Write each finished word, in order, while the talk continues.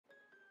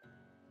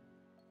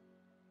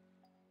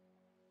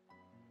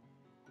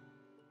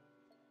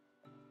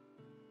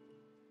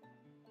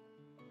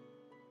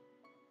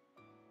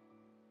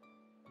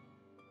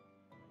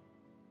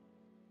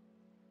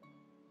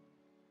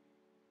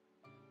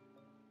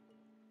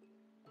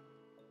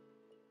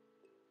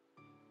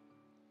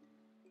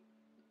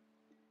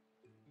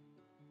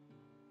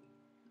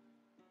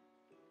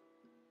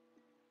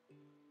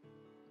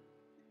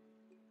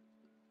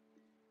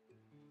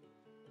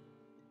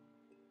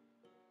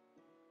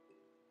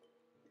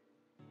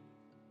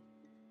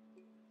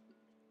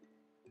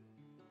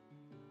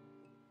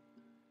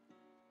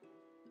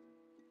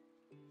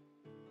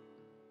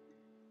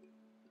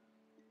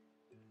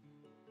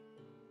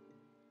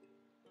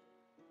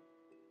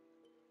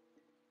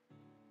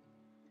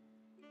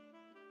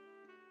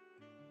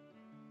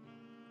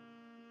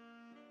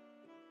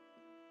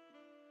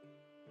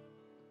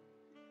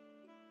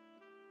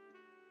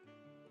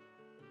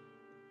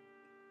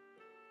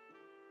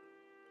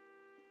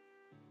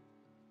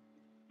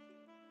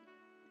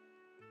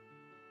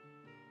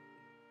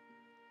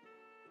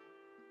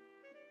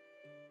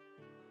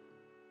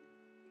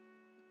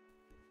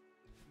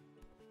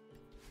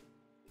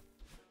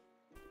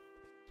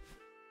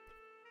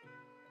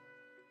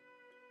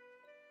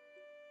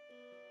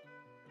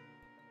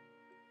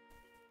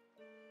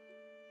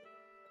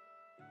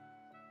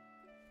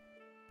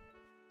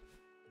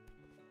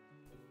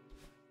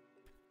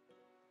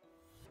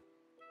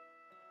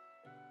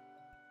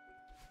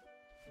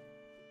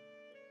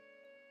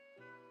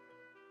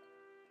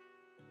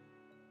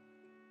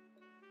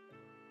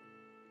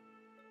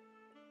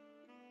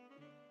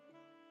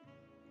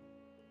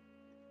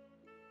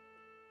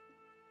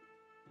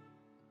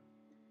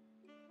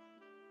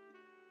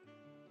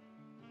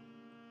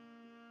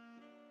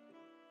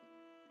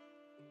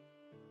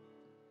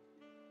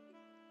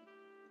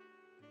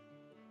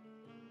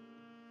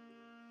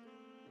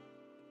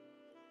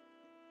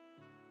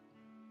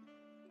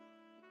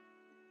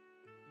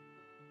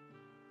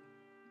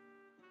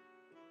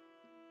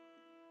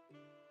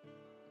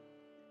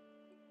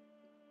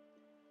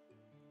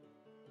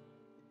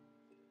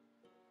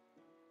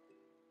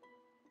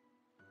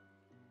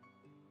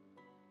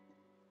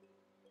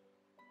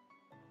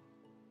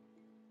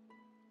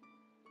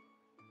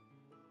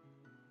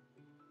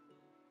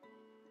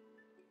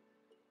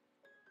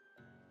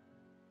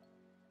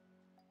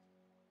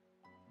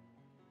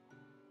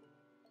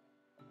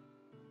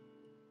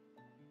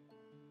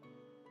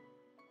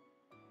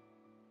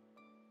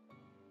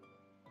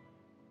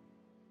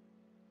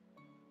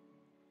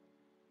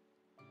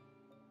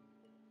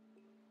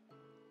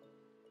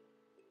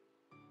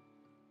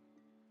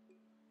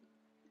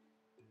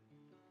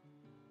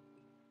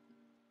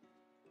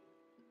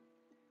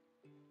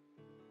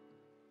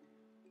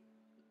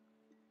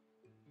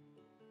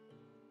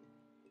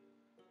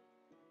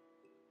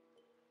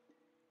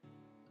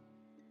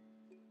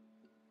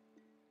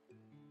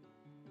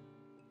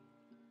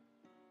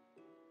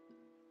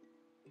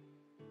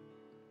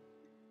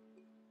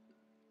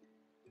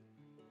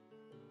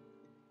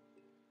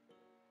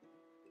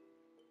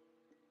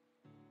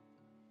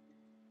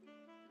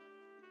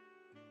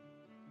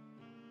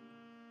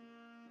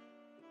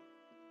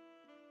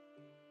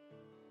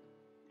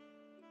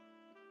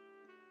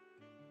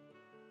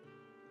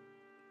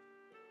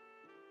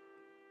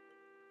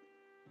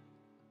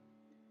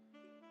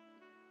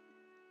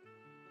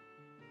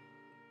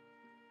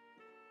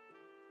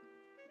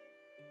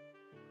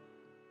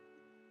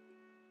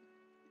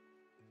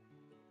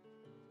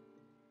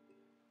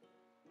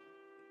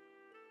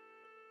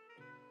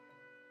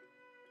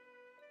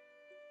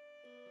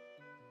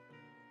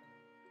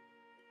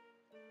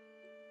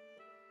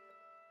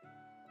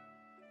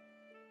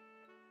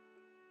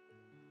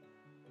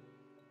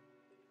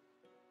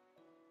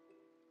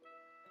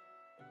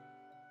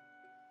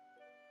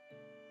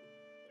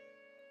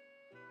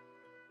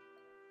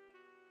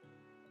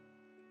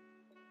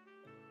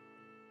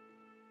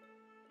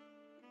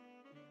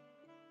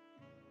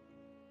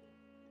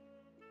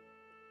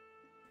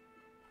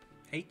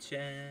Hey,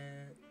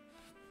 chat.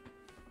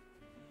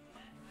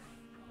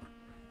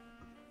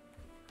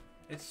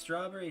 It's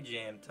strawberry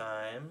jam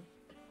time.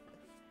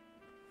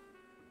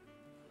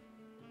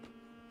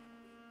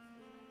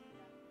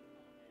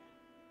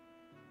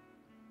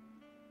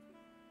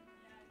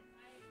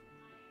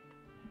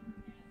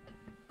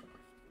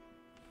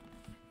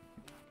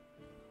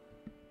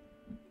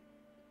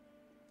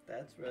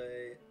 That's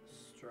right,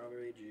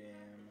 strawberry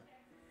jam.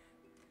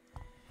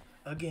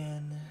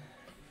 Again.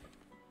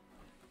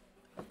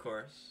 Of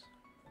course.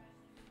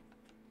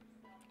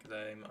 Because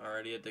I'm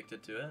already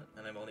addicted to it,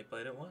 and I've only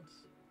played it once.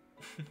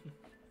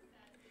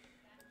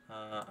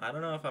 I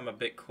don't know if I'm a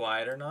bit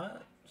quiet or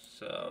not,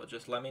 so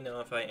just let me know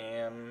if I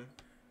am,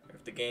 or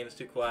if the game's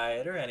too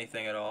quiet, or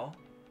anything at all.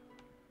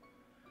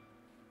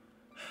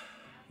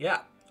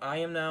 Yeah, I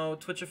am now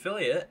Twitch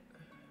affiliate,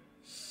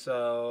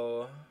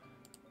 so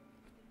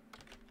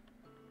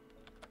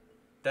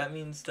that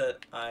means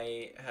that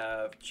I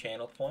have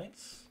channel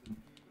points.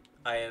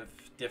 I have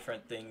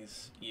different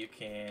things you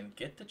can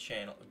get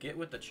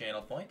with the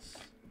channel points,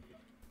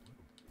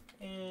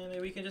 and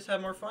we can just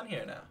have more fun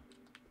here now.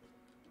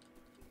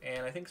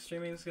 And I think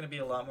streaming is going to be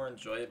a lot more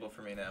enjoyable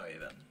for me now,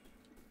 even.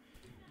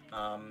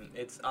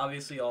 It's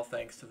obviously all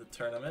thanks to the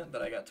tournament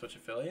that I got Twitch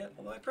affiliate,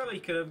 although I probably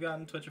could have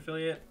gotten Twitch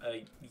affiliate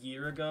a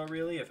year ago,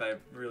 really, if I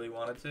really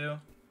wanted to.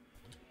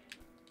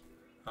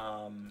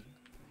 I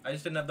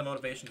just didn't have the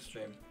motivation to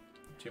stream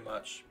too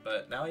much,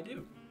 but now I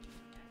do.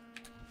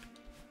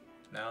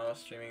 Now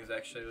streaming is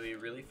actually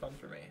really fun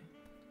for me,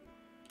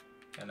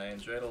 and I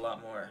enjoy it a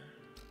lot more.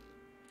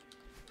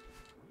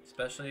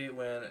 Especially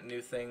when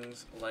new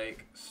things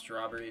like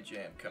Strawberry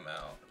Jam come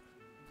out.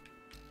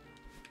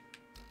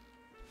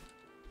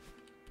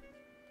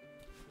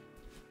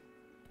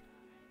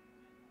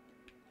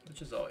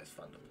 Which is always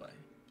fun to play.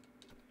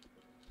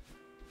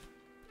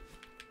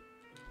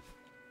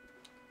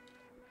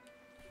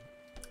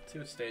 Let's see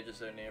what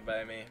stages are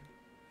nearby me.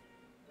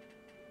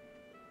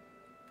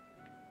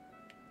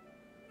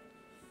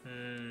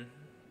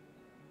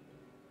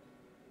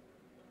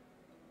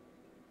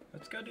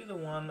 Let's go do the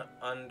one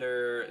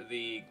under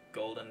the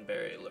golden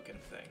berry looking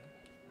thing.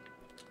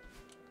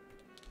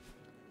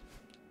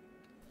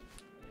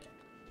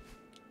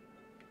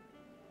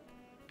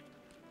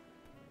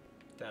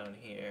 Down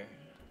here.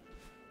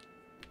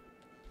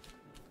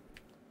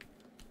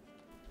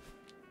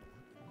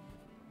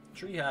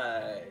 Tree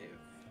Hive.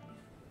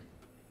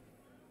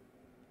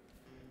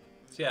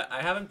 So yeah,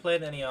 I haven't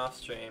played any off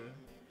stream.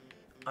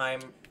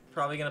 I'm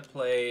probably gonna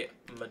play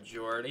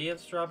majority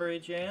of Strawberry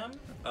Jam.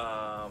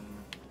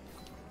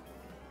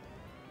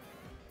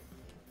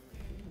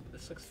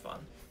 This looks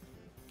fun.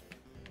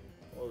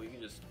 Oh, you can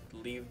just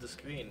leave the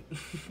screen.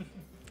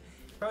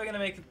 Probably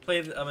gonna play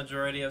a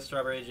majority of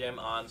Strawberry Jam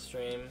on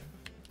stream.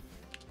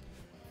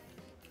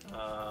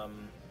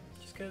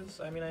 Just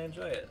cause, I mean, I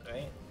enjoy it,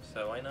 right?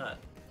 So why not?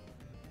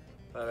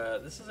 But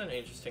this is an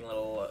interesting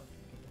little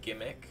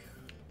gimmick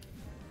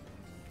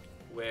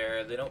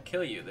where they don't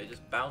kill you, they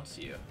just bounce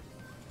you.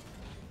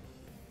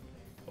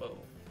 Whoa.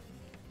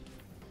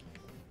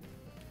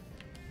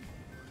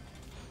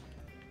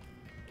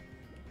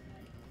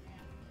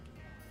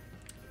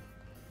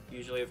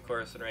 Usually, of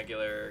course, in a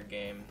regular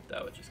game,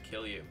 that would just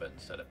kill you, but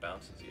instead it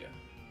bounces you.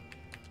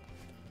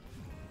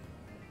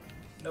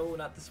 No,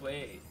 not this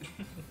way.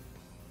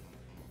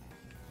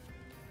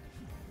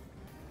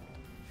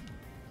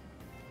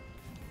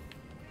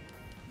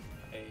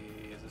 Hey,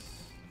 is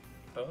this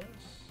bonus?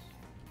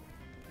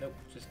 Nope,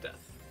 just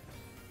death.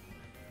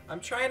 I'm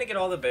trying to get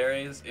all the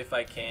berries if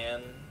I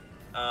can.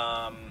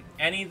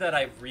 Any that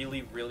I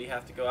really, really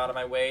have to go out of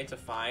my way to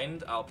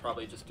find, I'll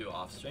probably just do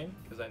off stream,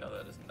 because I know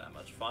that isn't that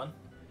much fun.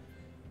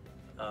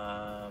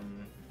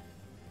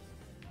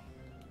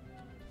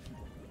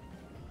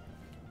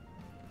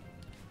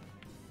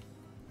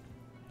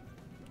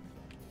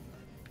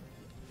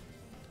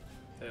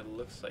 It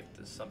looks like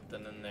there's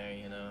something in there,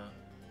 you know.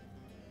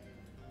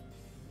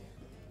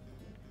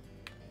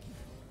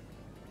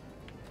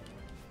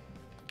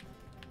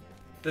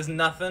 There's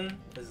nothing?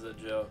 This is a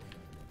joke.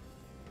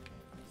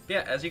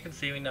 Yeah, as you can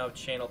see, we now have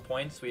channel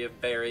points. We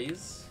have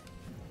berries.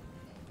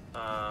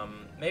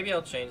 Maybe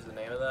I'll change the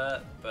name of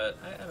that, but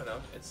I don't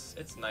know.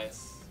 It's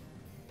nice.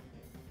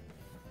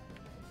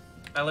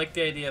 I like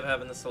the idea of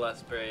having the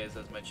Celeste berries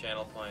as my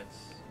channel points.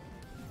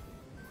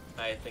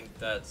 I think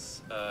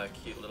that's a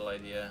cute little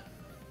idea.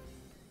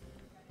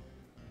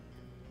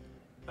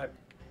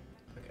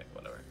 Okay,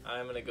 whatever.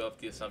 I'm gonna go with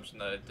the assumption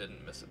that I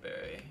didn't miss a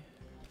berry.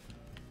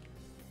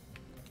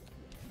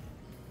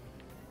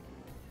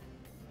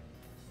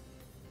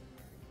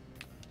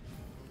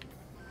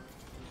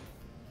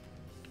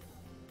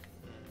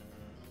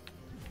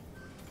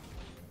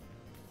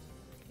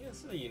 Yeah,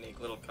 this is a unique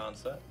little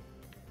concept.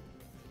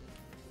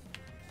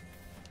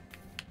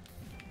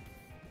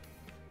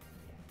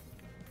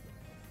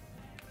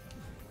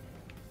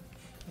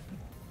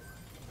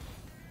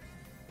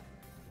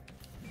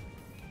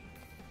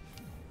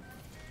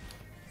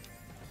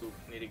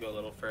 Need to go a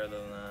little further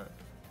than that.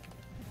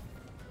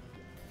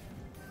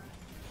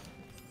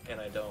 And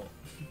I don't.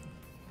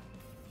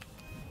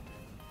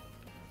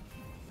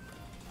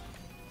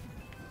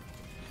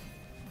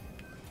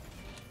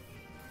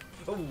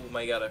 Oh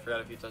my god, I forgot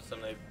if you touch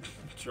them, they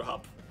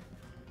drop.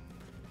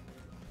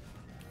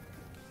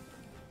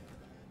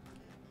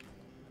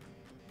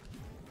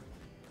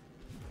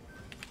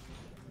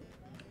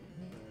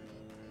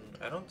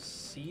 I don't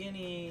see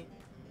any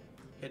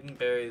hidden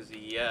berries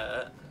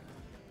yet.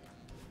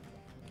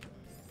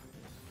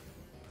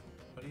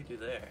 What do you do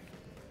there?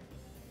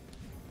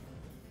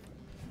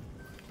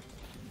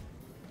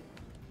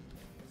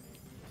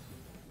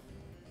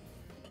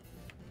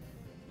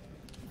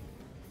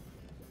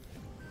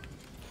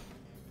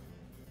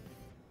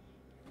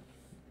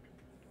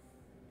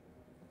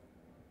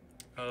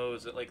 Oh,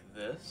 is it like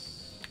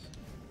this?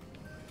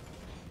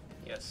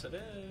 Yes, it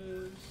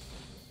is.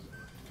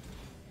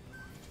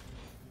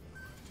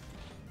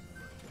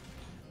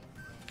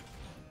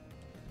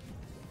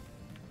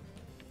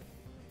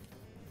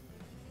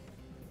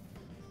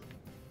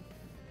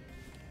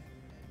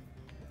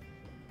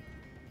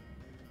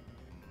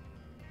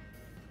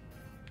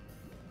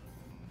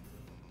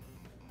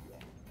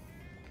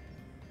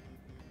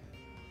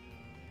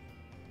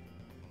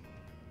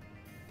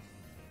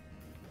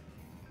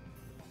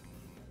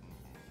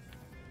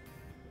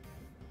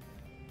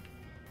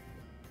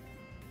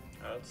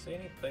 I don't see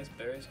any place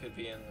berries could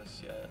be in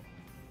this yet,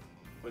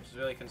 which is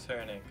really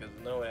concerning, because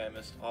no way I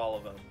missed all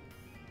of them.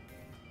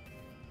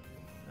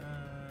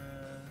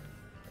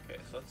 Okay,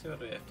 so let's see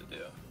what we have to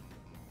do.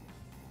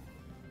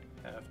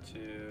 Have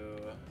to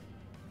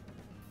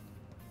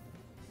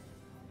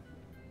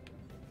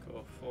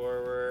go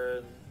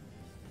forward.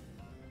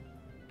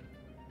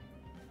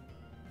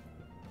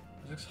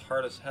 This looks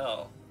hard as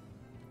hell.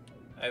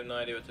 I have no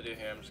idea what to do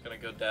here. I'm just gonna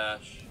go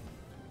dash.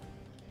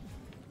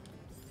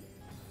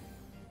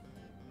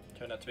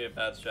 Turned out to be a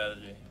bad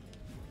strategy.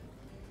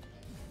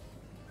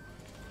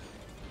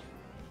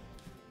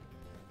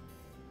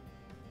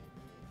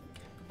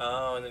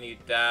 Oh, and then you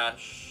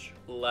dash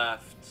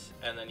left,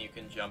 and then you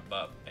can jump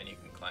up, and you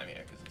can climb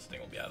here, because this thing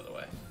will be out of the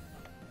way.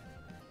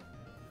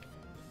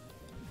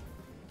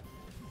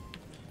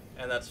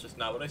 And that's just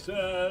not what I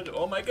said!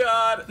 Oh my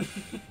god!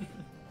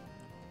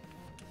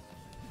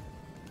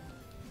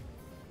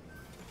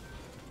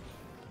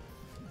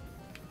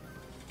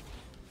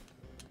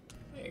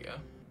 There you go.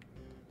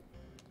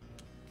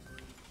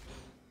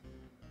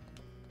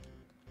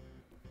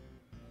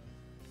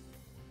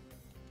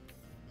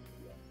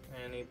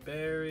 Any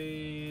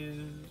berries?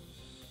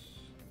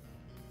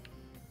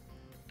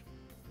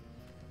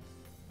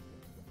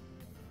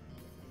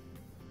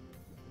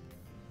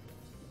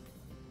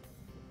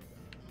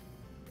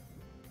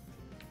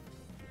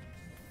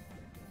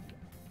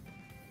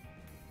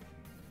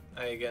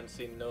 I again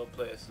see no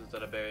places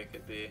that a berry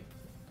could be.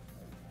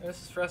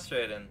 This is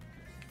frustrating.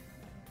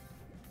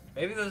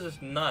 Maybe there's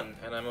just none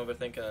and I'm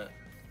overthinking it.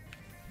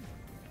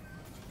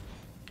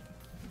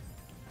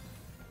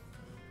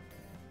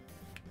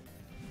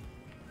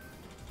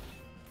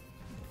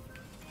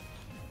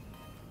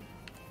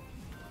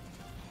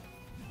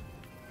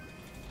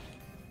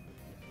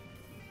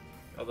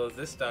 Although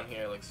this down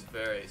here looks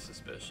very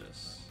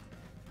suspicious.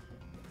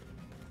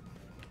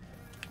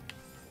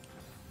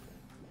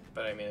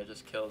 But I mean, it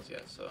just kills you,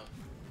 so.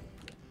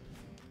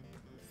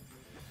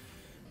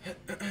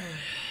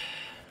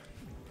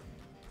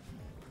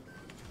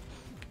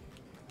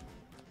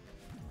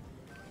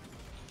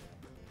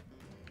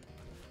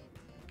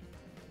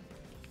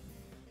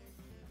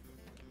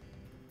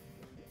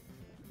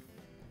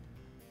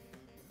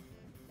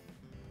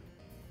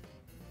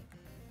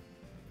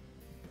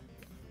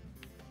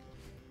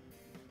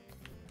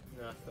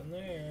 Nothing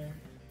there.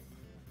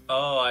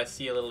 Oh, I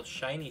see a little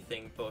shiny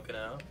thing poking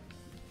out.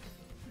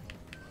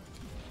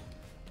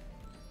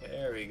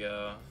 There we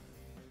go.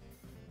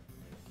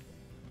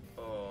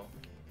 Oh.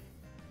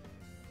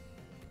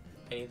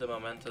 I need the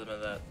momentum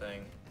of that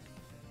thing.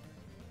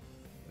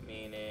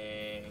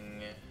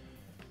 Meaning...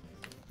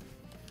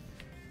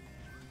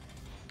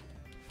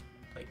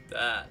 like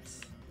that.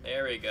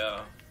 There we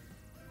go.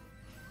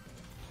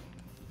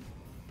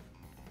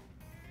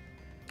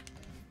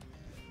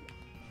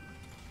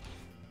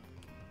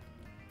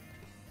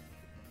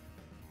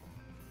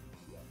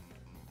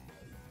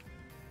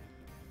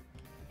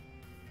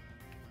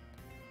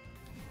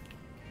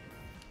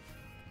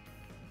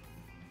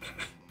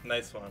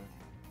 Nice one.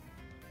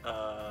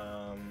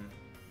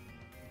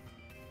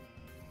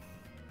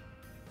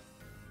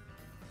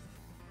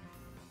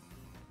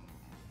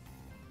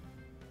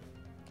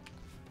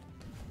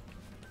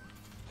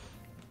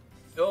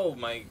 Oh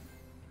my.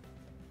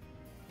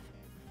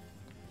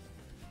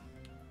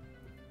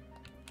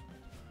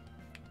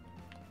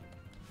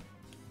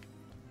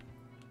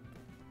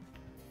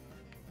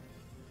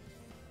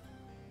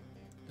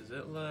 Is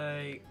it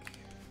like...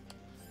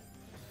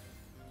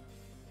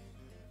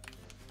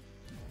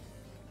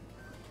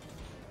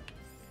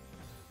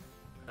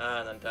 ah,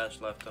 and then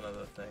dash left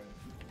another thing.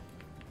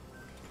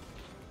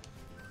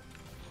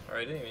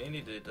 Alright, I didn't even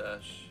need to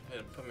dash.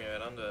 It put me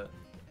right onto it.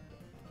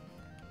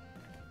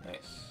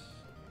 Nice.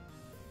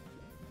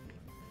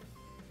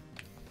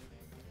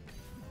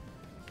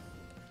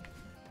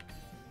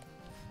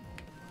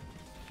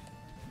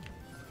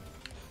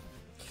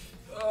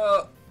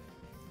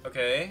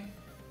 Okay.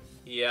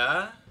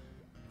 Yeah?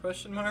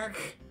 Question mark?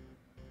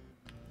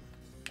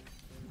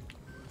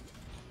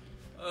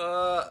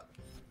 Uh...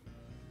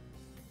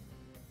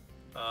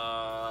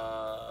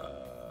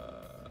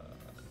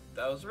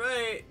 That was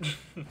right.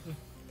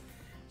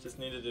 Just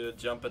need to do a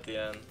jump at the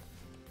end.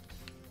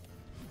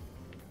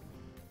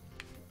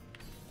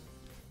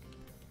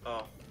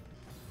 Oh.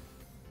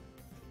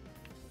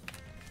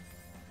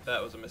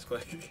 That was a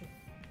misclick.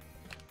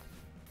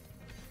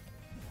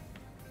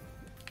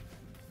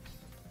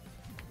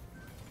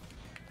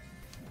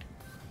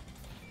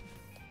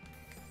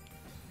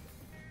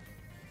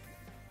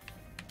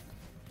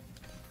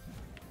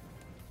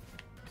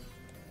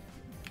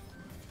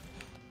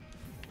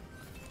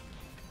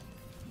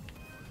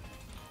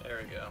 There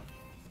we go.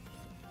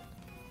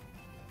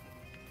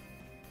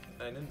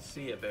 I didn't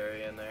see a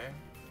berry in there.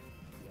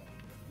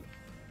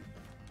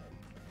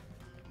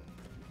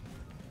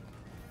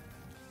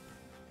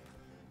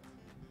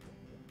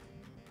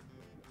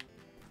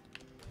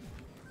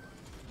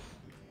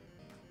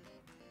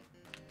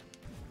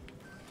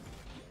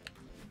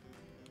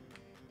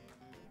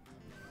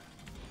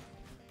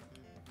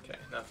 Okay,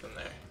 nothing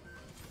there.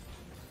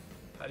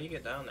 How do you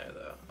get down there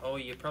though? Oh,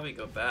 you probably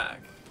go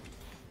back.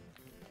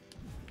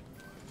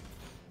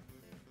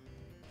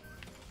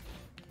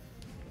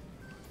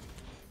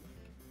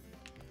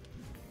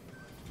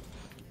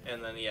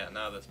 And then, yeah,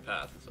 now this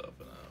path is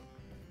open up.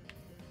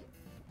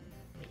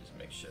 Let me just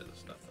make sure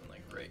there's nothing,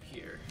 like, right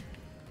here.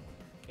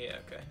 Yeah,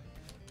 okay.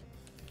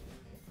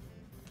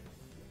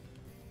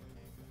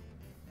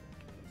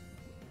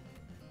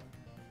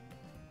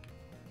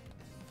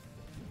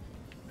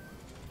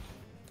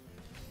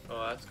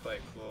 Oh, that's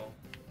quite cool.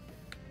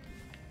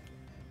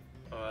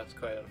 Oh, that's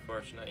quite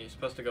unfortunate. You're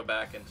supposed to go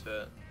back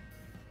into it.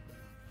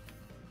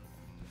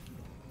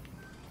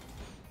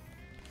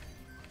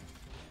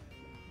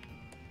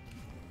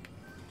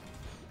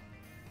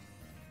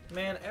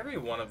 Man, every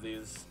one of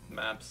these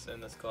maps in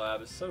this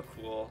collab is so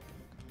cool.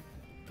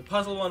 The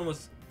puzzle one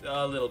was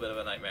a little bit of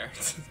a nightmare,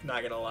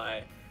 not gonna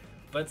lie.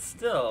 But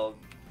still,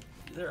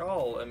 they're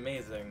all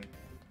amazing.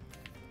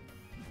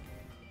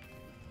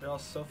 They're all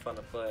so fun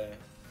to play.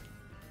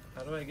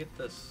 How do I get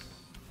this?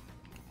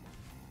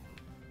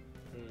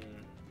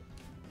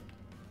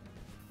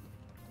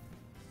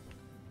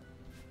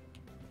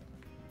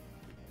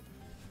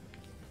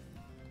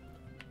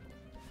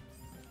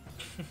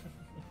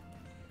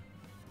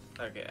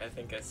 Okay, I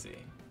think I see.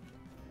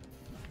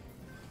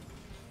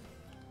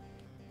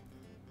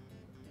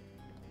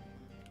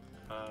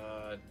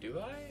 Do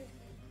I?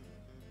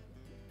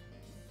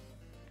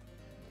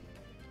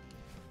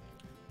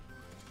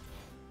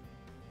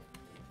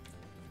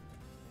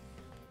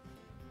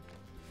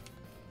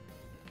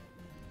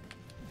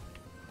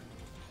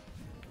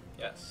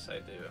 Yes, I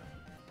do.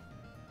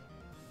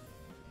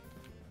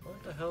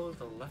 What the hell was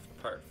the left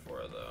part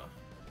for, though?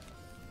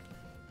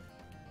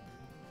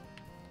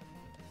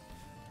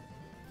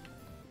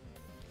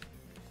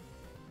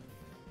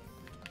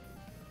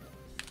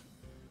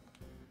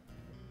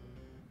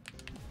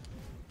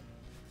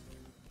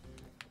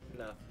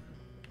 Nothing.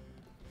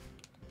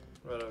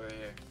 Right over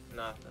here.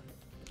 Nothing.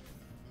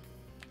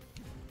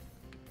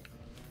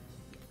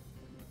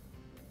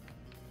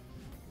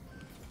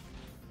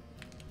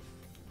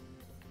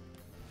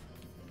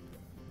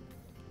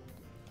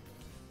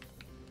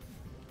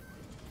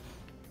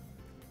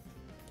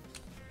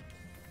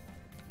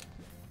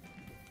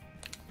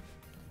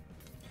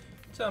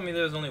 Tell me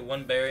there was only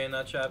one berry in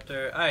that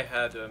chapter? I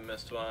had to have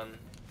missed one.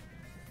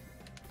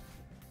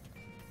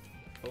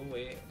 Oh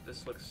wait,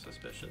 this looks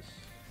suspicious.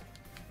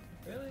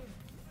 Really?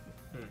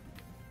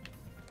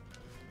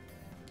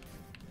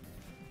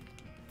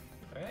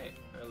 Alright,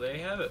 well, there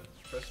you have it.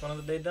 First one of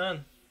the day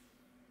done.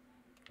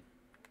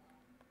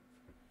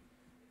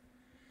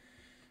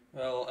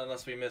 Well,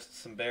 unless we missed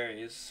some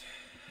berries.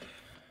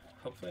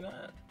 Hopefully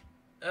not.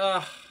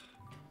 Ugh,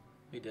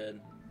 we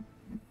did.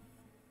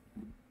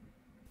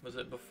 Was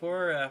it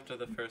before or after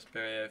the first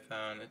berry I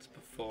found? It's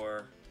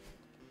before.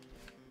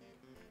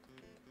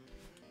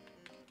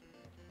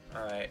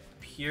 Alright,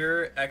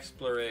 pure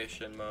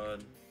exploration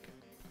mode.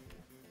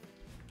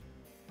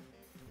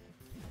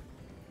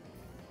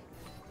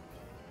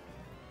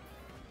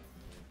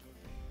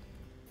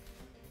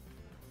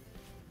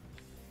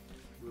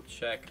 We'll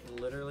check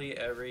literally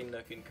every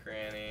nook and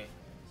cranny.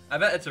 I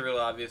bet it's a real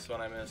obvious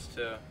one I missed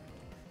too.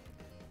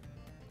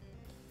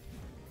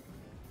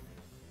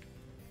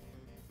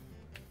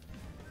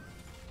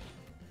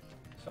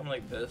 Something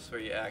like this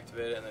where you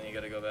activate it and then you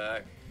gotta go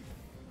back.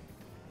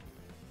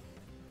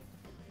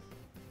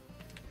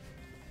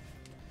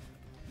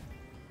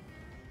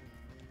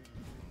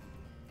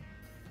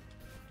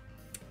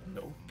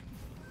 Nope.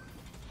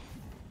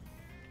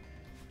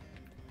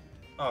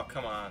 Oh,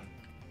 come on.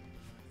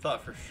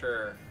 Thought for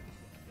sure.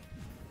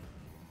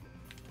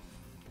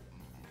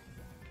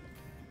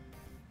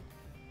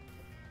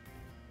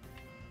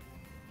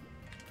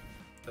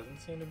 Doesn't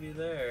seem to be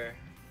there.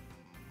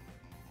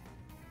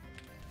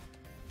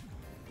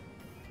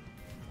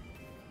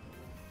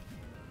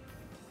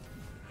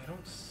 I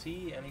don't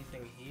see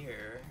anything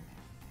here.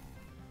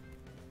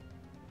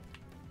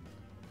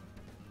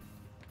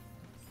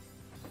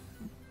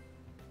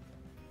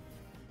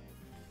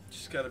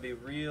 just gotta be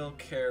real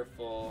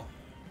careful.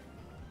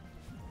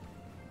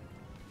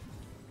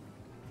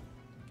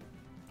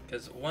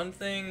 Because one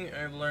thing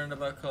I've learned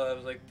about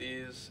collabs like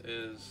these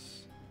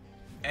is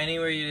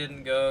anywhere you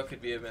didn't go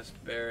could be a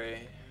missed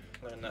berry.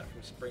 Learned that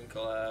from Spring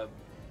Collab.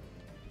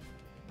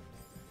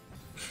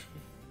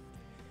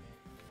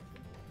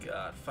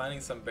 God,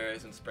 finding some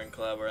berries in Spring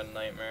Collab were a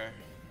nightmare.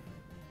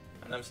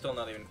 And I'm still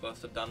not even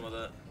close to done with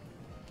it.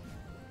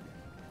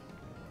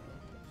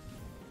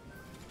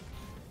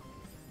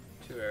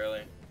 Too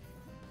early.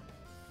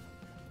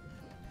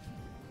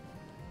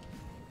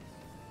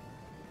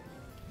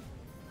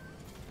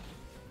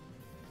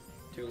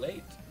 Too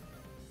late.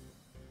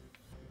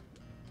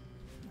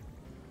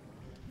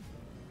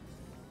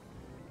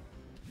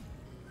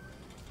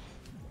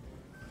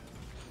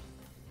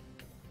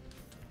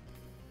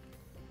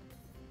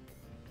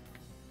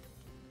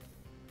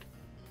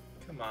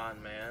 Come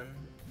on, man.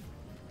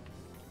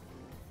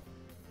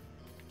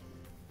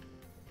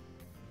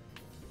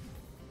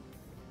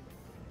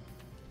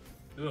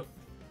 Ugh.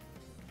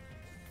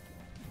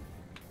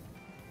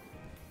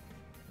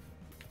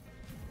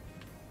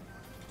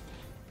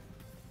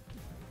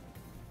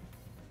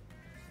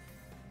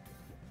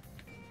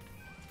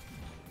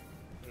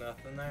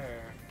 Nothing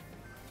there.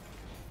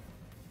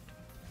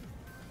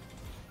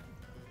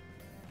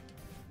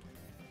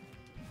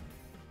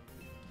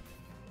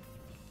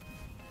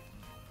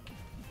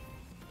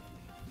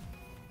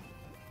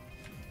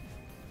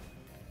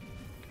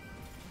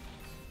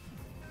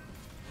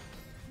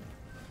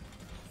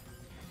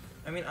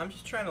 I mean, I'm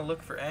just trying to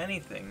look for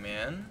anything,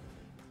 man.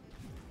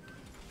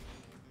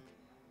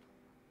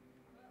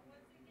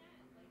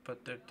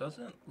 But there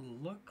doesn't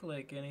look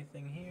like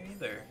anything here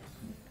either.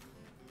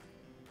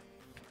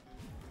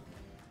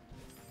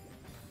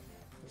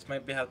 This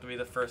might have to be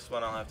the first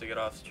one I'll have to get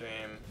off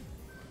stream.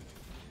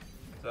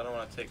 Because I don't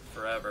want to take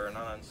forever,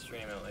 not on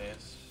stream at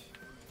least.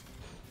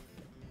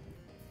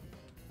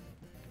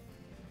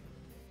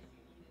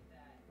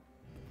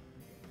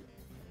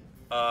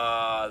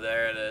 Ah,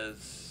 there it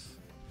is.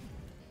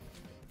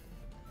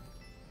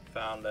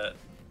 Found it.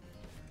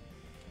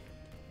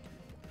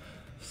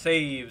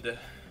 Saved.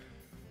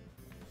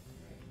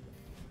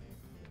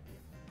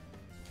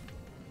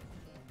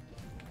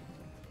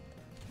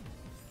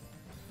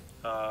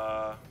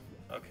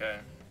 Okay.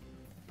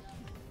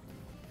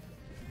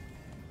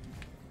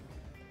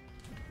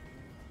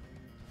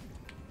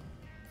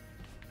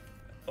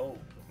 Oh,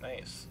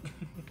 nice.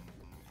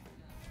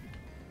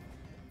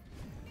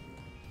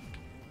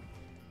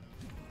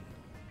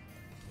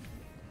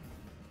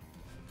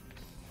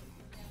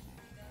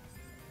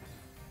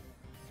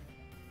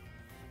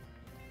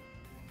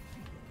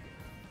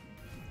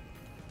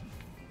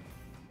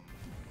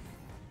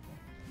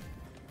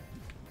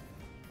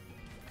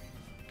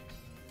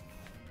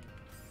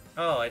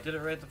 Oh, I did it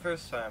right the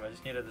first time. I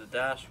just needed to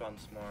dash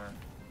once more.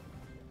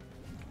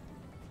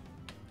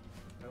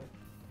 Nope.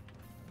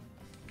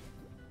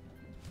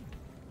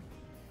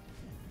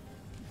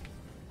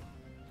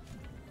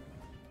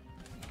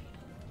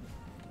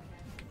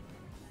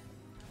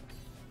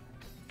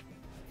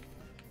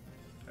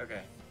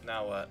 Okay,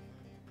 now what?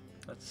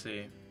 Let's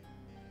see.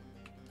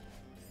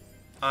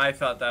 I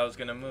thought that was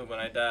gonna move when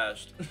I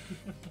dashed.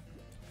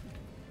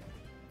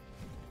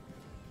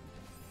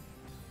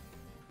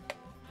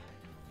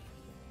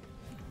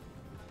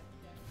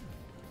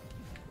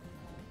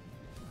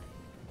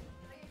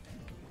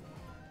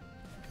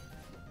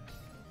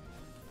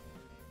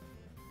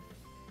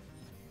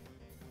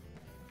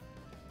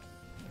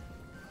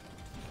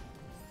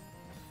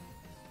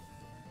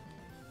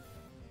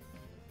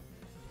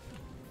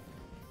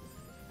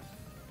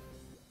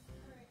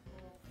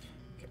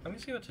 Let me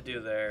see what to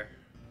do there.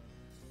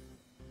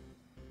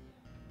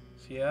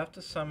 So you have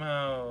to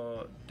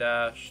somehow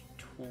dash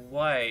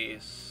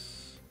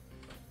twice.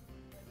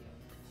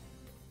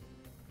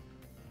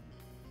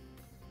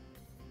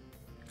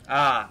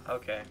 Ah,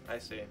 okay, I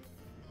see.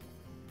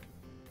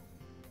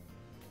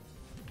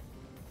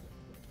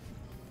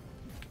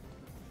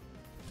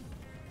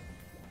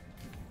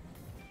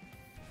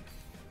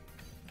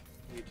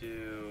 You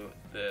do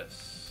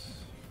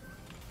this.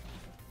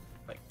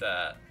 Like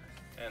that.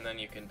 And then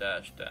you can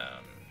dash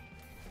down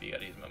via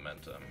his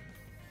momentum.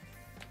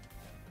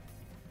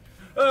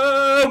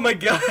 Oh my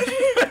god!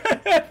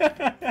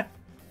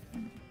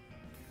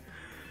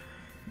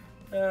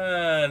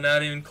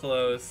 Not even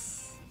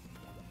close.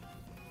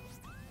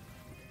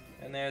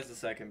 And there's the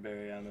second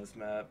berry on this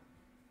map.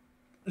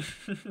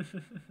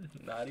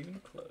 Not even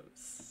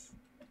close.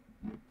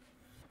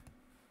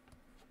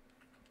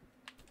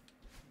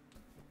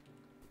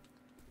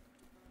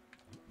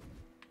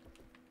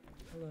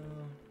 Hello.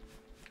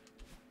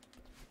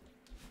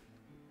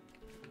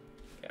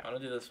 I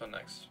want to do this one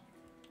next.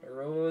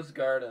 Rose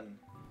Garden.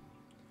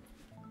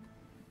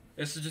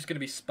 This is just going to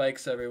be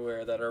spikes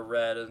everywhere that are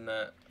red, isn't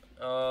it?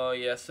 Oh,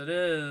 yes it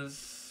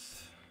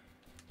is.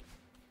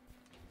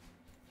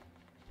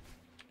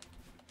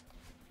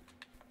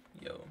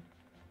 Yo.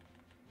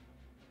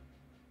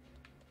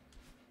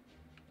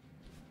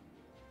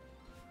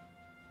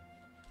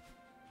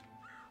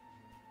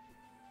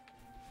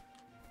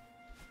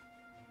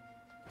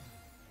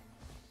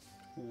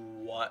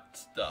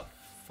 What the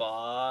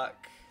fuck?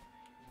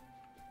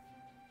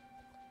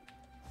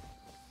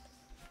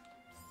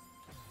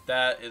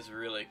 That is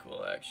really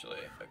cool, actually.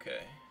 Okay.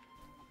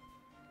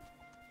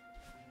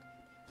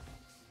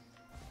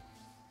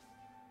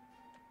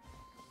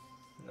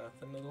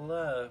 Nothing to the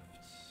left.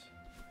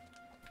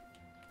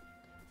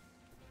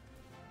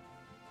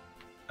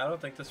 I don't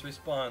think this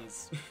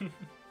respawns.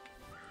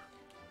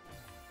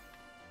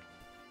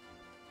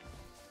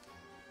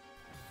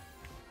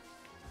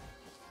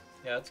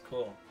 Yeah, that's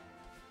cool.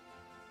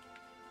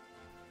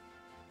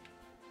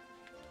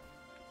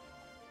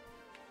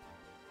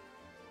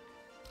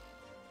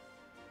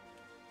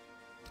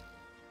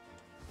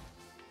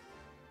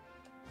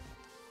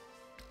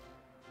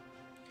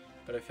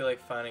 But I feel like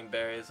finding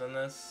berries in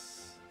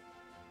this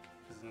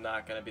is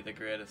not going to be the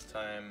greatest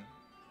time.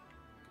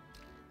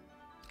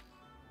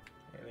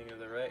 Anything to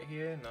the right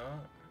here? No.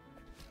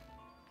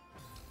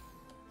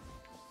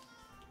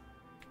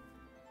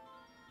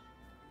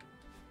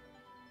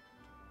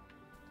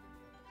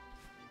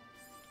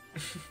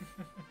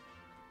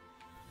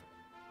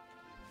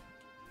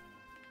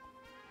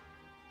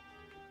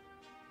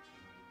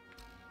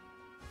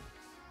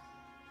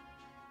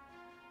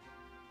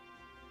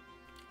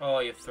 Oh,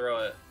 you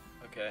throw it.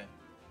 Okay.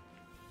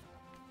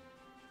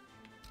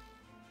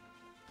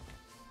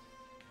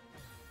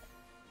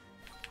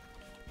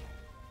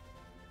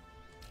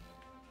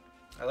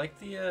 I like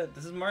the,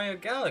 this is Mario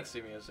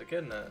Galaxy music,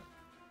 isn't it?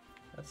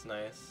 That's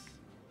nice.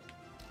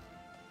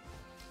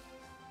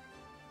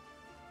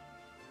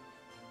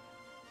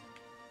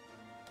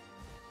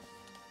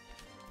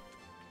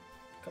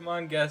 Come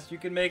on, guest, you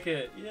can make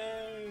it.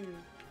 Yay!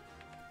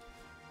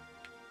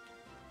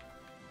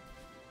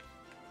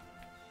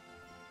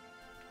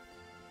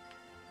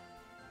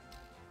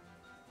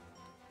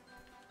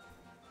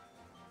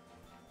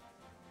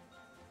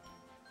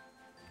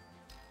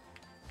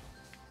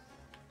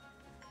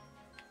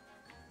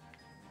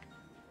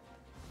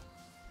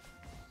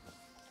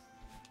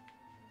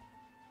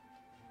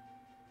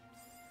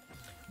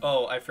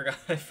 Oh, I forgot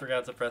I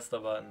forgot to press the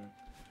button.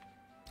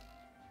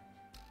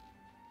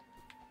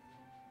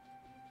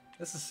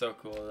 This is so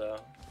cool though.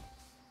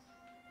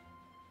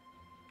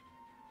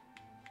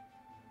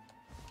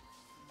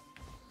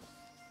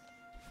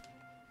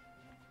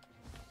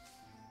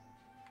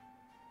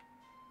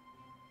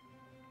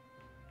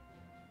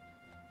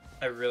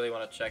 I really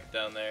want to check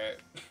down there.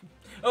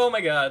 Oh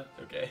my god.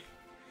 Okay.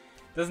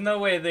 There's no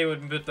way they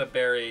would put the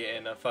berry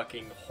in a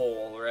fucking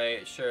hole,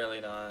 right? Surely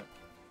not.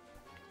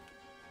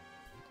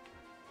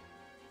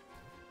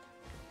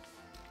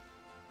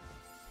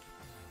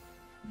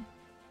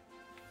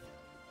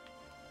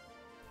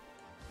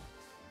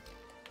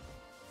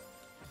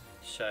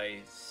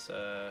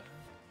 Scheiße.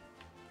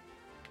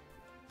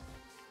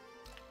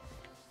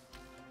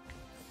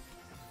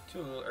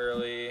 Too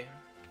early.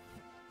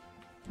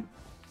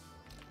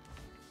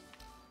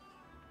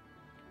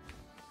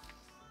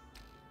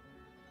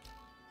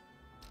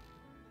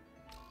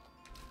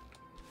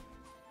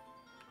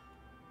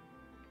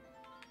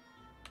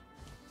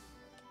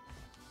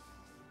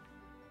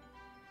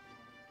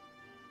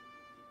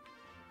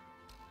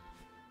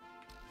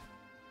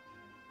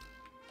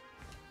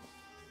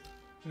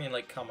 I mean,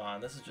 like, come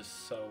on, this is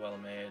just so well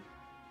made.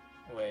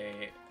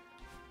 Wait.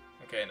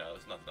 Okay, no,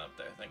 there's nothing up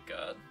there, thank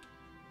God.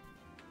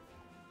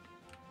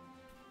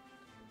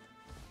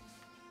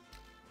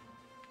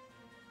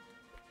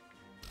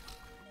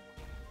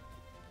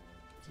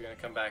 Is he gonna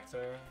come back to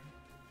me?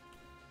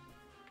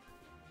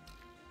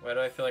 Why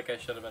do I feel like I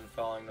should have been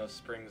following those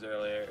springs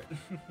earlier?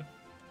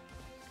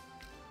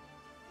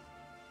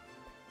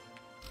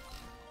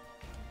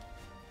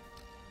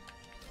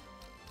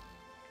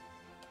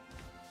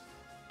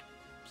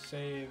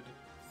 Saved.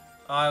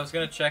 Oh, I was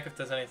gonna check if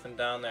there's anything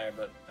down there,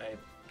 but I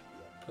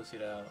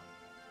pussied out.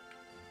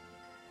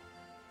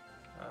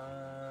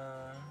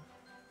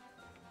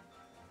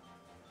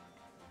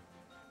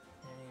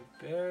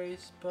 Any berry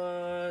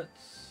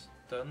spots?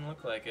 Doesn't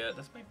look like it.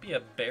 This might be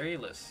a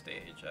berryless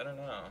stage. I don't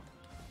know.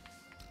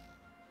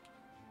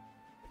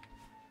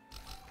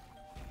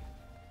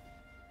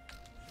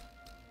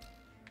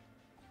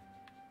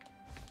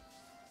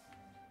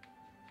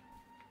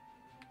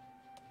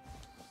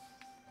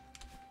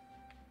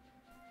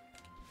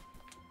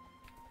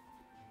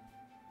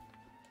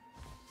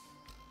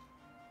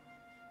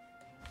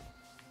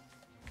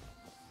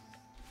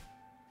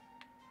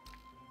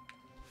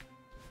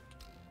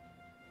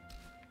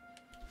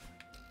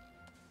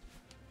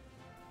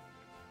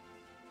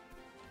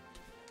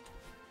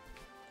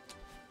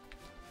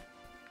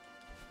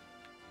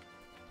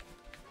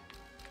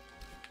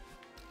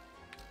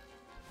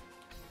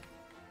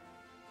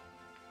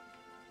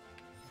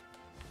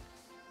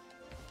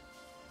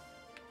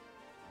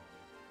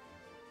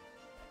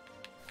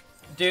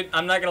 Dude,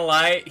 I'm not gonna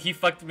lie, he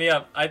fucked me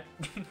up.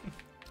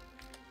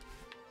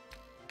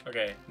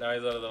 Okay, now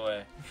he's out of the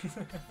way.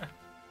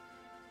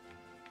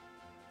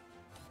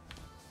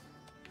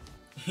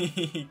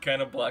 He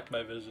kind of blocked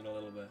my vision a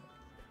little bit.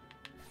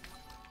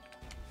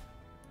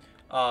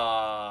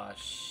 Aw,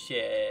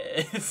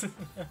 shit.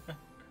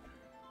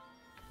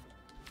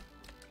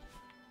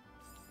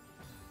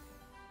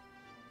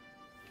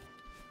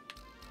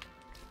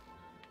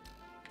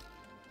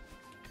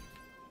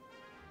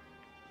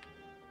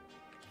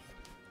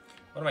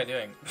 What am I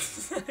doing?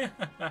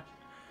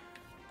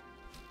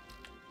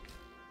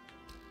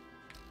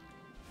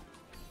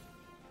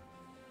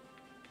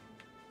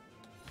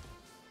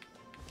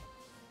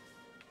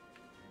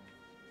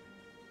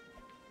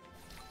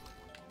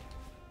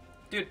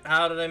 Dude,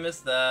 how did I miss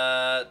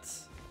that?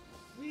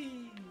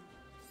 Whee!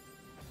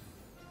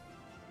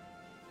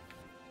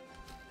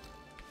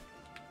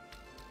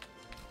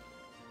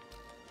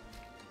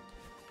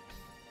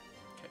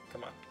 Okay,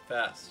 come on,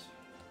 fast.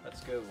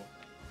 Let's go.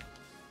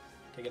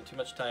 Taking too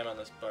much time on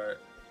this part.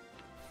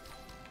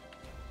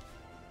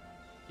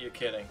 You're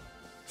kidding.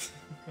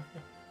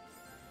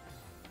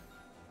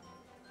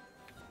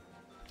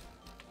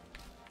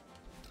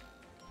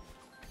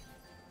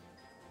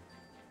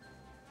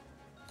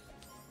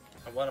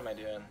 What am I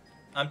doing?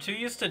 I'm too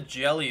used to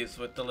jellies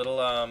with the little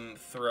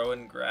throw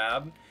and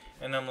grab,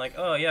 and I'm like,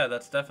 oh yeah,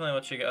 that's definitely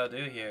what you gotta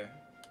do here.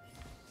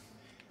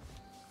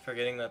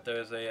 Forgetting that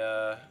there's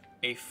a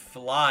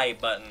fly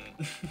button.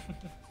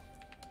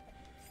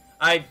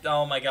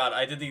 Oh my god,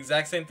 I did the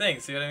exact same thing.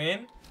 See what I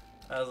mean?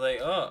 I was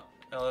like, oh,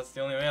 well, that's the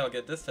only way I'll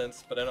get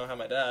distance, but I don't have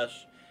my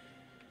dash.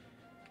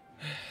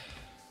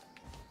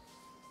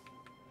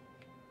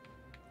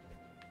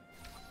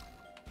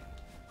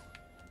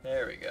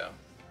 There we go.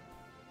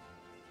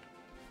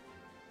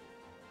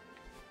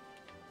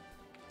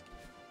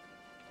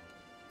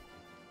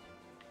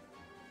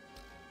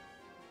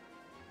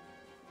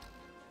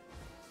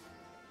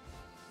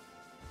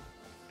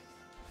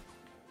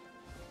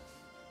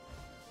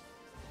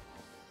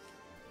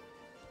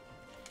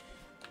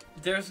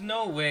 There's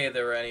no way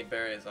there were any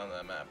berries on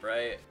that map,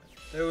 right?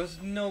 There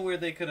was nowhere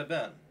they could have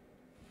been.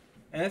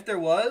 And if there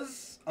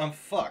was, I'm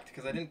fucked,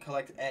 because I didn't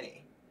collect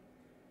any.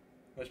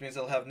 Which means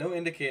I'll have no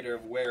indicator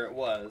of where it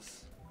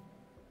was.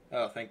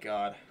 Oh, thank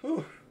God.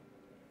 Whew.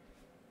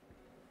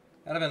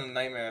 That'd have been a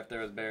nightmare if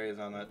there was berries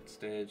on that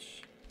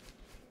stage.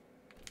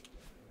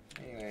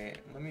 Anyway,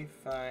 let me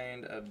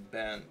find a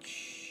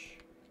bench.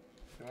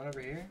 Is there one over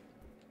here?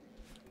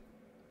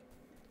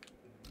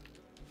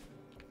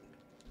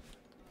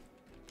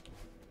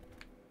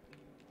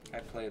 I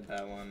played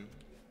that one.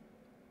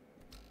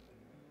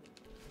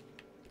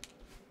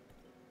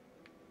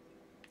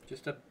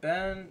 Just a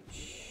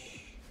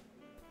bench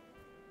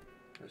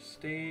for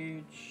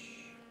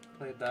stage.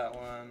 Played that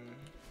one.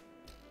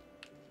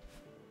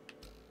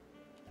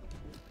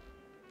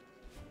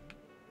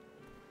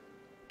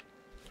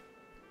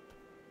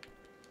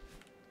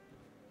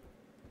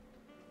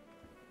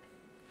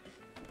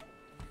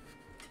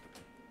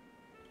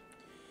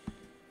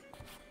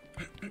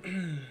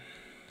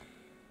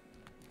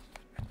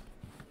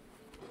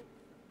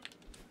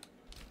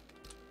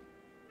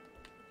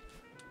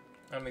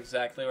 I'm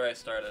exactly where I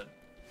started.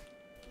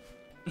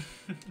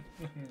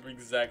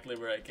 Exactly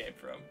where I came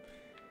from.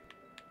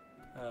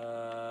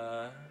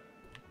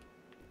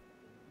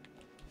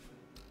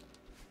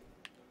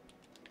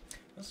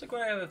 Let's look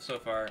what I have so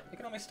far. Look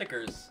at all my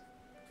stickers.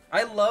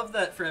 I love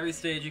that for every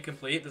stage you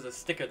complete, there's a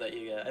sticker that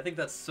you get. I think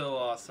that's so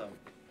awesome.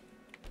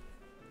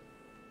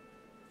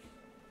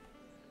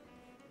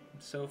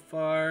 So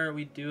far,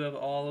 we do have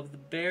all of the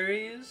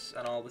berries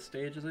on all the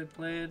stages I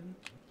played.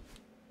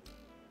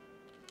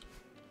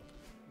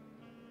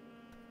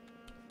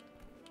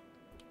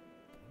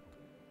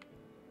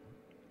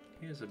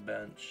 Here's a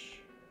bench.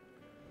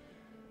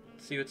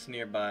 Let's see what's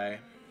nearby.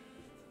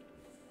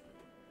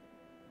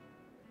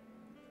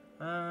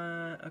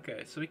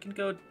 Okay, so we can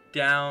go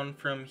down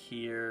from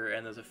here,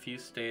 and there's a few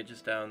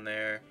stages down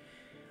there.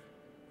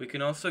 We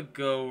can also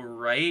go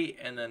right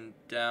and then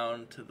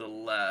down to the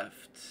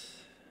left.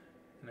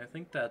 And I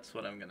think that's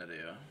what I'm gonna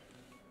do.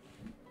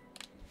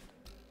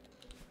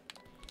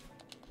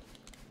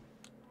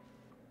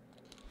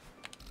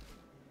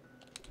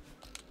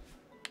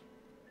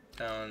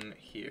 Down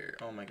here.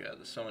 Oh my god,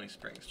 there's so many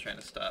springs trying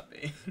to stop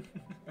me.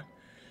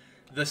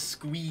 The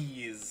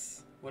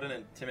Squeeze. What an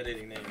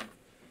intimidating name.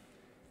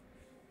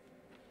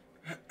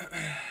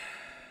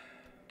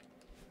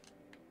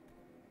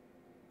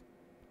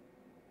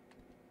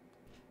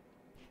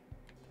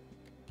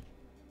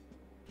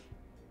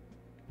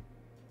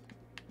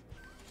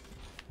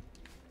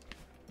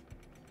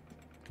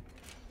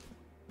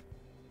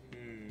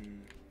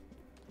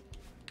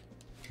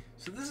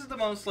 So this is the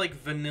most like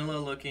vanilla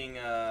looking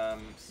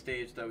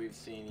stage that we've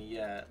seen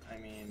yet. I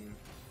mean,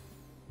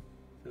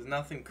 there's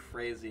nothing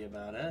crazy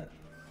about it.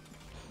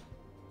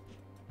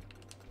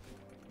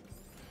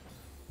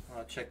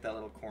 I'll check that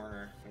little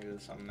corner. Maybe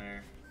there's something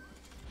there.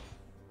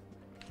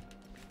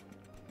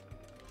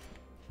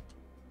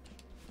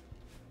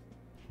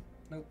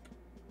 Nope.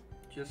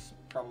 Just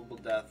probable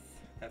death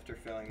after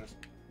failing this.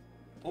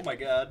 Oh my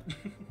god.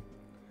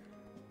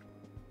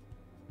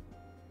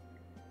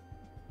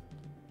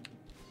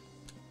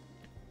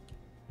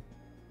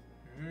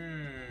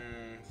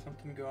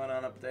 Something going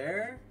on up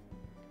there?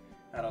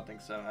 I don't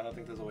think so. I don't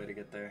think there's a way to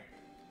get there.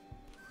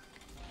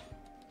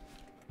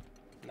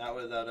 Not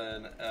without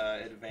an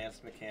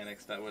advanced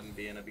mechanics that wouldn't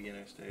be in a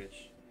beginner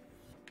stage.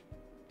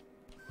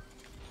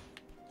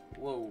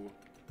 Whoa.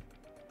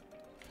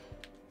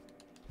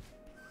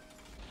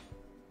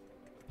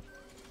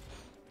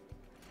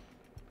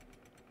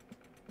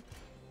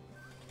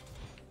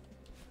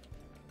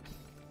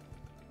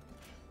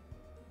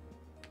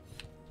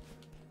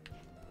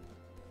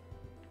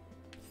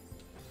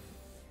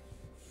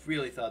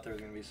 really thought there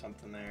was gonna be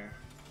something there.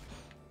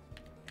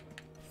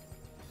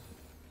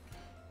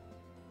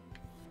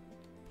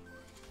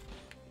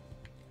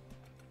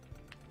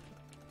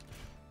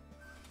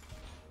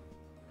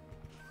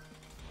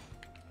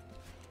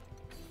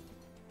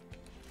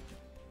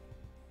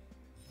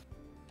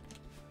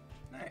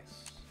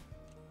 Nice.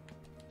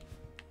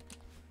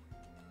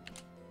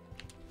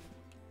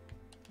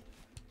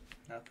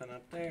 Nothing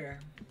up there.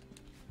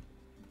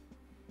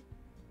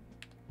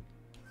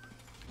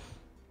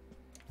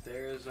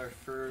 There's our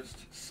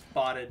first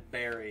spotted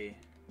berry.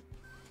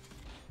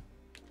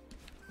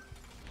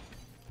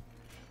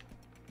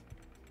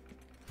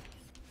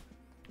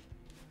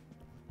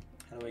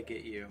 How do I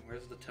get you?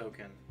 Where's the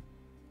token?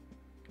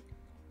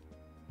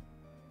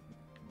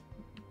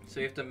 So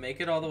you have to make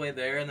it all the way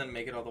there and then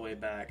make it all the way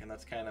back, and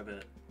that's kind of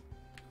it.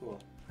 Cool.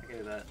 I can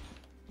do that.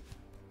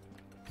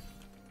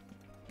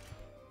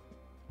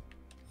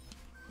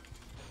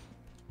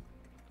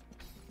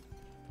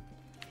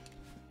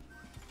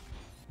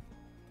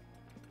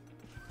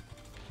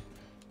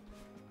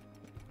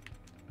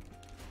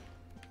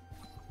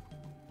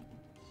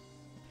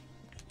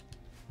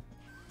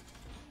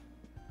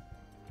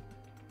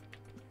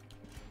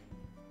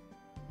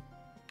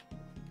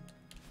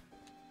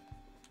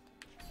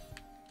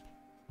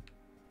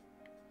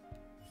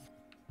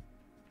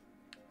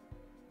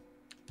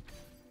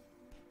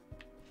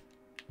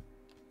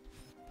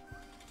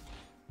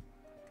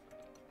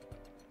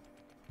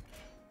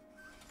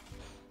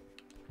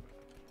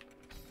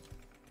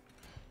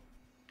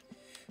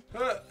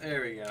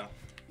 There we go.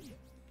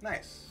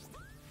 Nice.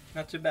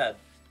 Not too bad.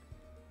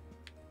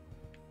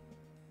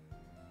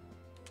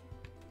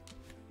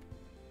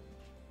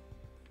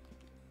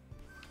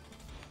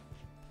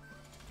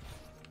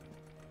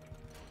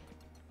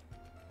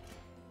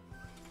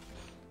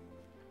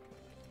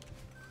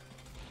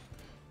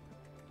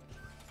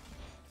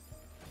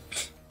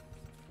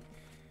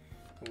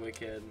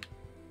 Wicked.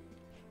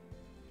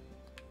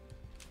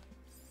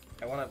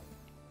 I want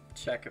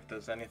to check if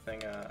there's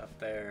anything up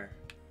there.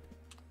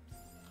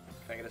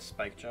 Can I get a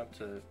spike jump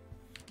to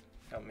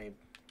help me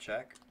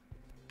check?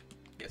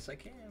 Yes, I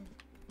can.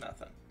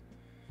 Nothing.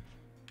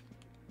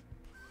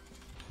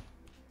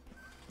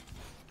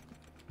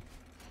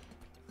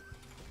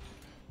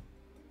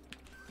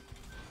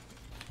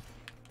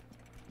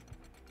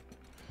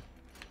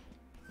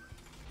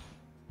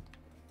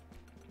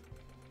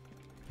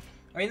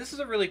 I mean, this is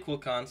a really cool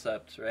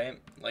concept, right?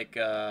 Like,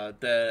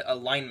 the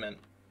alignment.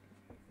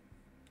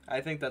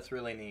 I think that's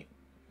really neat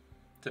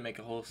to make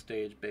a whole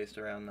stage based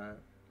around that.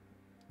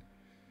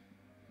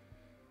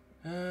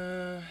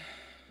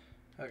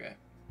 Okay.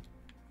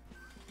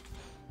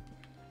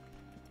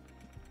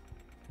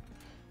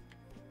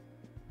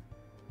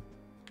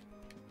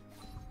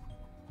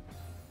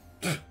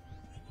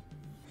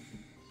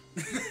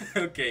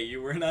 Okay,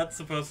 you were not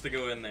supposed to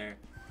go in there.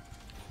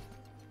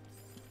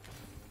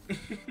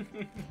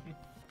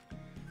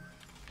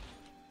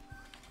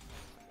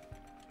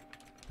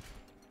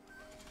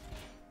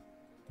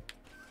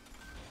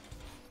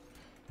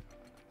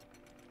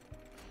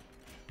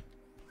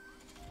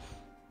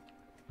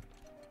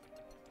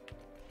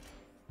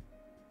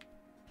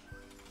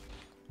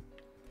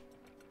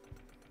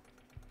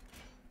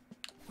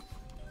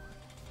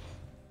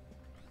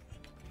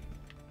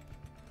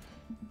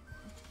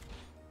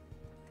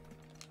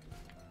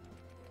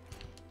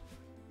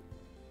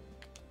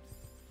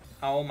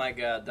 Oh my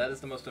god, that is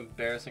the most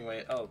embarrassing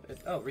way. Oh,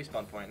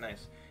 respawn point,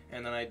 nice.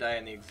 And then I die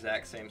in the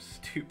exact same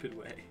stupid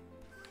way.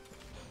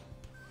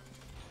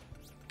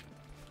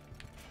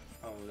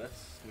 Oh,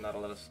 that's not a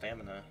lot of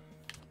stamina.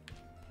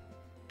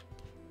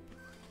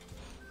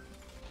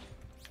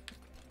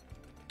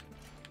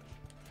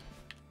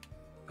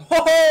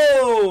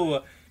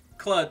 Whoa!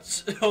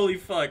 Clutch. Holy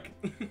fuck.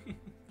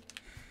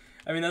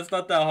 I mean, that's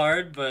not that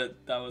hard,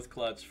 but that was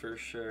clutch for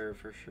sure,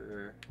 for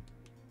sure.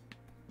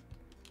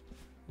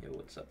 Yo,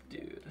 what's up,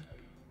 dude?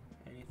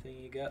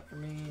 Anything you got for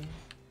me?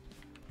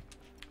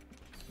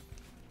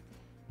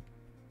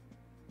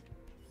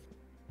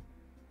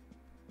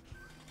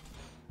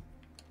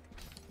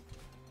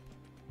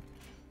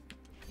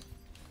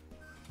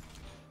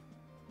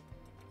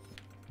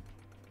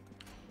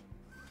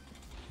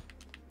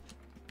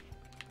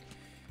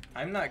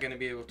 I'm not gonna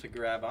be able to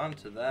grab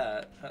onto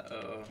that.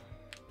 Uh-oh.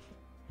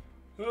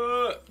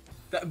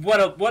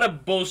 What a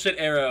bullshit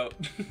arrow.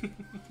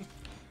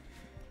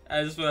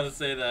 I just want to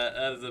say that.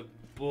 That is a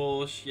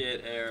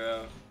bullshit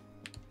arrow.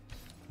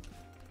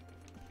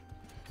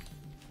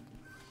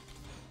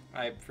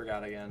 I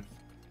forgot again.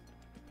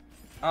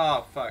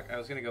 Oh, fuck. I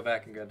was gonna go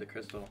back and grab the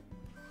crystal.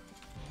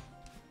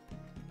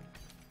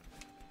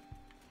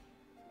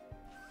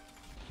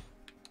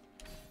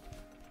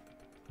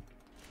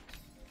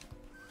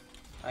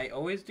 I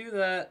always do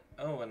that.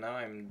 Oh, and now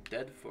I'm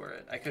dead for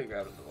it. I could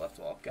grab it to the left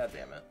wall. God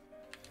damn it.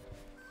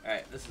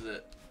 Alright, this is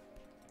it.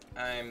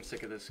 I'm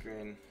sick of this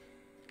screen.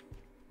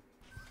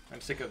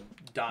 I'm sick of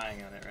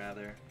dying on it,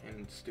 rather,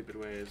 in stupid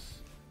ways.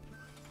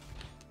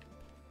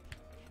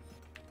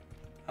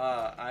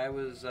 I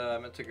was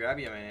meant to grab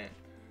you, mate.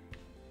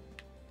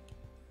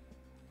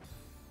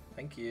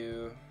 Thank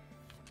you.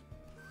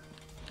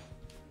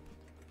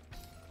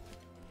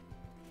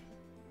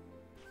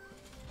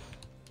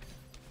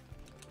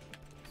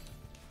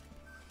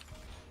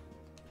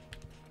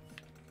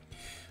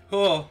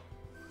 Oh.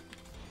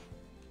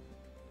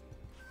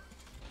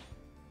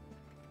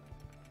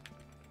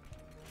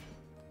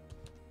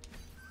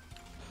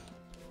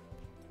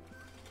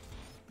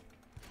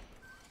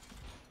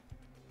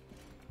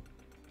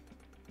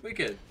 We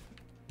could.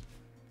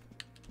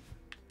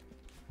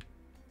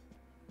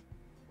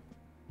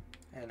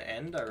 And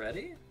end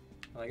already?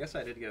 Well, I guess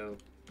I did go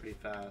pretty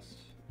fast.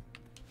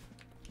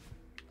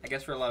 I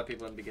guess for a lot of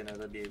people in beginner,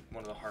 that'd be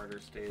one of the harder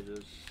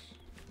stages.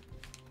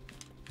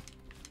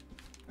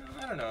 Well,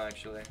 I don't know,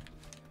 actually.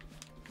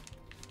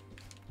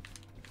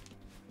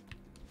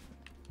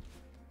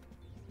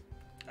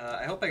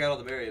 I hope I got all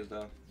the berries,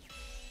 though.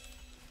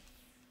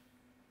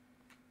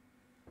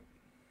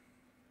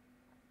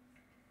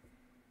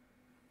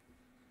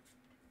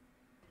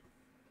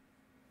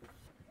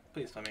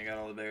 Please tell me I got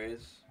all the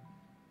berries.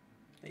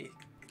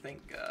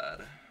 Thank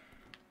God.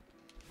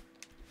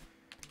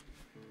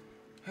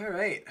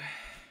 Alright.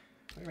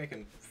 We're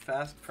making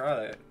fast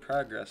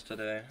progress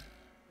today.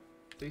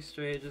 3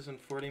 stages in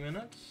 40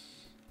 minutes.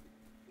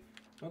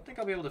 Don't think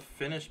I'll be able to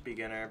finish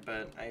beginner,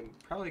 but I'm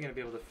probably going to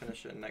be able to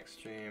finish it next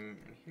stream.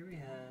 And here we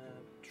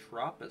have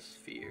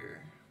Troposphere.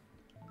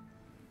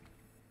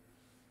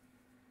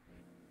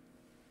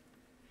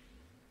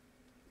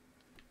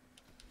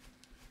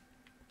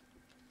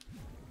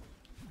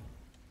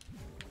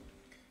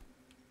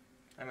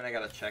 I mean, I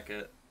gotta check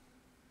it.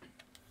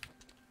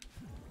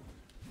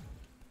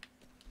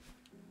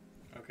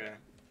 Okay.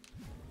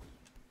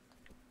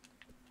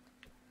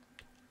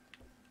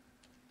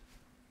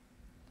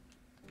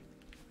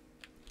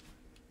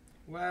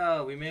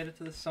 Wow, we made it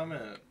to the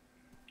summit.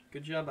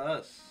 Good job,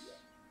 us.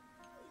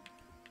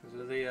 Is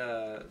it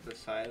the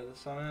side of the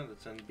summit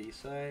that's in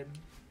B-side?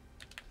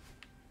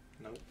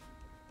 Nope.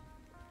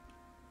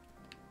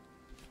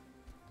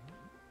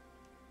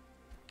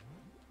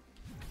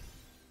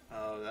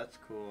 Oh, that's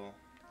cool.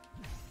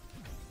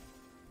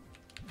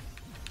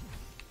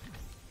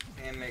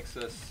 And makes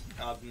this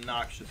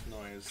obnoxious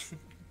noise.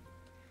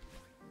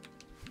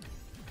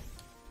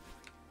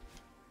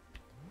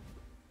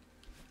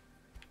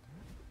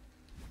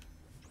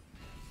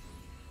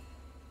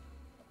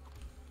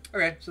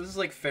 Okay, so this is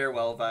like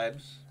farewell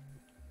vibes.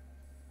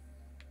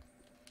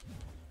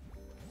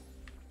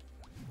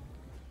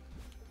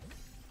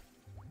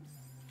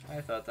 I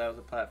thought that was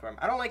a platform.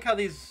 I don't like how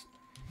these...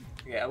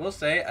 Yeah, I will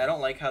say, I don't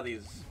like how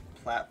these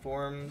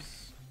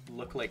platforms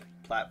look like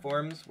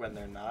platforms when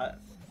they're not.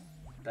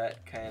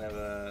 That kind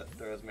of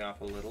throws me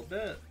off a little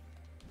bit.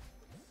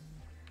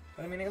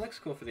 But I mean, it looks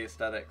cool for the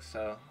aesthetics,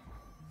 so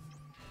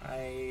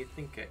I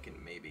think I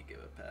can maybe give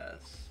a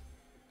pass.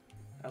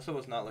 I also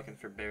was not looking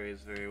for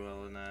berries very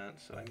well in that,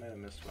 so I might have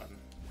missed one.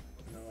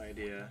 No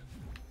idea.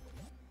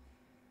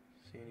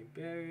 See any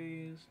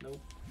berries? Nope.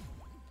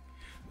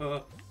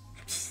 Oh.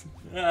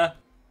 Ah.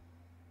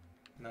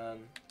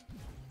 None.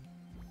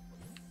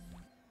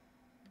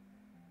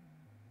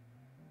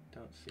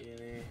 Don't see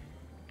any.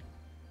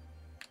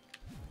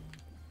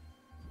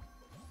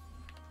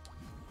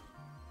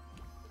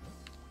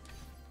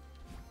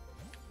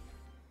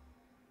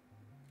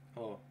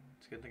 Oh,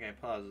 it's a good thing I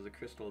paused. There's a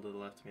crystal to the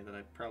left of me that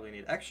I probably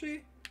need.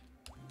 Actually,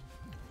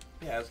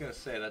 yeah, I was gonna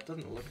say, that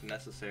doesn't look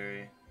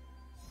necessary.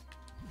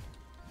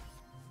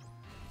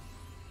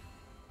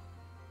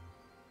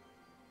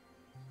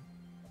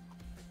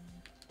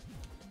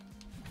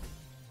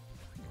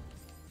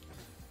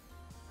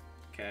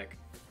 Keck.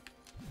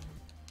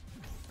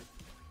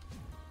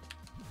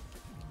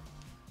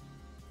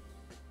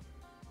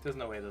 There's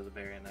no way there's a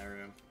berry in that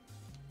room.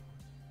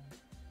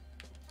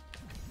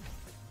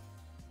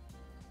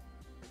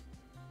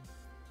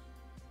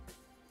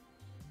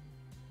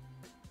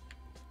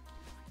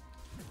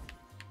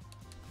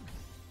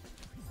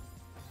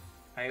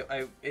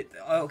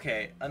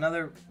 Okay,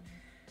 another...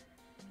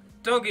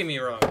 Don't get me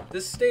wrong,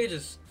 this stage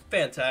is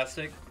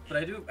fantastic, but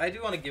I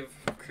do want to give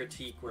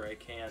critique where I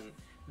can.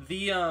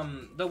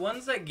 The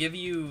ones that give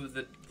you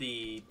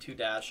the 2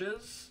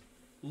 dashes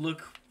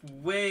look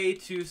way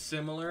too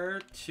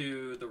similar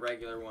to the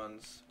regular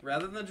ones.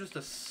 Rather than just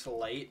a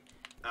slight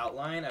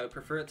outline, I would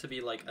prefer it to be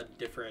like a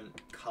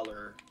different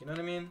color. You know what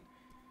I mean?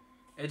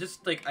 It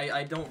just, like,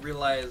 I don't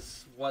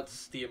realize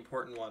what's the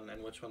important one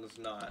and which one is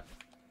not.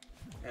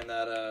 And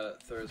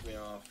that throws me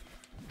off.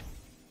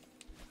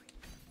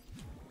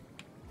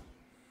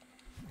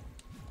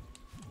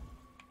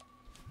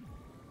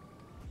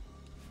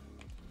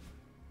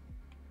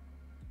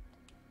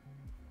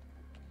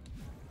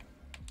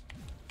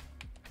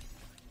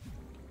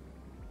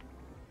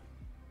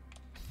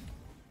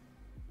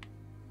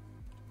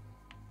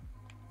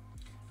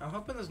 I'm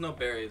hoping there's no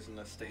berries in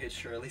this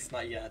stage, or at least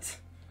not yet.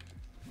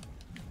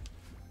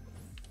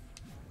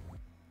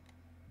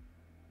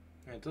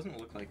 It doesn't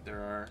look like there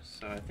are,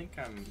 so I think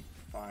I'm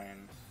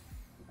fine.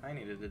 I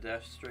needed to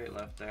dash straight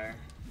left there.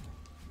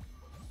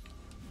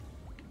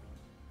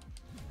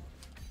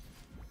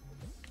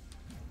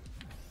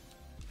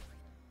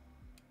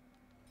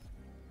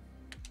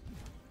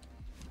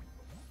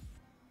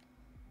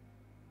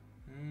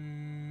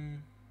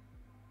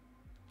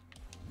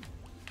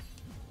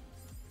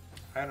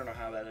 I don't know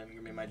how that didn't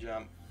give me my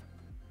jump.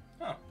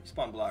 Oh,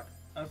 respawn block.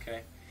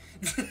 Okay.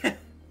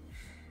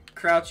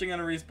 Crouching on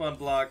a respawn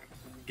block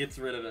gets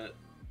rid of it.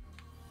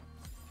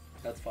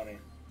 That's funny.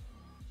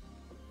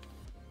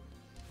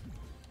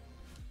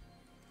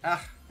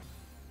 Ah.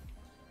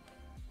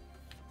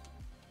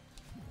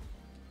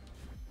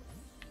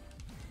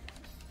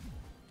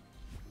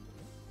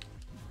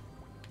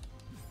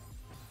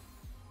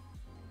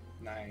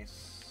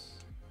 Nice.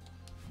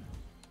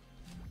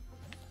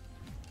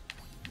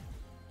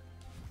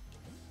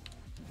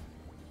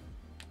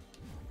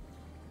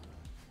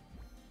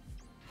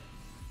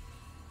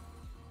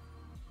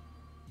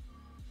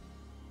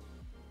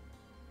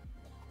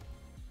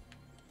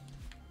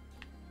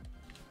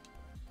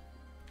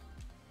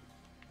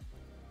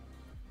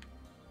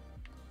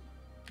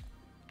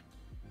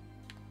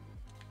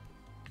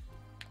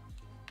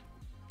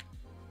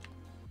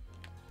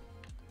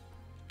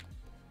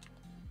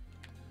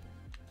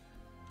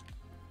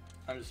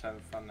 I'm just having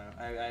fun now.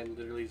 I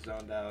literally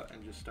zoned out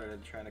and just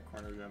started trying to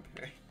corner jump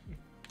here.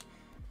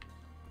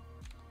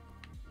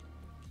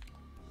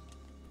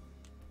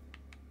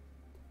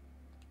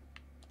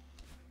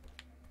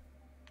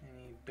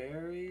 Any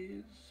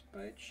berries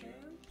by chance?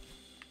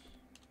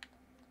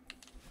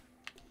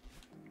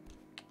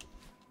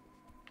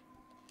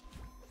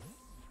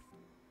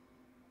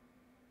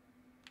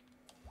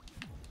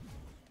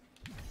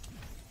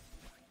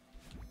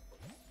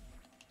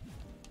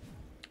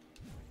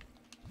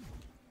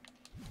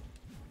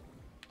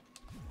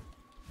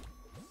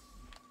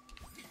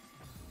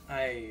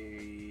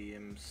 I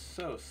am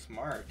so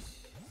smart.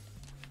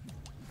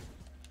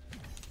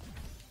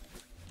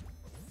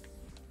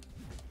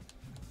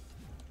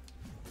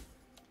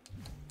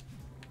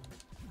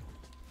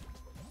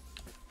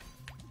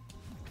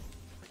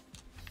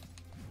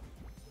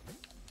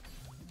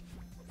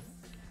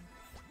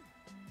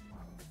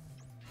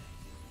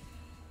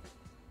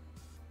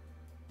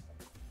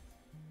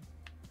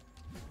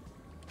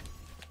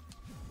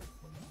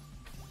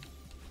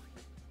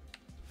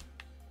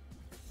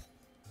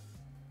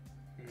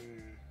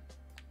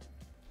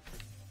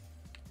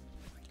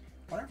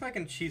 I wonder if I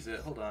can cheese it.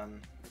 Hold on.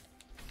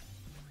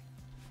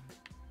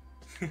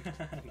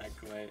 Not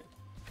quite.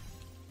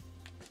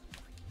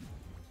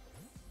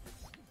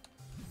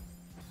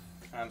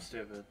 I'm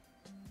stupid.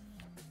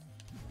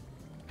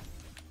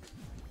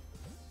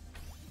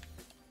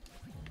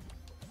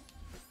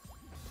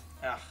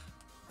 Ah.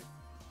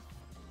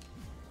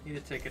 Need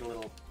to take it a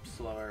little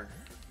slower.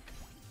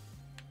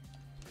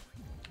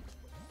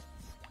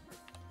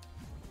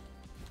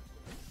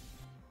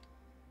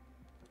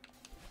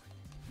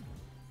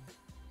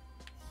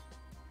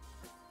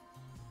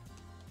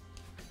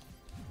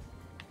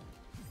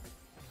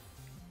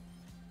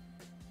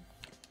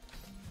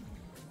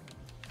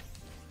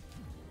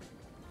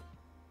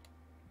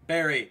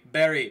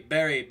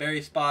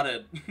 Berry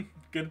spotted.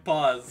 Good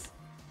pause.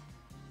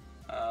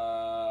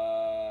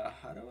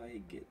 How do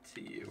I get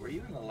to you? Were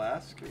you in the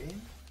last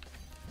screen?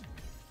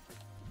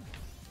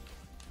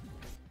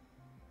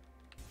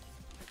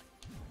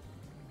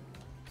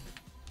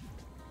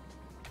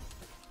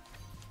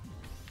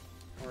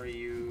 Or are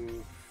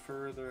you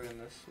further in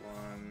this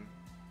one?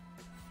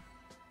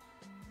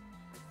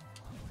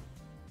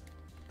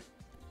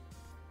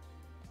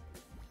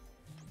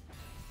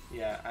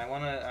 Yeah, I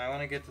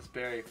wanna get this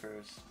berry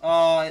first.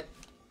 Oh,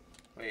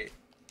 wait.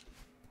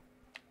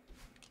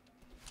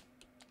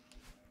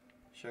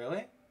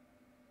 Shirley?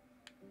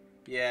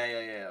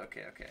 Yeah.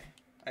 Okay.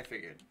 I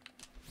figured.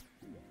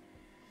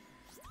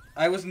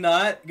 I was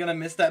not gonna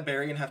miss that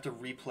berry and have to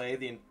replay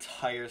the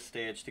entire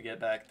stage to get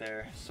back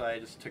there, so I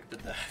just took the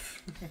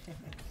death.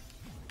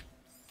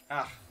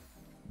 Ah.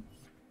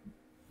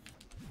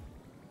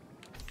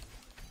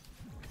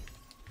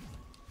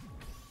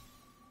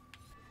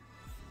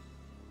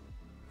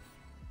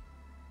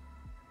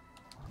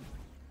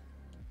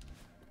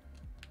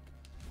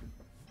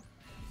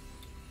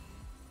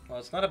 Well,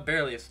 it's not a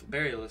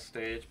berryless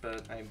stage,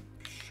 but I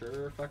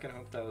sure fucking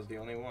hope that was the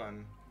only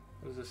one.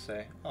 What does this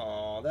say?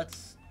 Aw,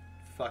 that's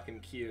fucking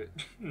cute.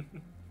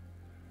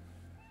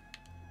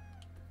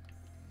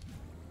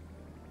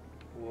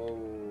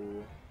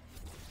 Whoa.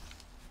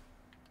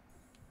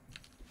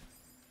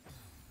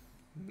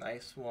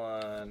 Nice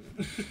one.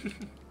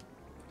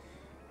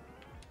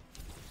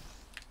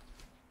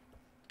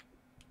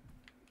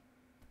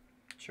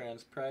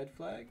 Trans pride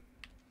flag?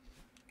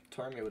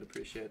 Tormia would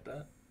appreciate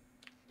that.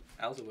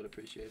 Alza would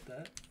appreciate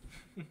that.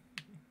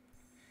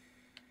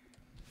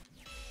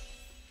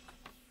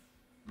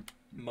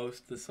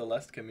 Most the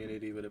Celeste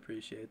community would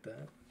appreciate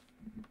that.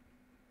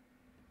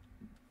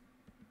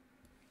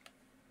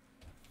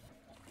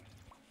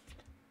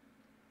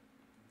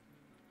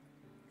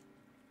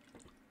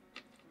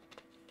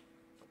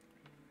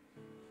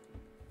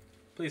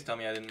 Please tell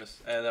me I didn't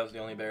miss. That was the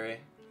only berry.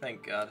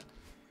 Thank God.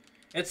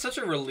 It's such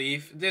a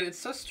relief. Dude, it's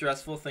so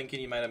stressful thinking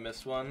you might have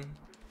missed one.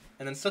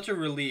 And then such a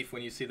relief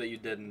when you see that you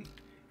didn't.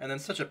 And then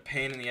such a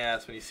pain in the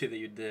ass when you see that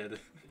you did.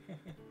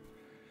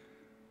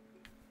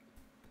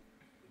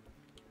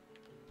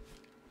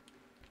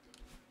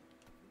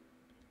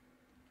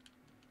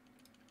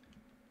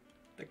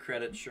 The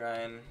credit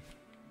shrine.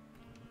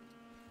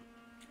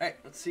 Alright,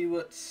 let's see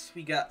what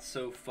we got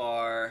so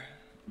far.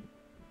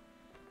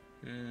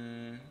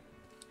 Maybe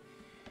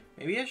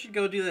I should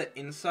go do the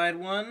inside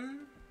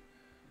one.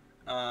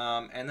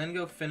 And then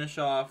go finish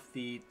off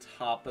the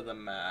top of the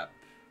map.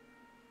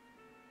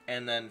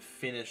 And then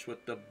finish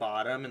with the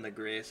bottom and the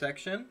gray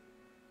section.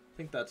 I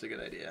think that's a good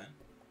idea.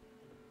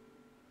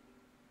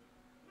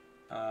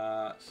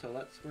 So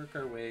let's work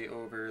our way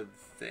over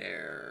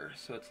there.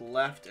 So it's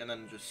left and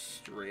then just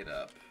straight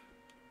up.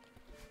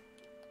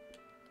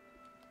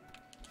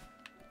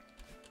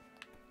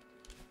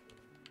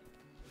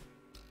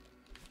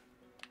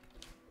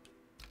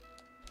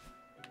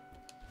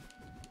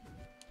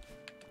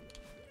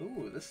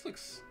 Ooh,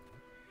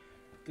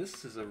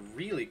 this is a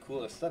really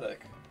cool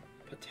aesthetic.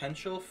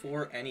 Potential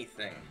for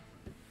anything.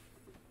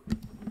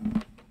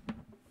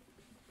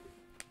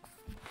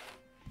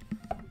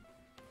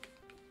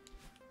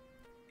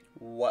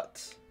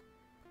 What?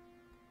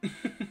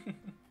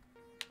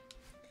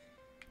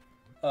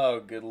 Oh,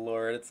 good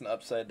lord, it's an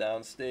upside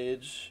down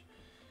stage.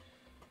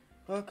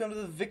 Welcome to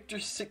the Victor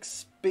 6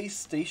 space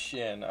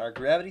station. Our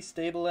gravity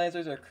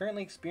stabilizers are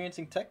currently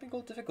experiencing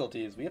technical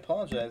difficulties. We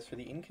apologize for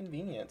the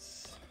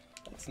inconvenience.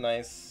 That's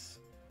nice.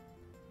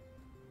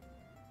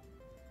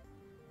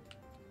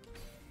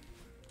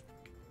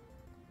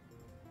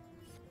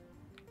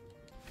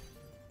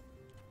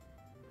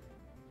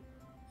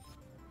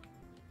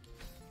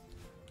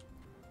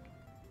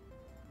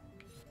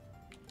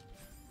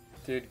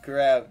 Dude,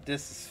 grab.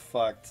 This is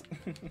fucked.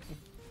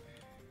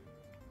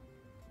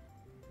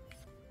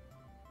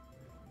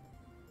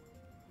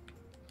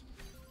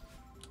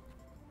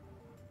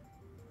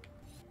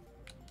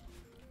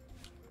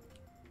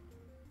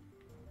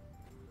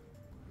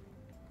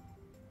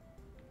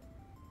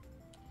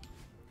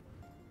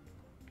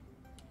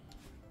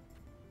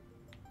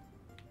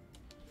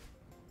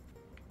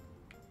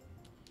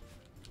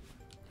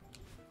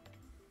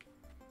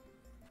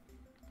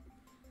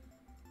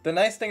 The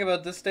nice thing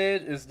about this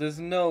stage is there's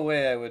no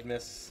way I would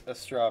miss a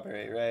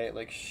strawberry, right?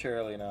 Like,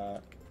 surely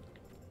not.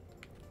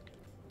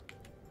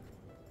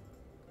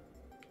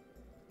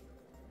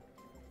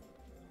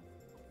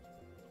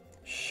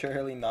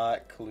 Surely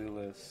not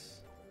clueless.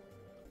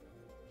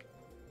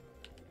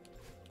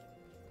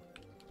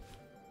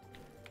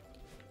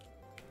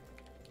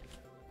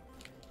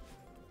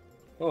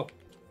 Oh,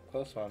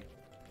 close one.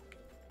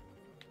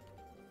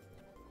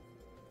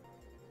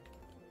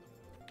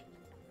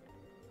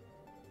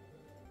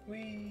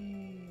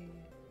 Whee!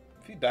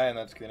 If you die on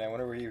that screen, I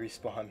wonder where you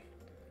respawn.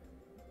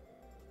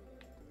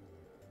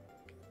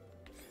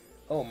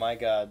 Oh my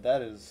god,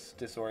 that is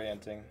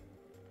disorienting.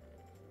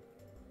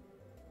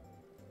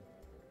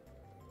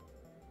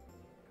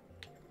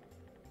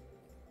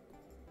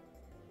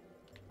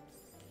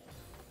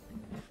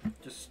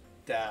 Just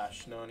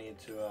dash, no need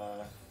to,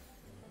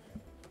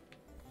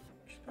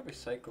 should probably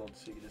cycled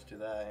so you can just do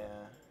that,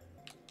 yeah.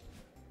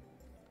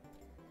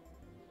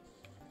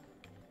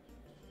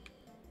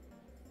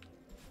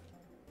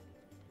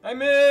 I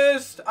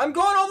missed! I'm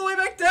going all the way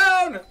back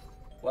down!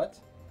 What?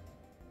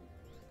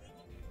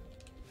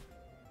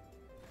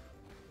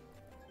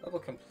 Level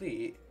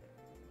complete?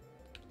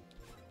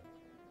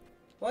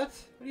 What?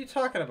 What are you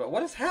talking about?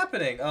 What is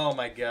happening? Oh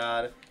my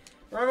god.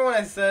 Remember when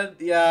I said,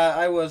 yeah,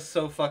 I was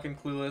so fucking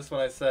clueless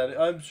when I said,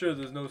 I'm sure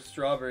there's no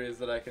strawberries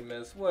that I can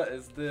miss. What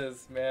is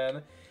this,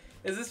 man?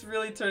 Is this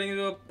really turning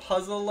into a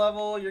puzzle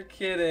level? You're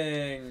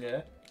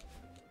kidding.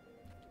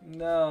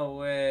 No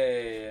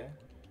way.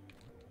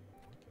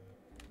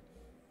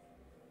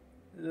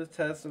 The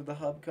test of the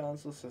hub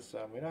console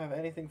system. We don't have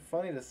anything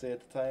funny to say at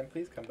the time.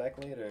 Please come back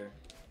later.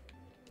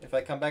 If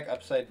I come back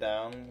upside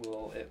down,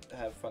 will it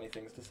have funny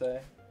things to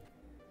say?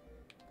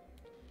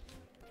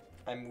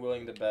 I'm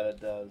willing to bet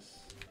it does.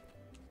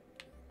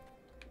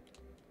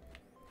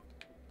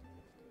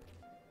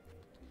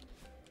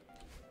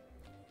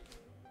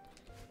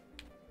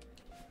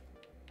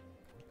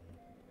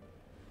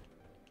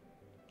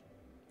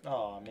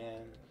 Aw,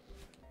 man.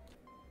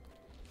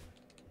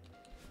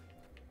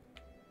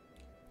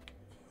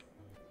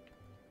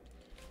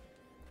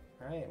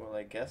 Alright, well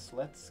I guess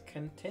let's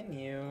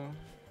continue.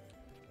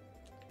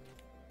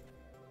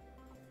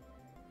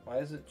 Why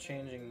is it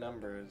changing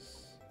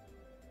numbers?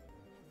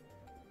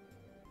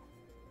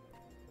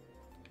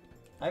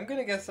 I'm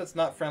gonna guess that's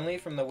not friendly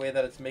from the way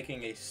that it's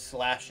making a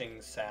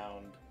slashing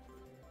sound.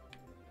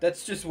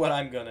 That's just what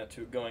I'm going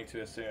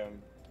to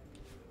assume.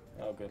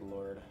 Oh, good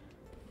lord.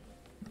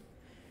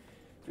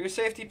 For your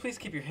safety, please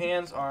keep your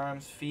hands,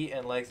 arms, feet,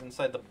 and legs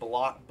inside the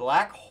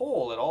black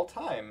hole at all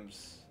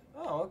times.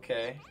 Oh,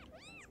 okay.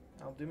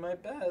 I'll do my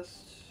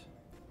best.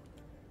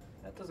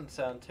 That doesn't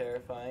sound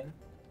terrifying.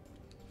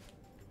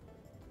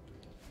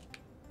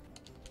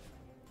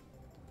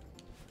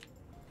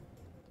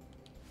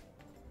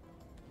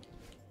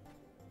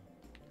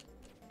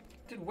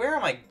 Dude, where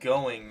am I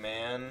going,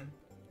 man?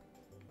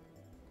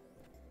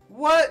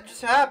 What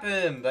just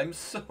happened? I'm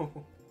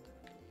so...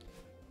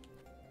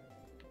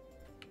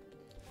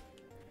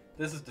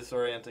 This is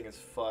disorienting as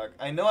fuck.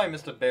 I know I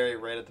missed a berry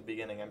right at the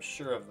beginning. I'm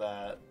sure of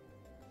that.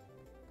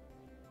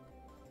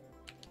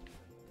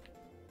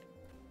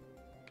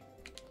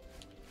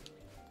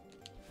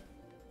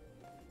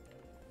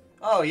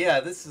 Oh yeah,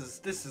 this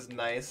is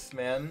nice,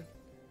 man.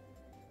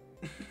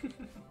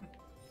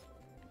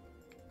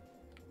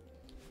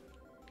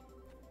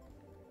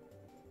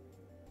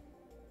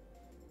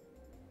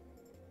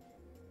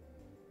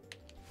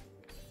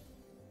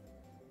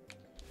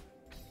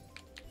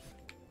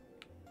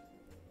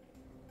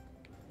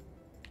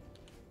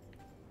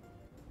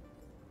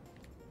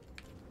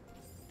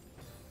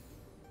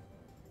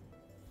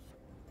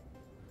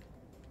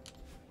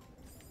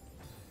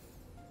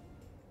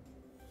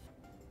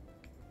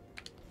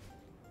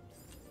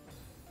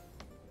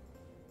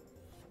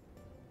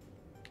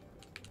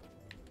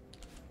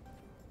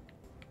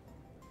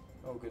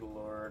 Oh, good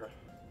lord.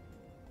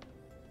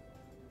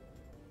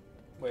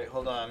 Wait,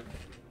 hold on.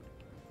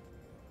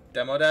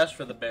 Demo dash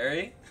for the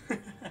berry?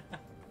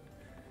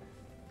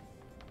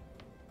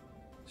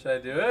 Should I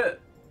do it?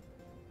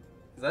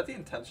 Is that the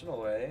intentional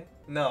way?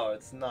 No,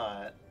 it's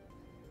not.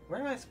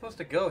 Where am I supposed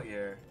to go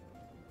here?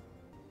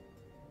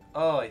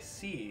 Oh, I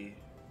see.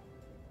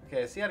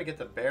 Okay, I see how to get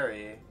the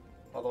berry.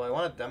 Although I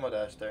want a demo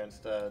dash there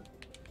instead.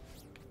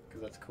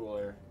 Because that's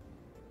cooler.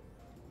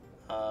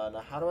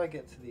 Now how do I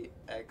get to the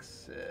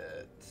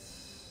exit?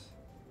 Is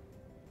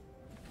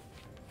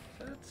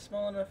that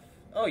small enough?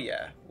 Oh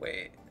yeah,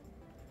 wait.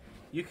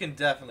 You can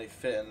definitely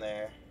fit in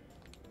there.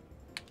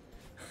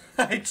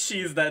 I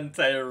cheesed that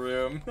entire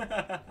room.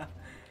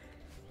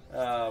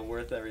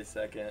 Worth every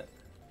second.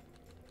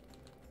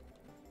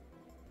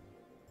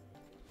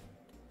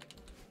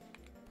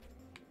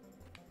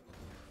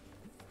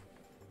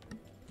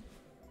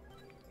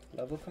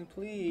 Level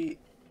complete.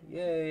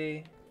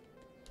 Yay.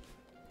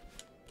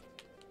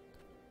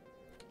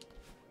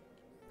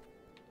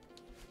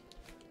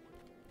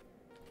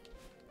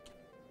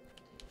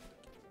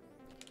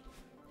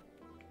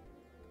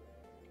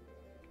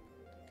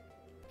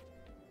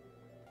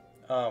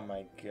 Oh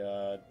my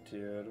god,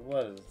 dude.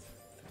 What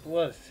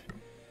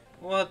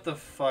the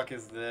fuck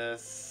is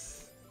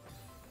this?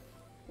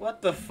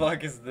 What the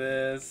fuck is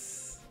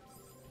this?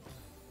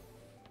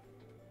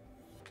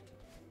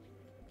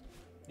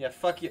 Yeah,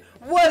 fuck you.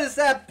 What is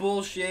that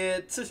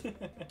bullshit?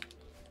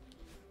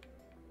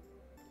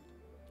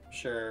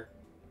 Sure.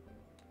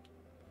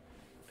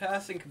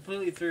 Passing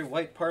completely through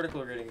white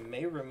particle grading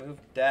may remove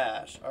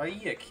dash. Are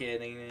you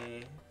kidding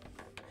me?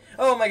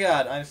 Oh my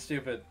god, I'm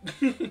stupid.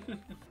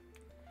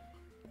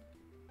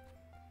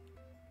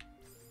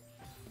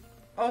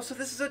 Oh, so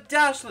this is a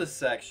dashless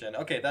section.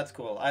 Okay, that's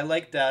cool. I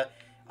like that.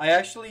 I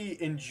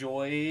actually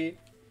enjoy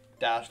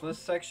dashless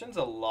sections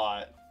a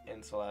lot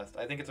in Celeste.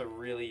 I think it's a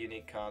really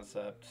unique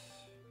concept.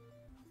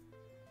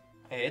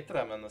 I hate that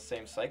I'm in the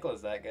same cycle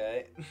as that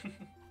guy.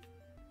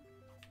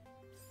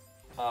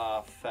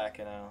 Ah,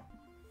 fucking hell.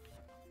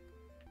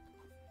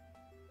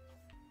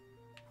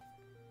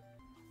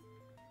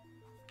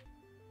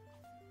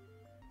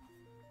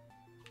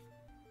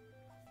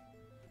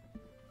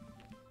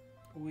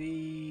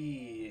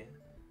 Wee.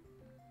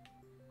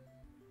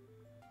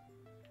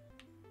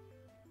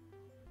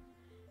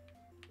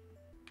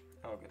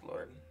 Oh, good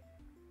lord.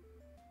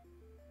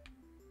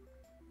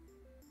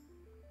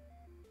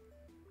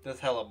 There's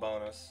hella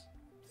bonus.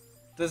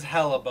 There's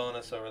hella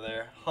bonus over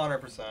there.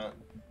 100%.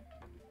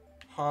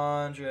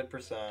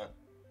 100%.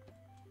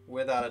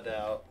 Without a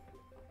doubt.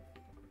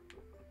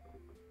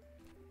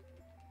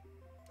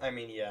 I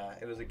mean, yeah,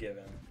 it was a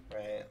given,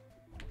 right?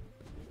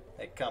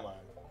 Hey, come on.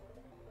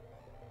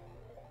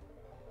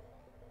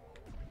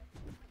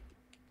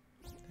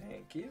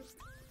 Thank you.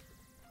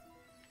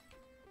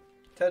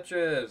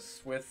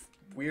 Tetris with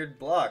weird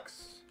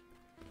blocks.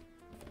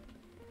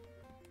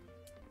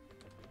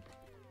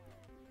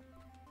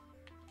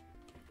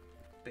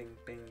 Bing,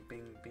 bing,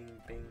 bing,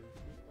 bing, bing.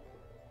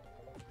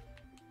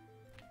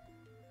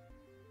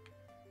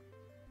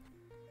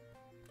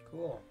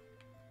 Cool.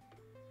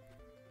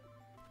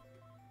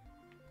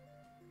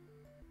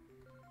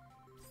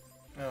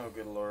 Oh,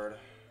 good lord.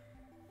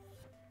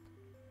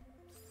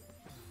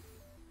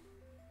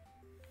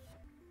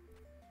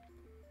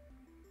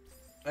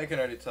 I can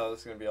already tell this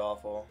is going to be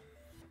awful.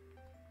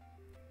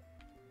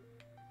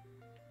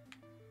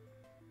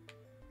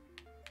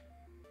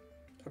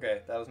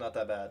 Okay, that was not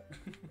that bad.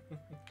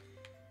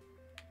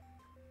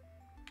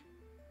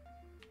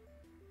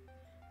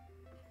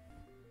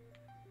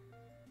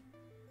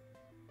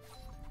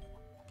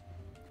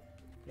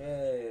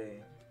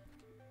 Yay.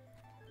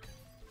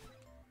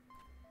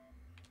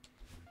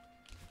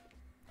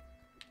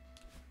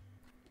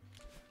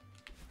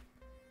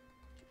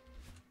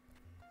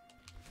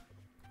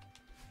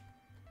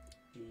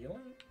 Yoink.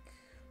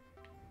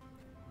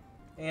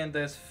 And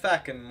there's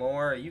fucking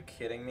more. Are you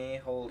kidding me?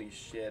 Holy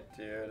shit,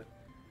 dude.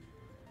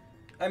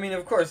 I mean,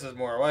 of course there's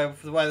more. Why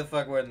the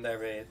fuck wouldn't there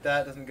be?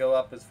 That doesn't go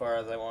up as far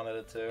as I wanted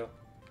it to.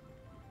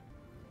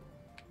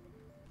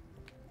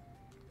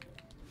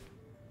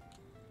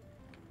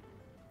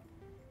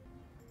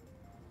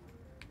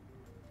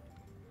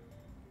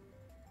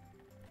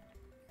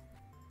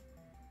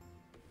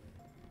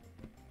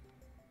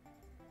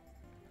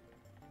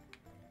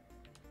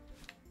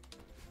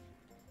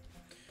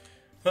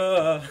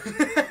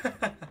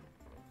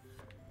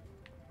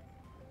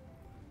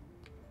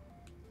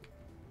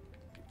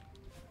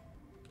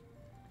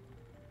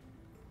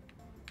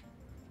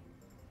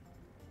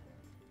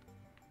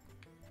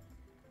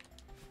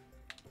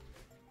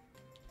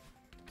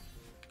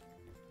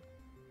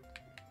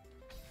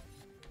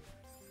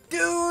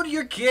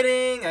 You're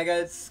kidding! I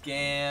got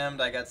scammed.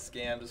 I got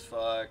scammed as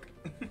fuck.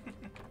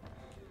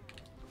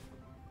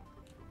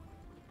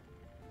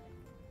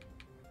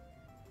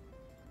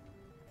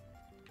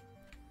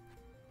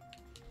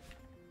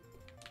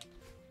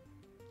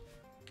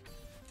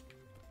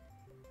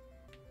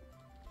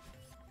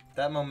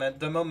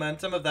 The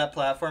momentum of that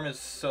platform is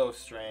so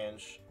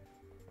strange.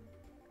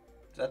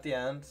 Is that the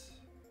end?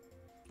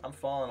 I'm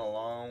falling a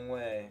long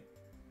way.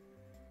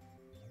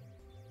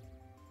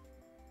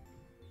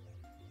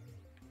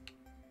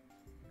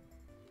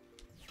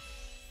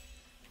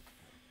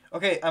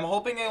 Okay, I'm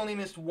hoping I only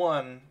missed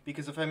one,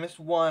 because if I missed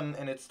one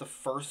and it's the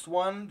first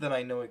one, then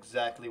I know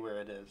exactly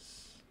where it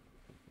is.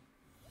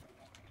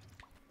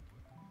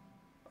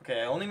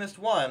 Okay, I only missed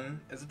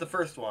one. Is it the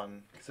first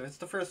one? Because if it's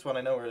the first one,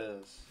 I know where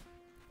it is.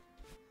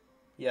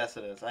 Yes,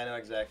 it is. I know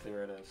exactly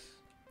where it is.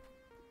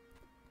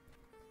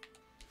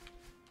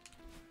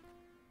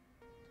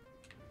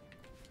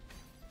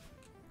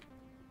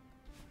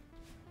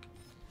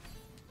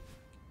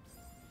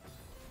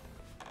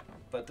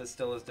 But this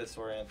still is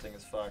disorienting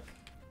as fuck.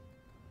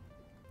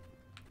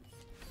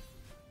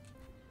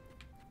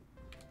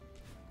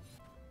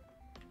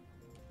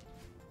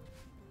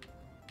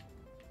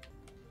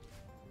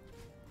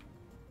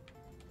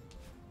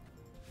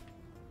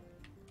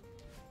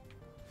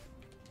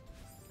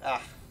 Ah.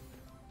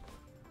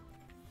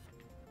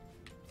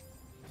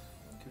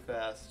 Too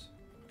fast.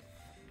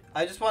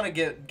 I just want to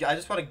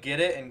get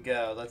it and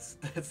go.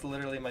 That's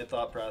literally my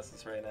thought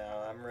process right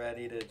now. I'm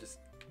ready to just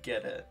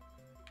get it.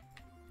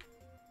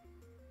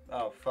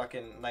 Oh,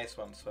 fucking nice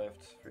one,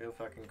 Swift. Real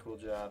fucking cool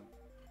job.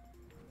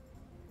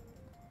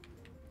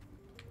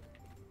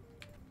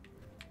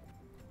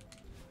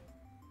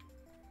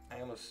 I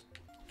almost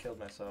killed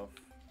myself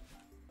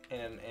in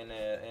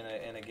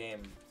a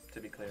game, to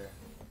be clear.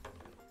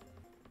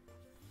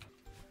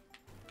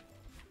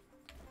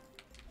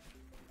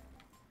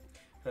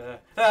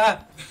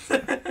 Ah!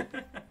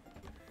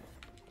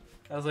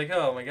 I was like,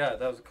 oh my god,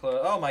 that was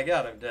close. Oh my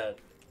god, I'm dead.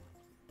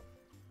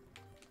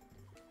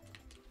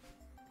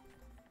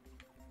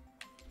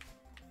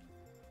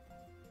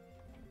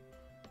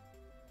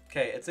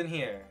 Okay, it's in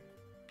here.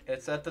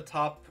 It's at the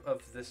top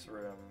of this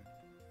room.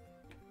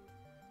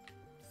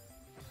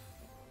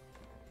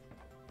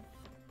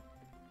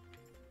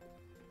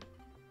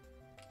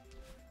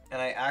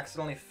 And I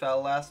accidentally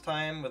fell last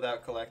time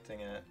without collecting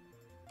it.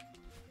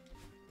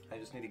 I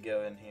just need to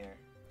go in here.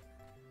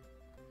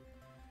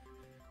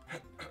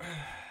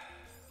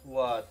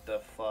 What the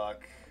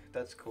fuck?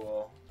 That's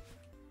cool.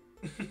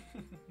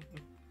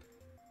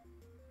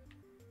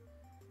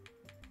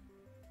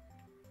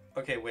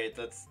 Okay, wait,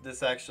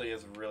 this actually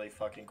is really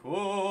fucking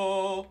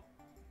cool.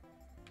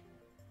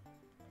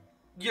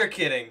 You're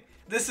kidding.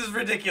 This is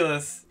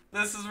ridiculous.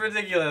 This is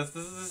ridiculous.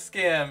 This is a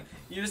scam.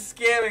 You're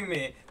scamming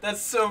me.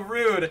 That's so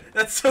rude.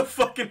 That's so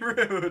fucking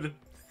rude.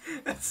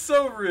 That's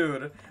so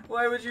rude.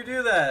 Why would you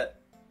do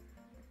that?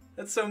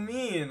 That's so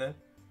mean.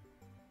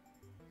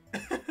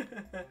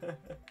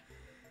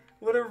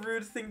 What a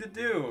rude thing to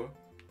do.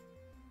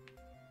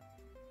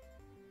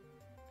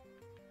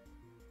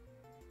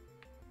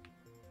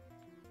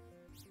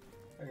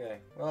 Okay,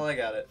 well, I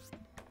got it.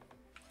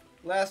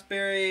 Last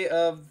berry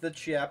of the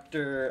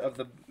chapter of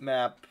the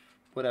map,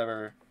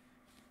 whatever.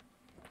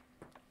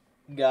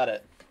 Got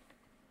it.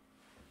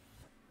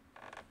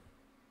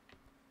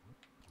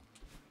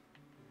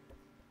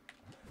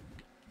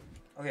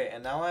 Okay,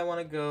 and now I want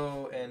to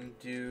go and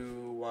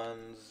do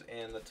ones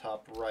in the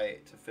top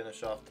right to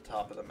finish off the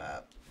top of the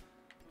map.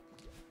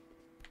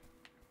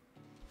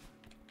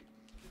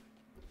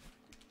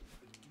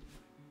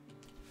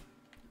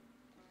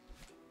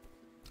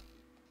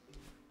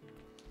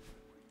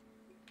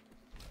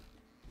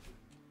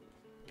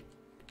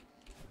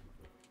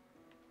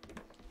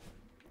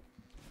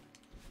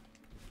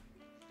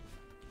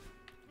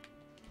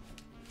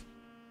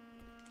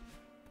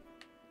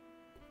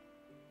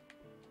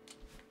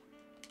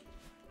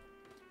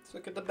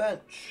 Let's look at the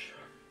bench.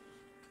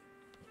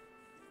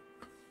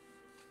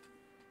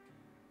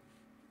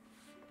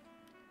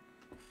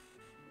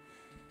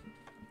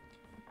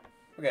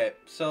 Okay,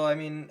 so I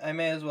mean, I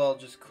may as well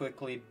just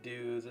quickly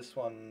do this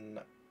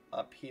one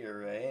up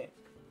here, right?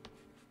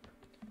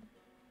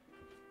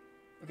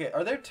 Okay,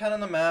 are there 10 on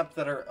the map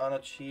that are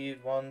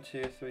unachieved? 1,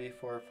 2, 3,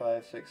 4,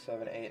 5, 6,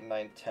 7, 8,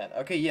 9, 10.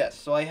 Okay, yes,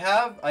 so I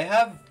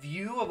have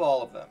view of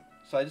all of them.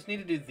 So I just need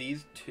to do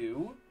these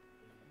two.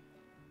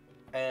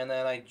 And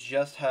then I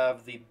just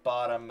have the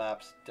bottom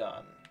maps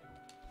done.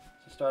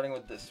 So starting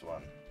with this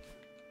one.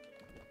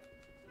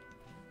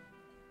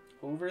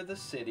 Over the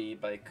City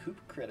by Coop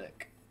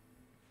Critic.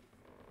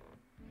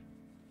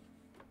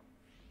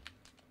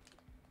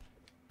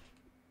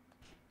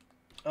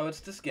 Oh, it's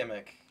this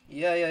gimmick.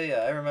 Yeah.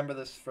 I remember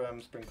this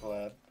from Spring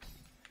Collab.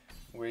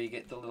 Where you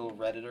get the little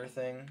Redditor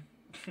thing.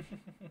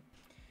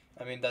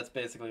 I mean, that's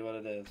basically what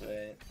it is,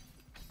 right?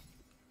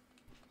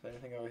 Is there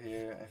anything over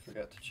here? I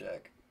forgot to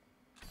check.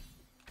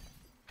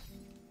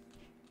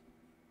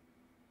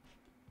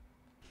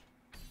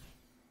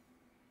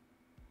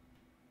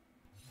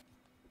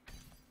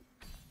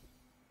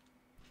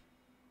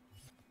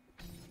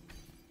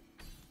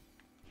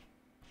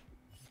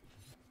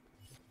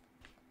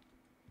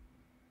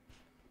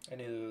 I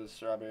need a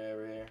strawberry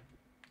over here.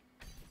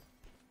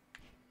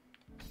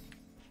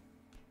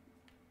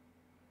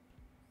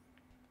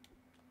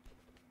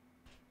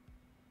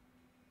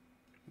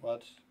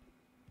 What?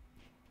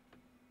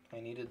 I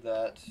needed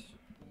that.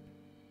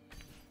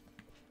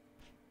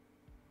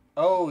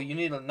 Oh, you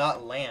need to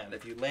not land.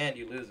 If you land,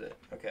 you lose it.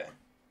 Okay.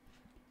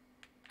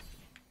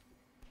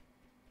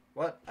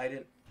 What? I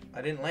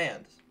didn't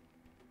land.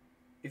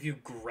 If you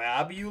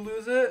grab, you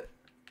lose it?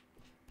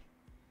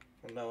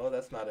 Well, no,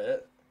 that's not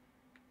it.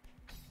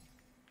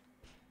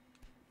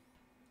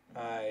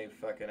 I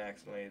fucking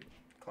accidentally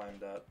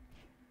climbed up.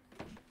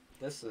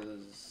 This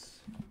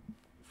is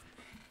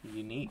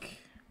unique.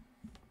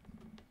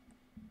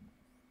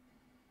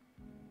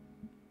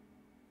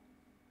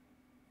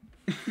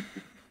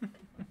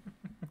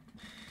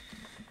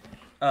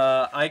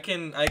 I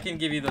can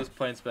give you those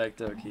points back,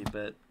 Doki,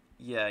 but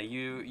yeah,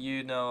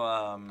 you know,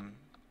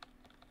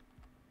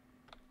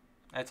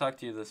 I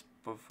talked to you this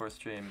before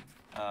stream.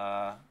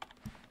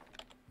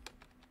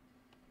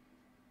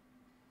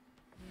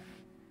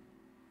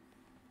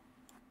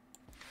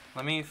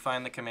 Let me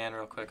find the command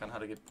real quick on how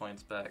to get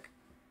points back.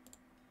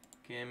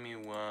 Give me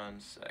 1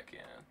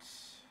 second.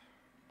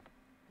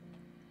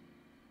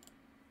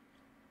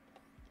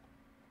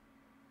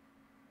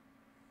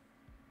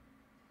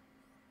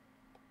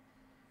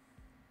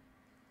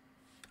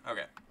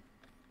 Okay.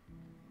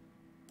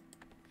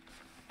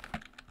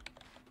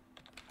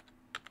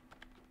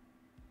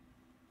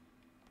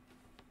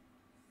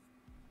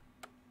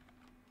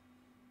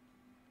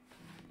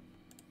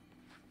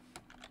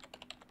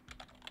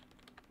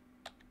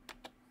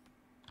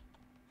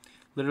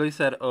 Literally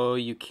said, "Oh,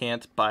 you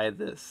can't buy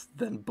this,"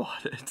 then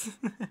bought it.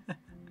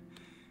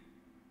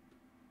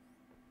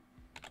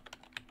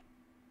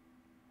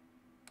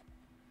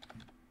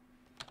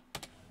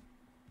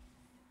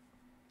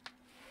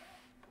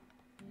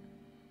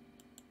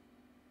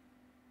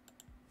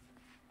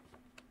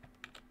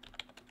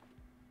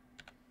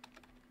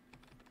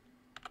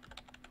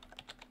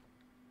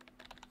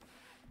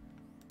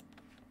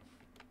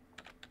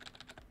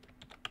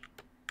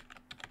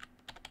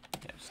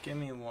 Yeah, just give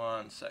me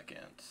 1 second.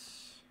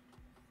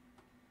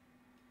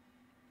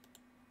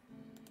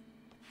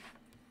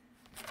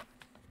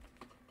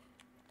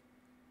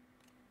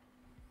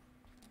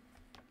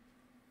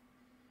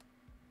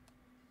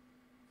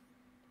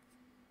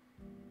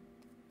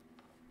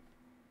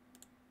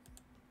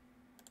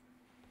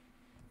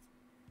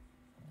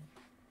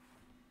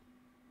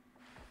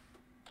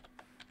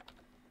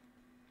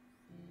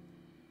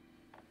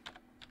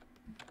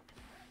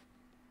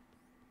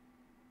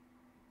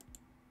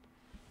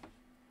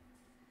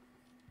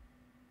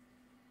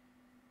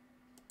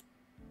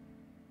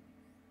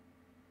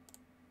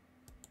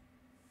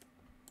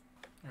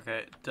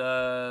 Okay,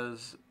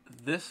 does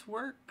this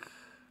work?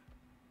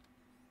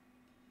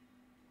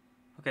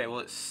 Okay, well,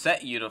 it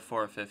set you to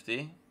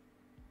 450.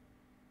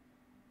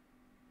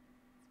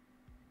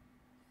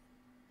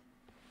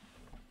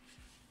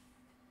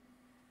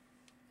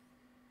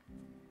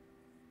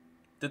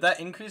 Did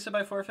that increase it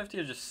by 450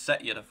 or just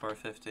set you to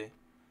 450?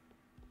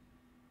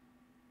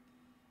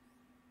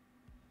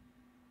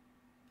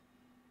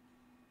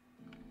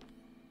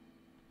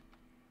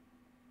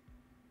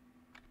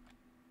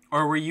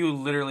 Or were you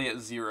literally at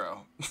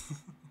 0?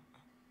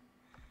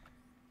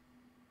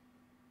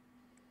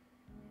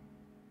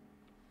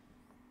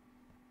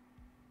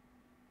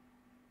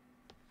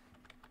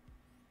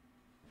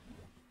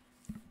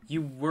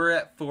 You were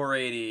at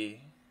 480.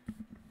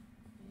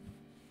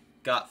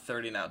 Got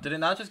 30 now. Did it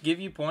not just give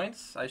you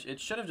points? It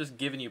should have just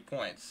given you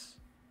points.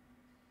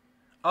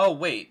 Oh,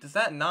 wait. Does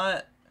that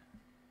not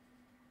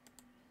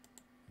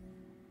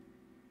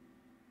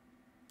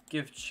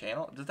give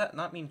channel? Does that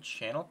not mean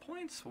channel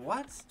points?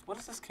 What? What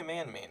does this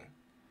command mean?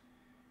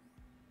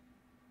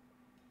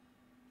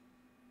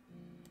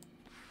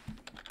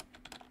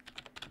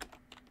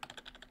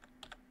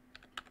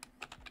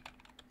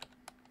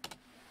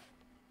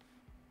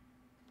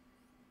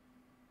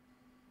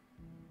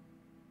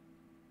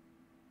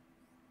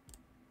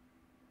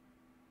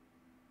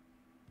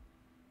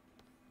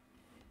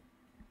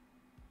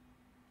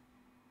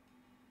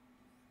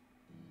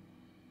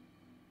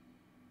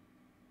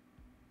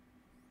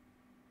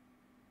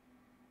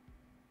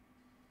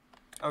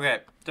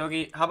 Okay,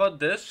 Dogi, how about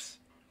this?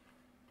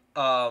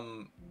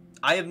 I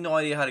have no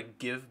idea how to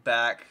give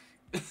back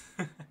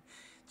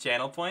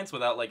channel points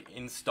without like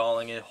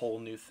installing a whole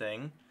new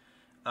thing,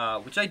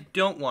 which I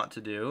don't want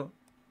to do.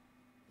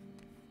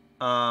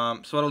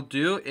 So what I'll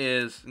do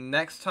is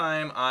next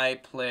time I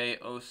play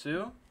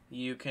Osu,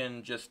 you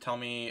can just tell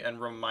me and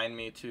remind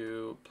me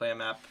to play a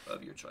map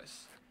of your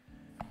choice,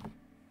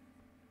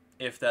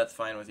 if that's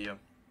fine with you.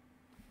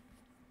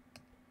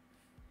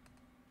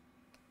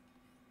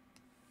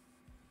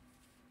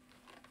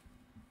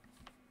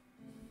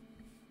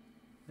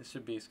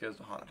 Mr. Beast goes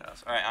to haunted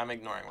house. Alright, I'm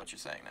ignoring what you're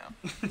saying now.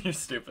 You're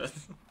stupid.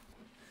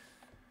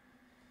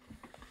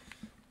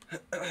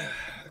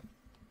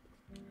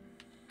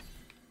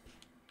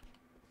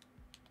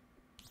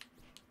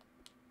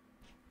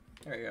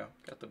 There you go.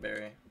 Got the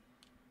berry.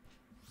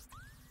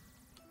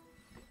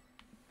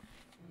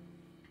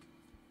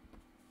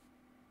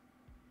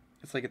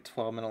 It's like a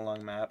 12-minute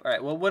long map.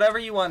 Alright, well, whatever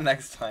you want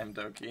next time,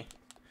 Doki.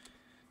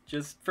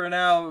 Just for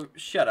now,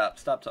 shut up.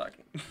 Stop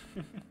talking.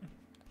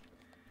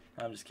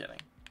 I'm just kidding.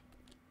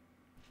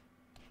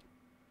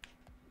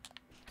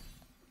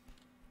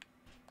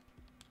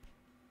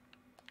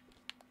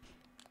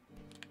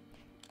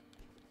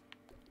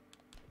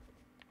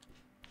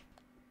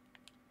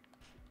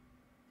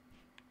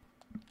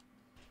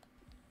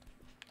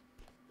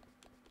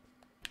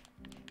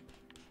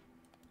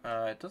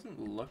 It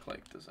doesn't look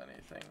like there's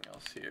anything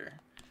else here.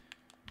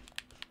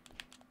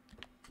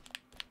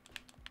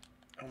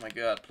 Oh my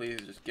god, please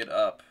just get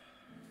up.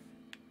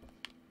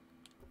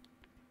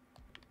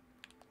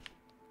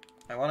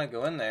 I want to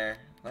go in there.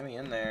 Let me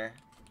in there.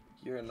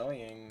 You're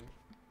annoying.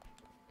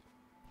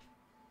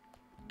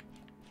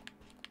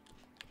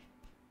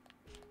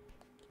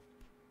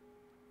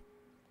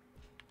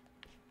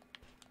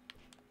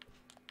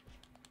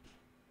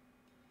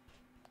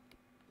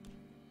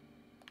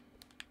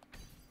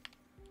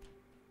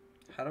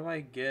 How do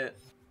I get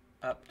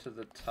up to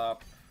the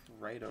top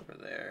right over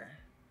there?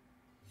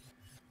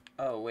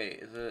 Oh, wait,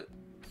 is it...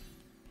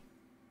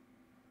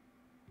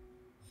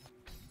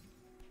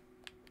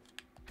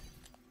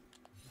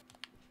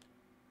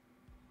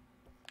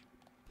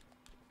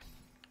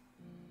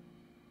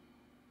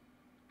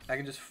 I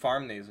can just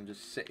farm these and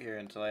just sit here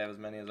until I have as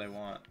many as I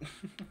want.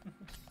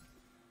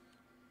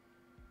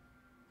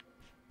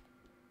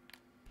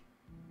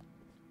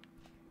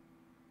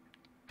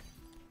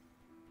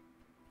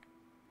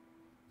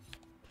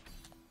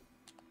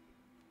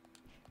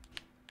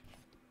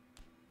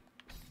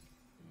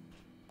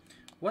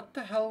 What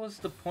the hell was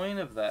the point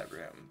of that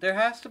room? There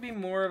has to be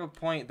more of a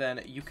point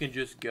than you can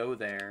just go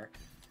there.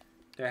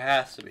 There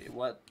has to be.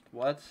 What?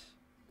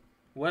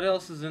 What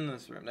else is in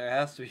this room? There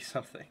has to be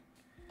something.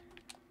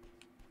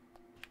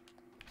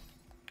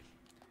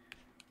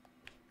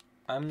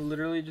 I'm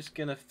literally just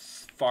gonna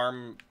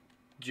farm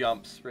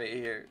jumps right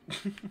here.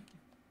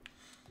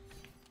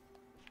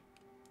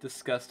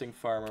 Disgusting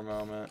farmer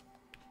moment.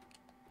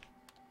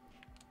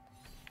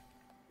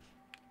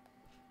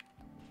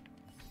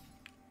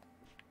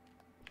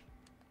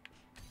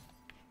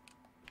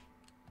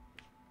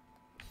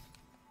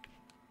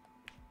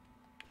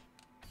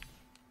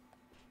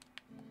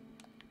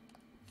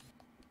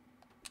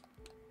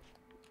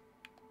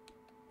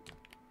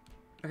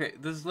 Okay,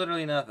 this is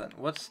literally nothing.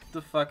 What's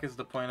the fuck is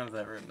the point of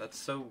that room? That's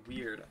so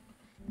weird.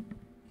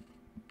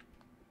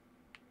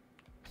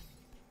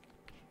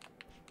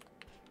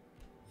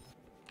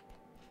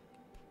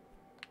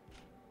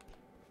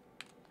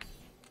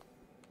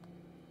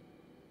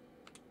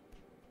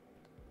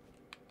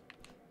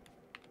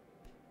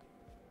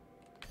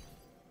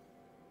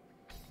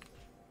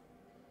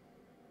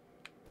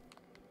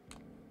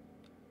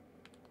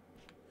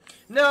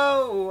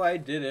 No, I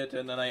did it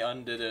and then I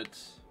undid it.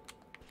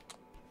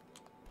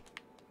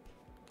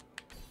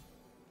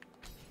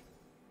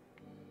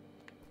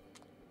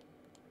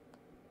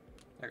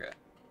 Okay.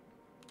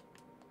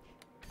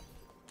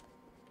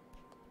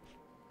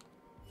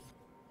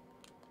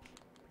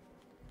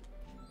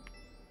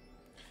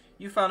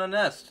 You found a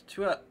nest.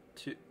 Two out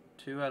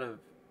of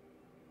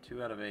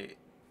 8.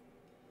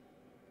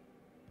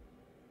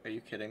 Are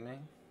you kidding me?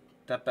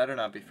 That better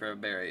not be for a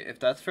berry. If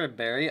that's for a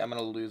berry, I'm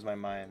gonna lose my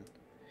mind.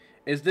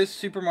 Is this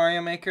Super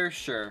Mario Maker?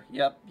 Sure.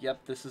 Yep,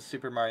 this is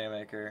Super Mario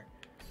Maker.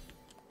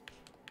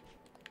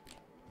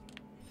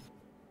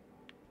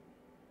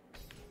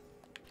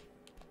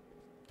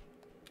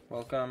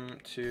 Welcome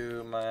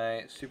to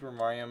my Super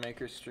Mario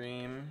Maker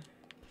stream.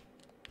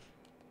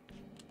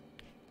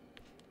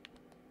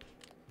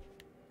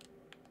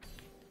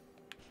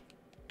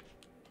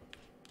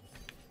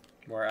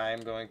 Where I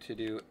am going to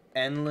do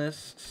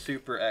endless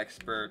super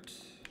expert.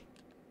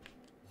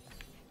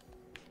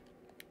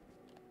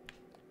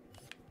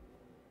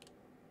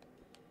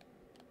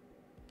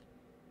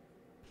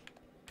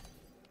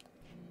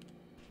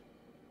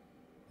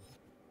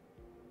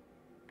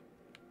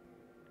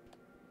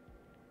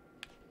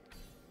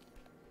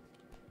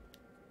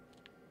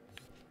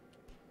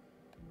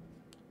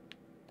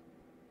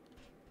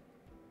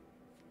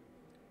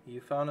 You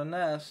found a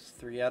nest,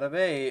 3 out of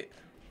 8.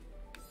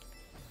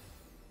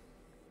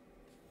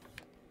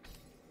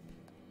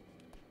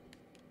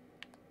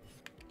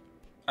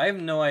 I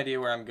have no idea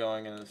where I'm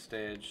going in this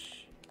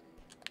stage.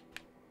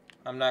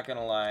 I'm not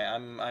gonna lie,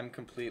 I'm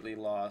completely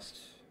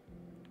lost.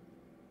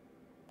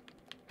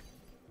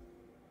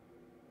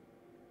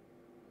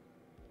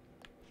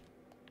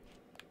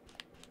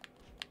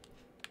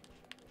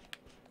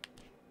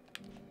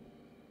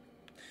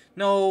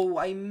 No,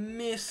 I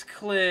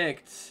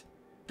misclicked.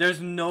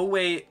 There's no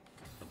way.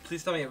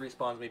 Please tell me it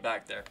respawns me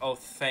back there. Oh,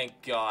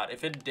 thank God.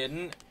 If it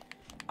didn't,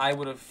 I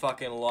would have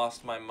fucking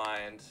lost my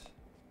mind.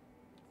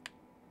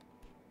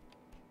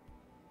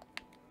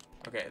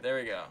 Okay, there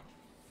we go.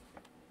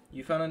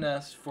 You found a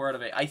nest, 4 out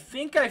of 8. I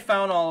think I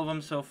found all of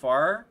them so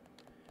far.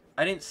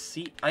 I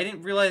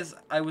didn't realize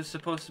I was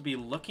supposed to be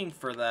looking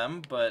for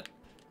them, but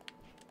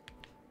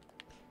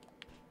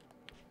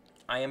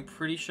I am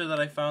pretty sure that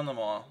I found them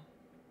all.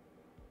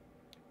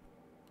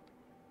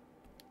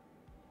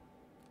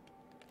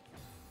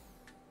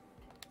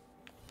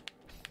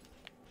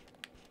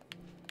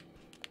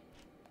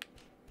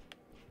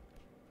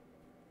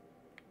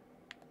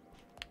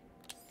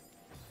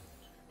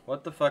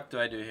 What the fuck do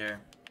I do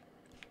here?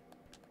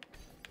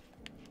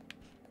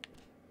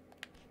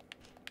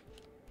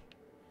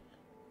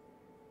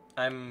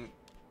 I'm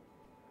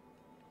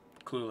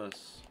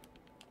clueless.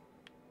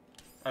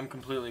 I'm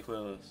completely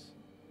clueless.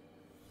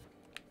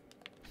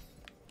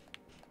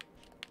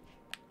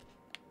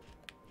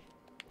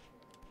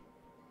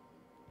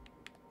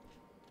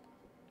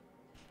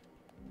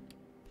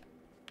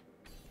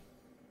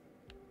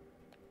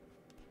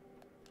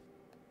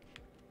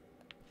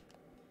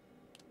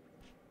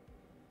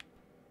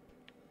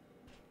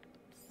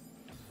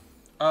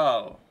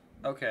 Oh,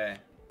 okay.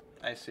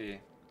 I see.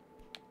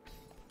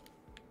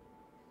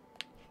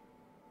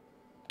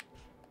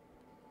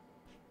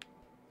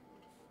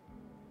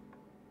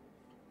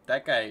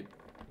 That guy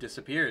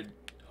disappeared.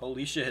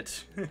 Holy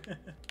shit.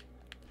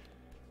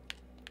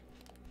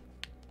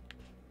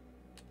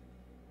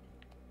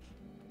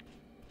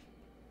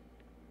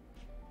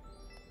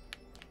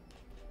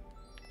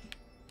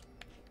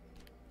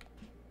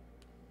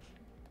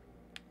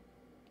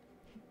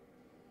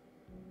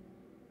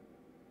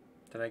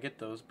 Did I get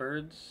those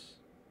birds?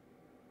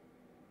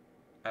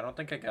 I don't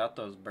think I got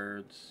those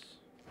birds.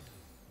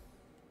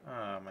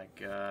 Oh my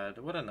god,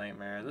 what a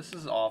nightmare. This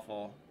is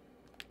awful.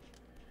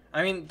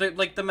 I mean,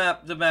 the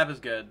map is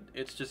good.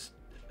 It's just,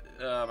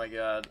 oh my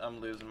god,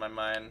 I'm losing my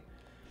mind.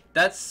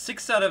 That's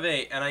 6 out of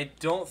 8, and I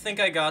don't think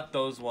I got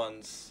those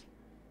ones.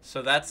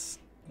 So that's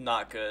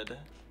not good.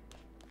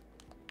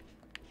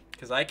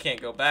 Because I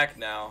can't go back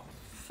now.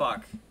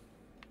 Fuck.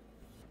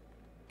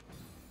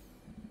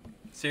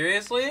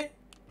 Seriously?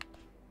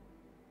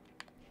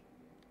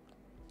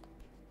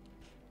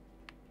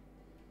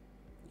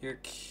 You're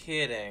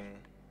kidding.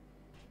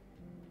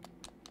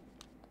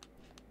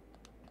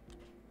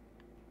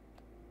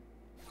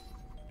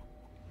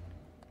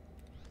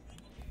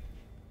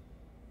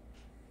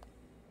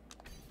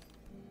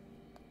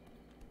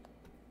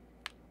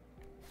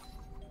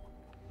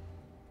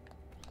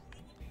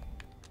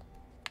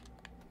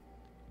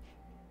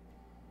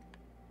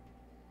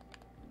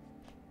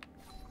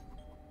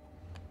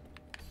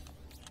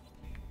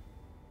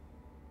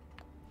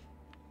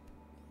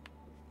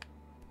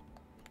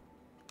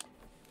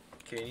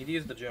 Okay, you need to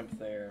use the jump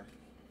there.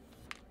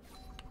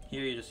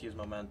 Here you just use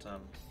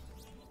momentum.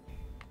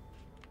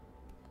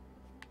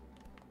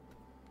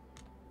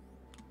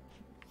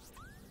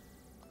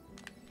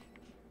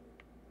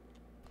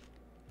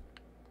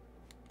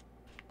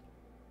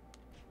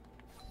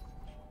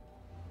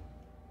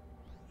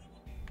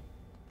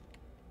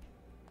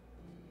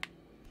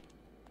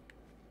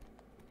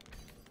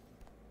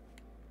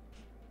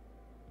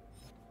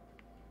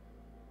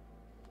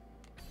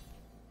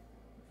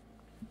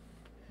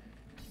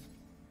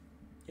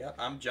 Yeah,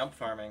 I'm jump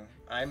farming.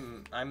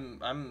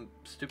 I'm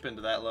stooping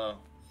to that low.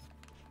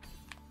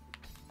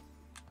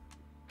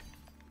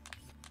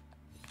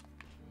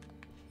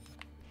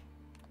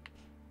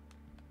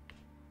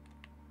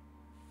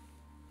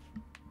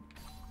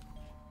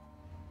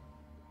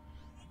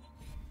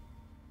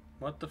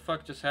 What the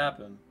fuck just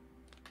happened?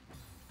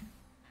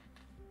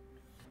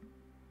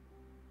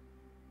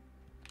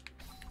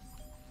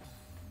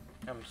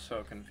 I'm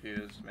so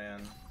confused,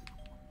 man.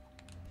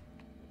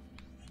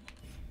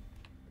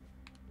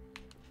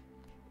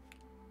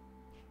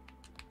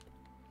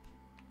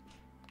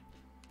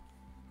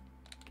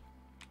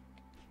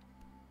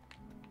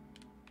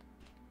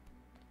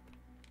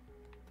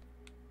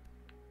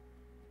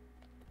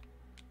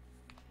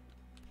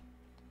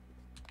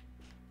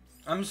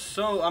 I'm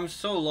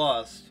so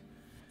lost.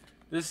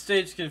 This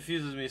stage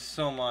confuses me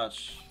so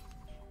much.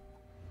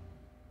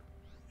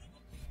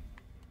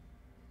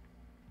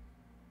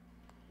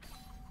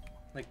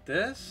 Like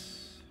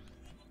this?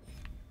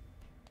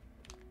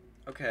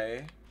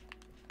 Okay.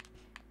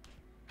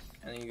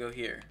 And then you go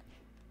here.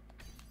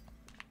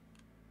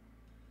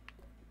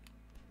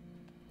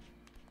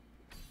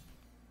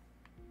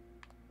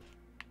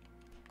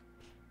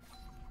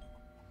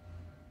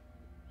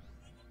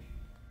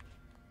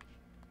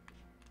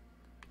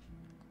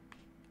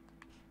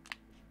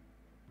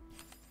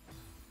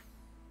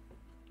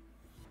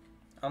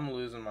 I'm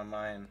losing my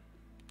mind.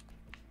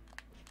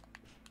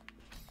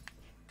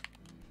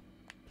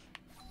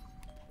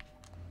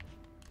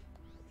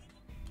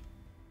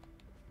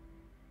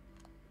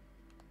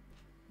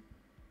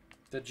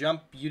 The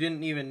jump, you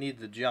didn't even need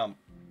the jump.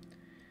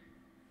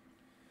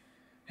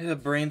 Hey, the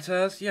brain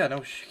test? Yeah,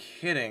 no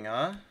kidding,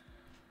 huh?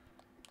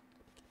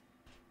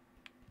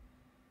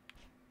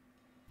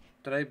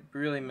 Did I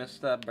really miss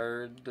that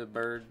bird? The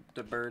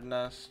bird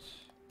nest?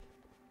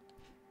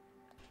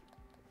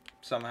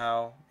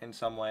 Somehow, in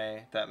some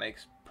way, that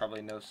makes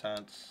probably no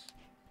sense.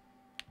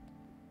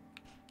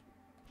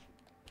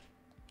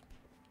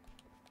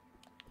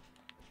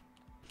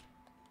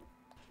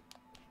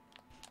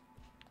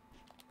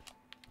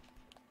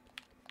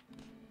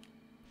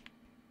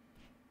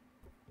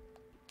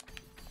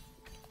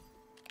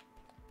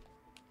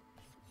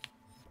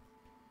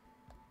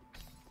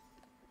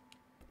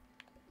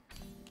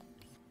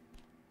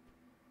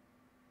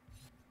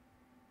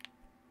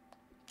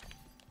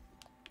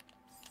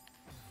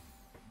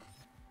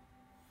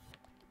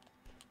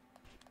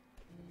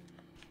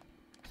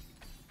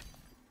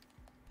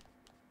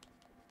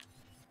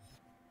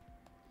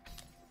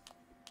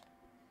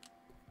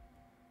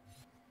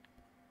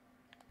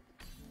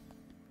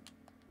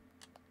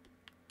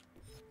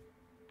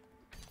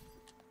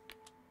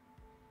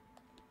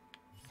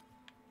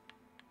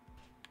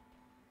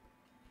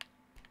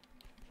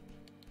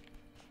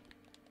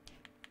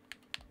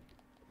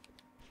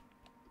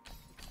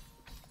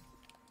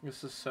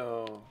 This is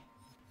so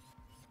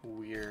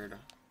weird.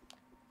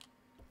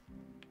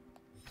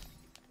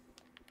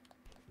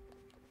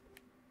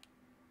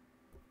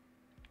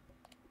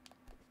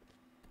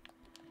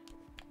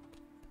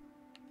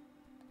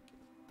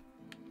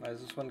 Why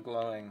is this one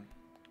glowing?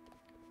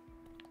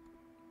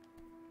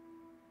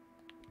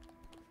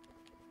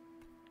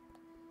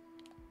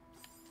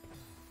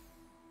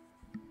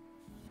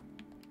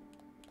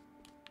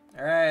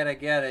 Alright, I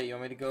get it. You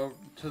want me to go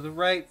to the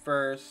right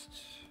first?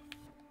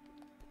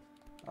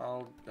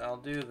 I'll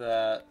do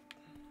that.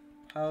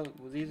 How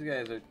well, these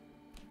guys are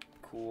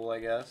cool, I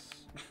guess.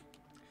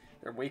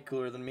 They're way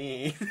cooler than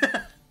me.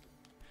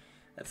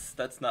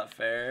 That's not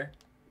fair.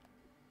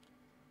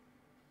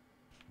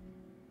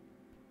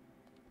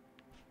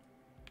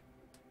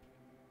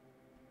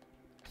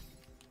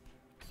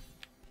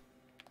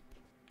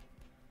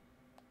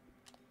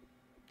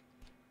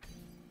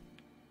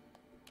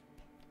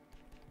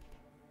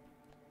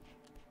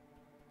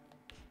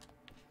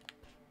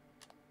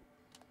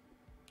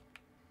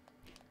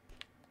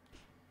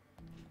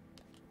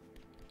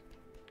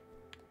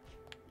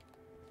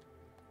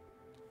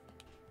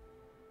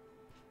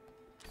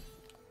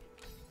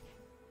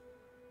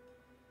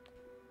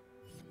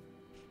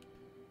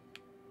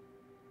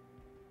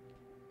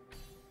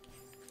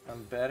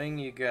 I'm betting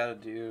you gotta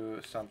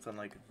do something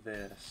like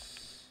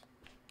this.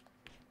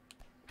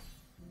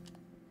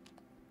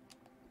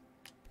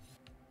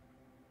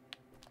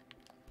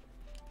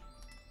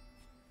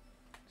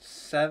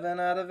 Seven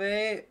out of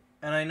 8?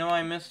 And I know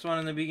I missed one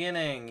in the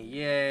beginning.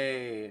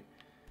 Yay.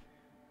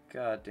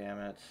 God damn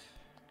it.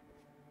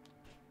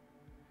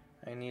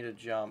 I need a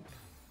jump.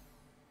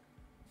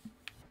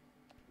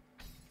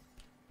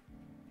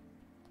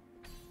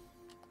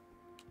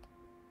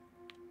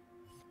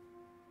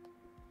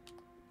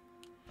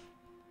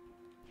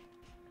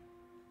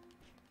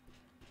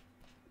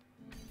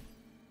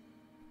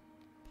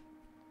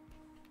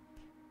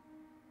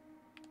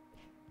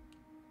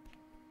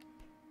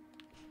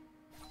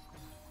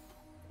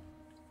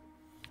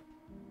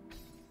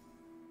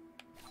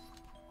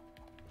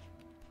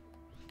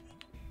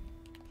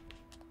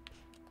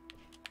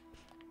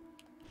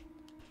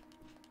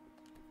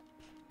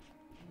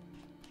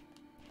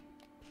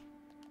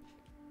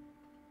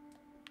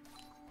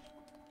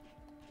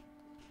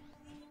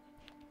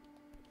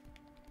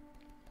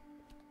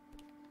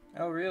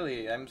 Oh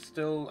really? I'm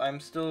still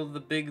the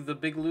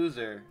big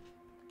loser.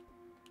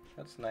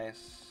 That's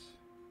nice.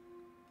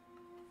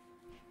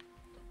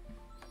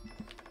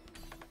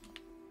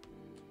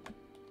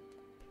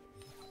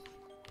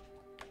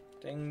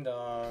 Ding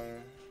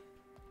dong.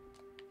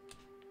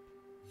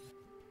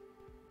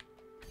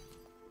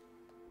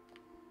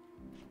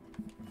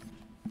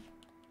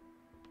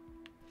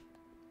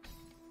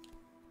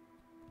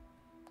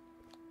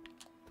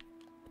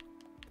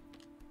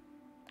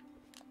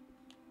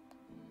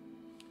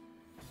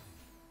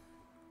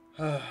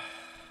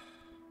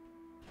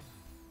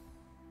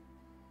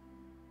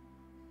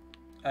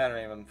 I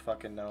don't even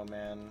fucking know,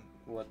 man,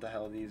 what the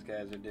hell these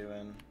guys are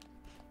doing.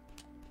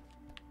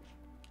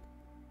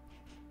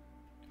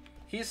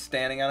 He's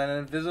standing on an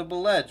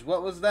invisible ledge.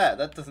 What was that?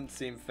 That doesn't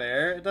seem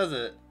fair, does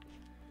it?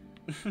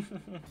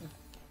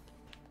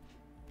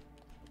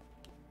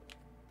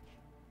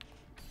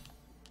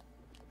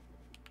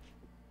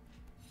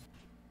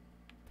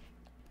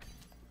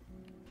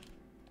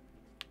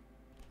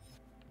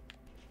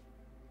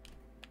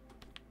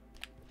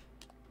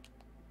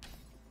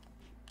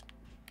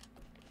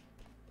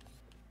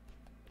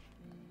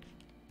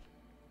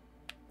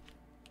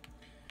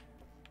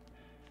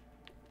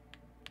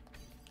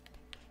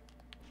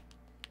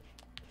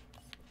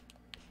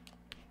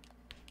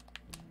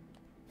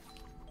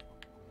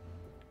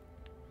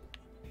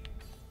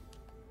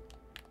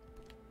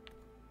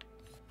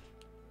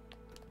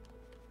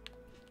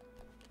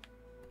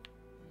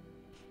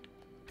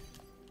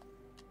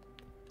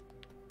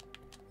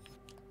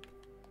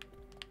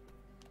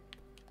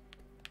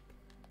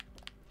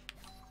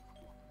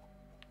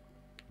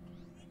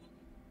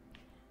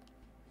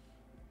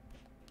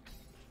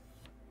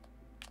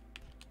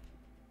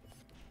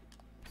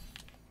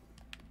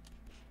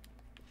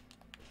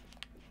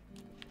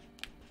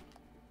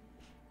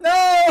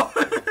 No!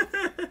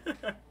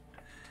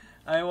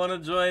 I want to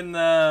join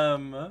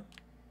them.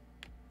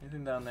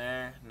 Anything down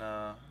there?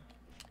 No.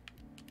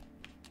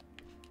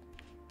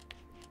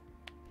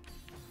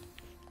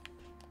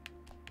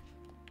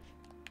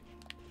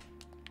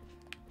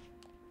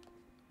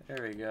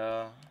 There we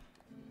go.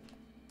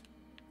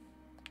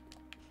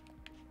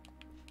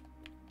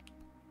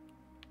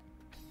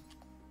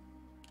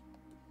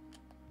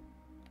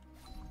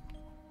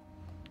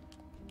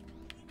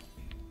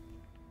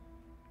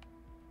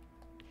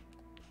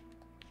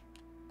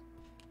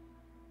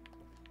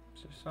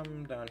 Is there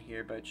some down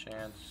here by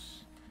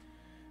chance?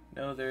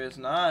 No, there is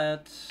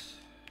not. This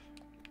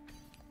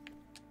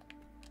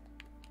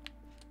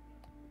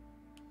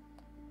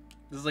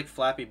is like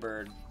Flappy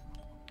Bird.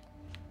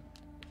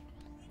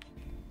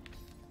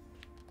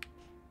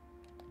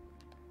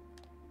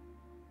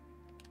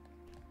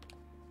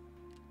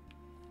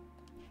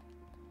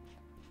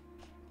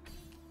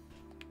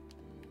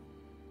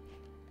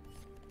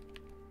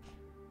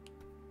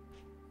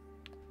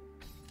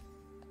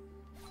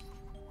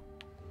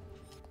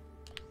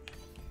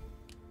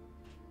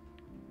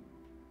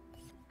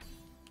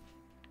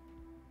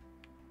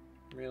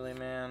 Really,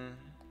 man?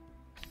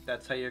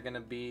 That's how you're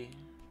gonna be?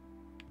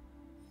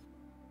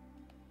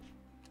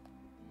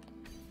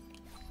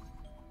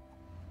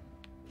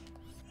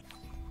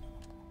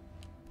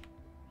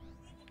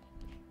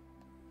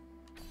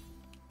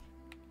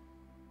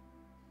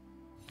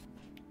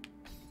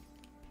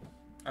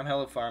 I'm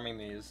hella farming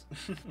these.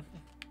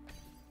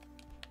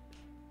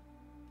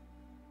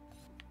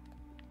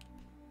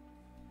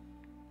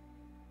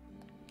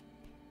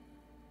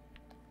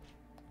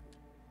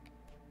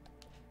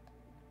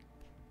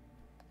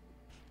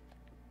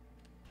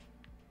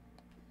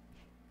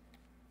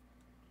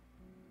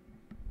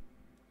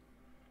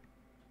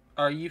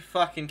 Are you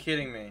fucking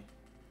kidding me?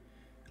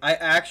 I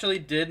actually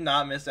did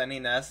not miss any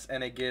nests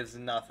and it gives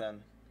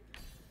nothing.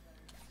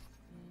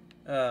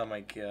 Oh my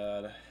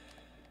god.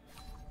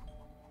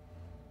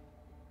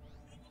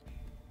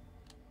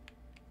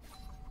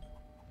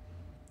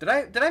 Did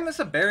I miss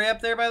a berry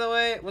up there, by the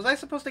way? Was I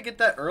supposed to get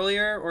that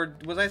earlier, or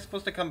was I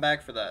supposed to come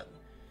back for that?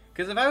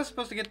 Because if I was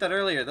supposed to get that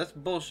earlier, that's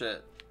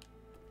bullshit.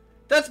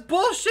 That's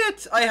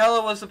bullshit! I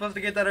hella was supposed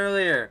to get that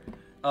earlier.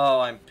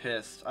 Oh, I'm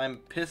pissed. I'm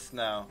pissed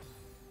now.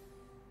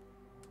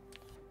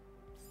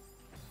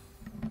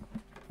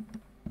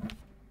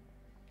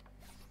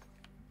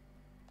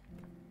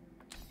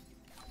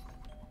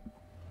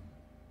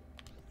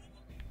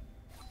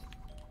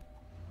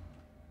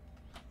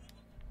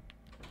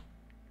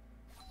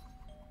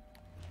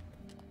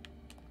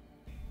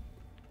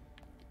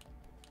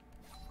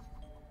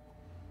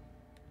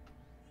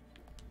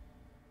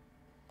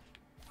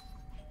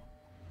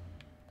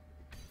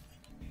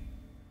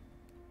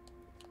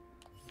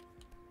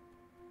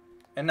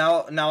 And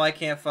now I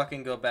can't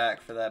fucking go back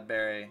for that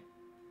berry.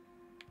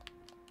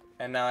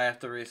 And now I have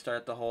to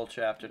restart the whole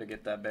chapter to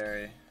get that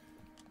berry.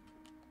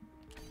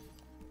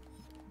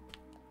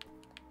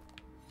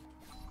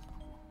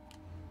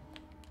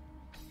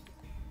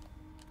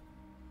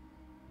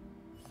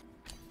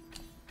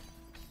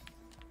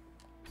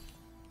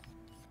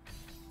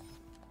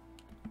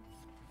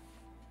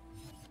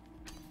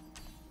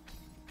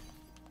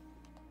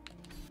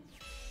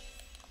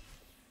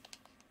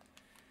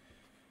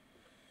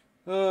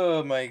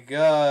 Oh my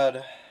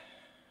god.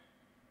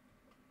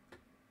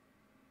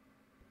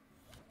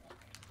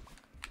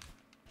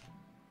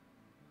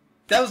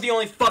 That was the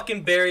only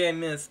fucking berry I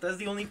missed. That's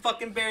the only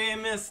fucking berry I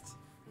missed.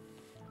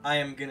 I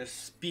am gonna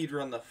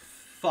speedrun the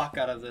fuck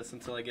out of this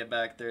until I get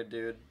back there,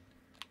 dude.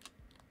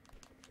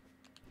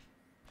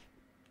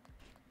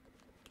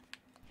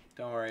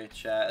 Don't worry,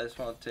 chat. This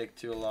won't take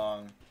too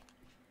long.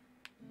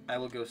 I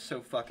will go so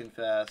fucking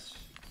fast.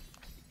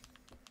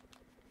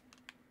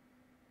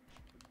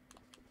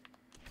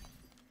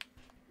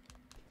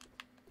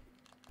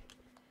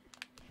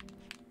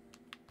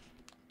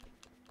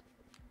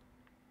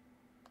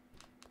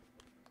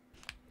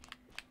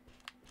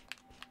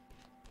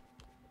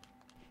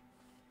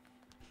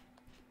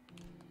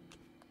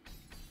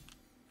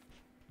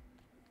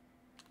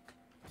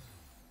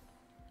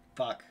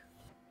 Fuck.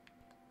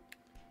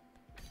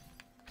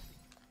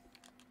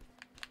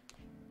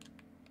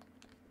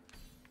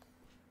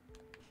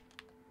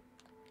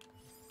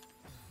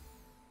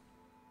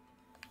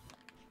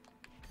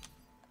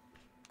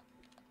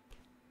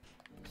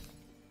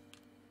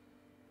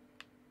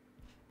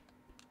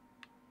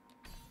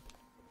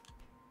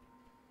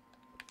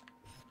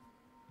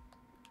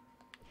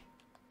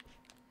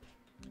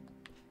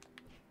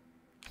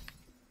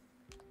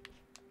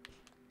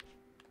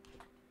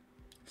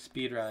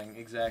 Speedrunning,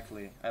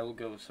 exactly. I will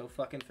go so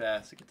fucking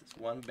fast to get this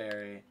one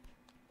berry.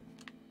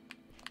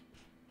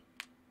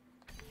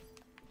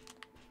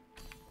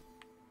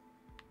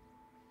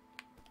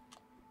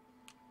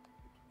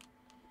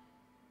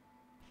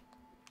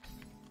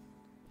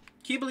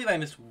 Can you believe I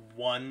missed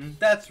one?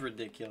 That's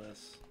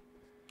ridiculous.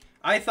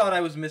 I thought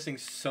I was missing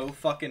so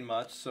fucking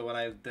much, so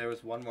when there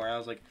was one more, I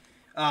was like,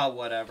 ah,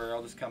 whatever,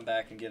 I'll just come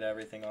back and get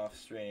everything off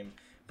stream.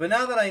 But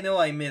now that I know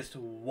I missed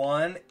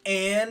one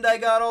and I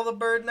got all the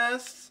bird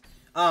nests,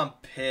 I'm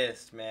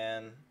pissed,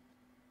 man.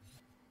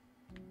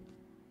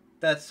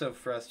 That's so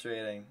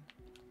frustrating.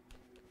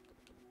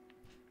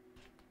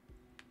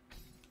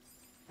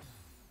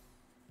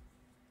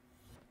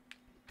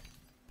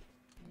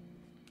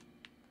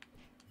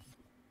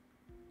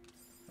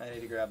 I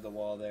need to grab the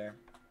wall there.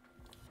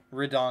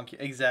 Redonk,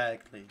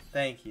 exactly.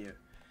 Thank you.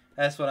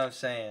 That's what I'm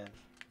saying.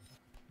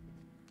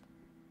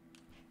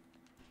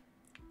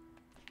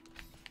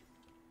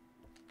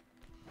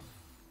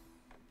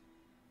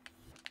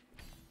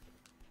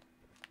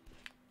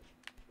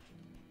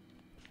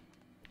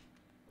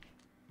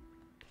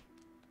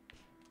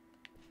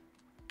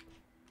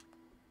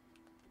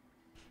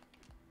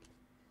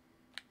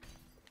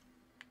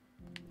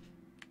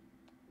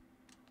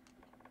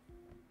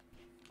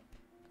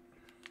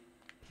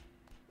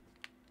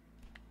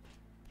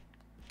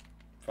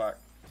 Fuck.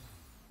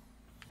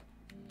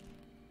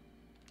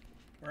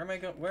 Where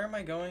am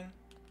I going?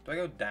 Do I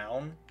go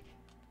down?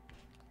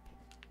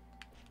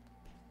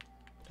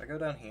 Do I go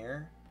down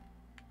here?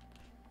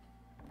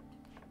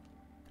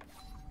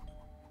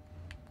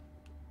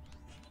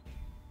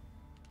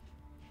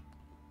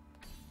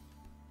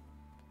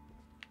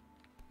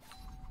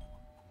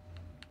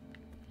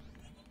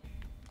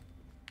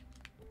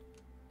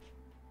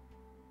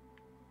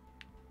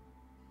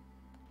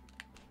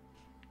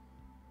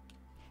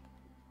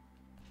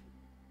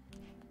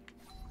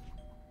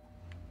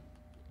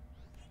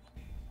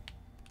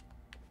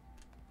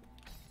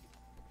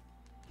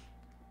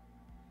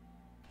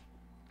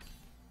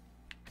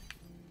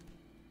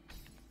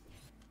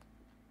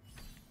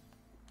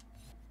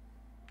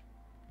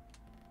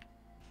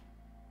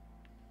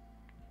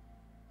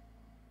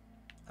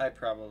 I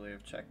probably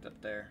have checked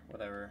up there.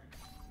 Whatever.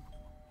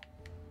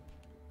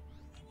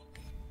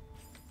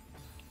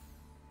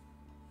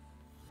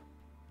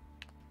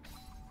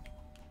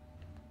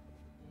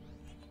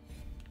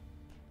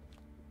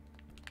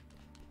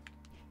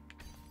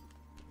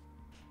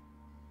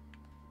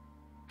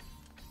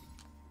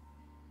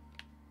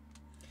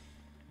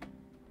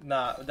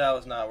 Nah, that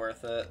was not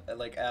worth it,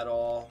 like, at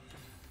all.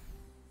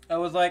 I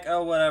was like,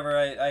 oh, whatever,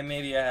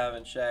 maybe I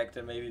haven't checked,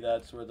 and maybe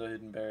that's where the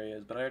hidden berry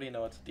is, but I already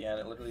know it's at the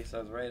end. It literally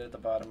says right at the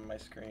bottom of my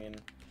screen.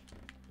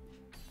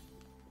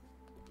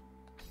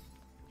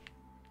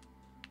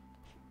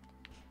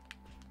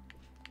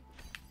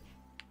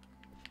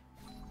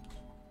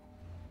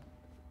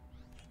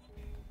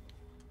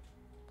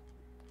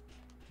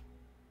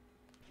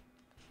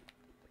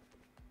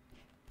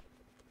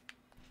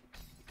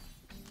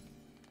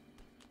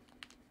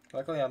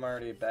 Luckily, I'm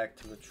already back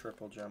to the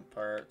triple jump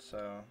part,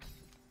 so...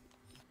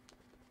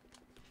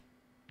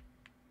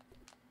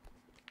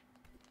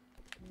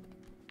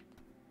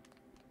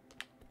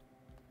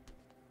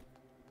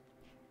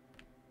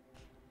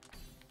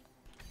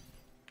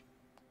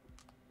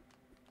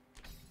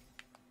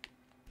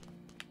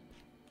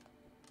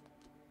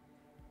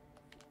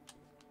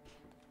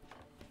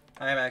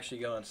 I'm actually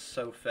going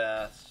so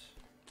fast.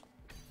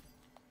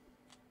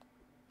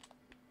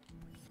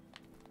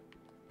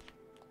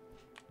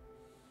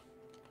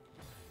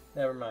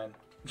 Never mind.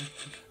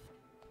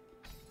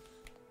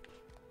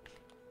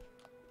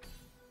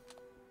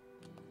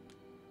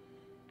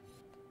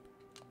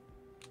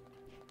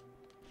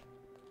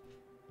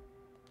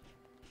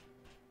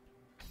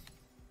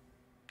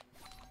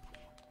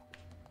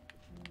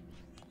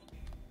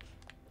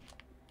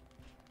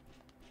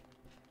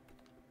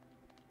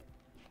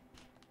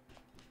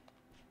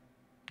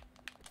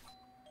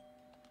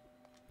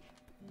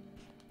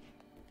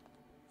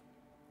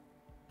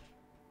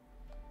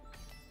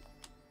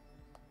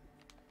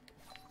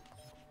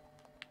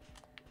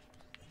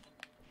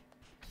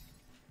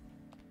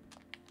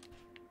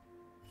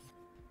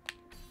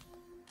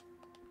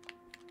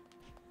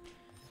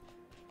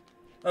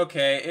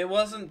 Okay, it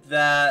wasn't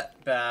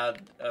that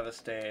bad of a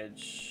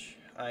stage.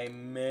 I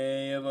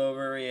may have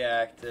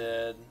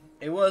overreacted.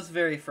 It was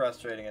very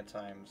frustrating at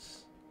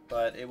times,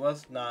 but it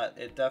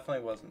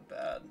definitely wasn't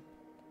bad.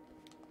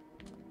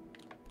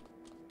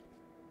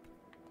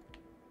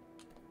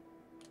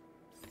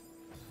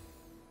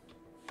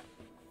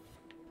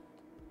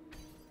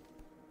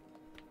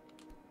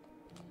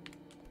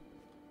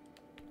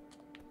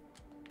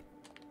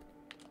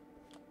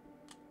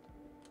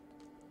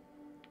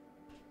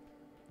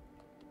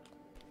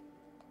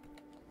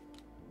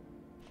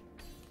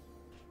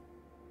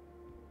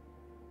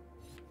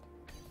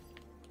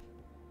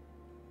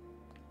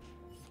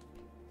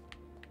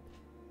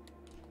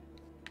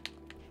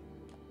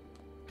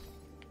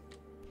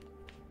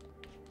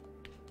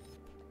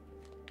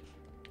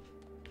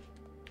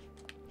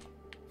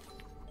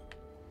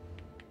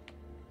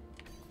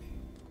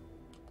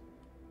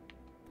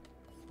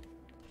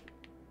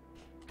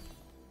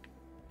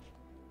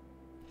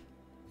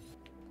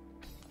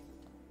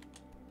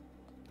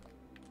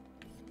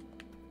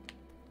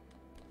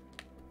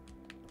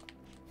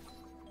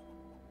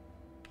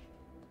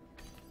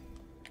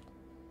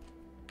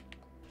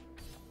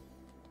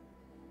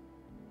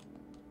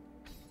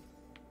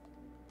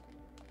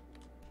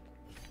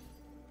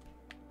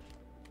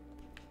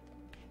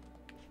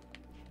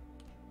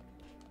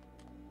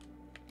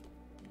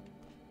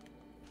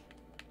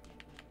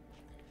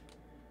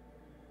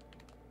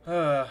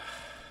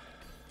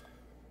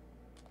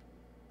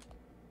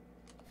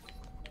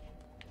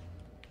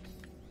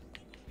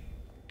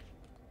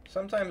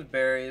 Sometimes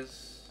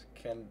berries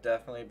can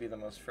definitely be the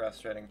most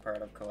frustrating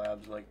part of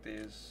collabs like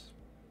these.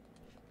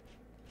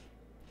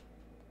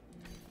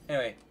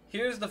 Anyway,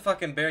 here's the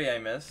fucking berry I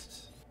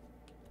missed.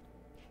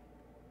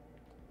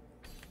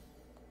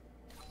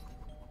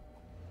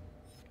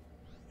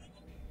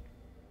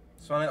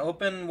 So when I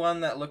open one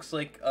that looks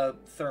like a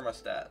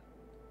thermostat.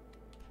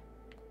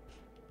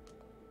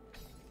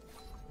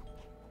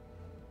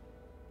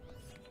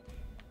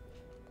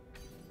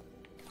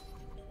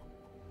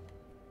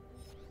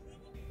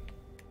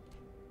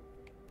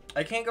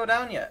 I can't go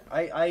down yet.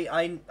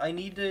 I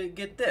need to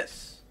get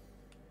this.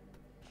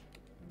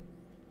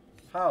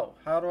 How?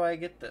 How do I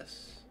get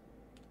this?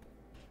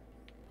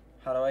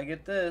 How do I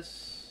get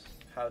this?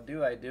 How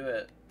do I do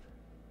it?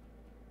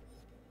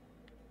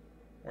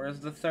 Where's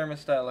the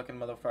thermostat looking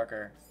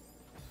motherfucker?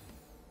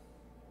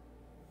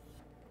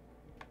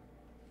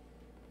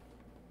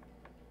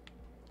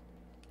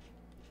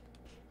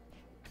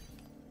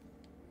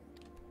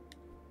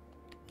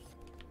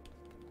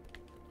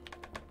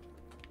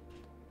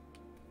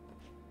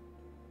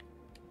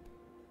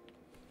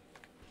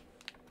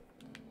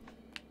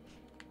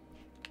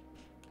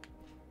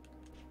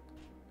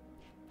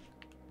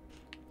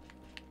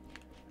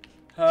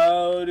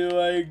 How do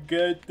I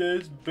get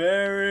this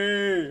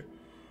berry?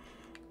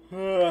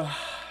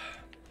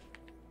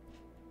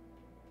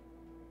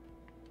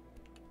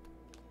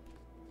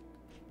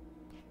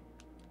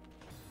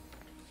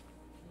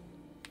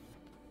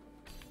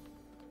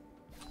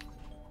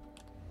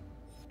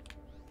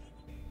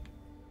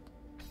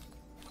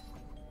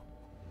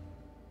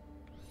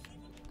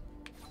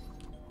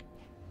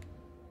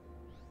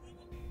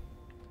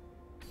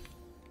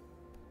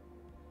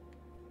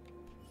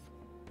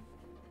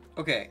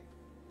 Okay,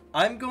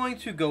 I'm going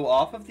to go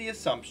off of the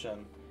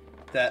assumption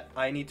that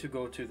I need to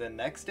go to the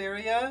next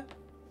area.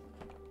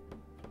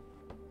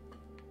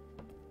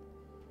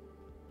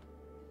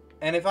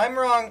 And if I'm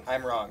wrong,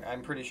 I'm wrong.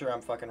 I'm pretty sure I'm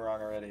fucking wrong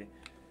already.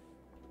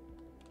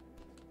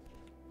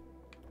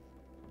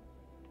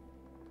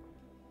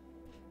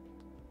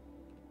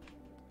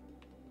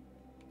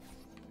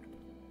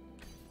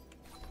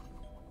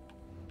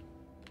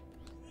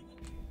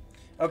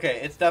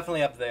 Okay, it's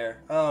definitely up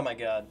there. Oh my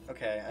god.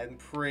 Okay, I'm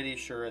pretty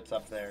sure it's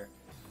up there.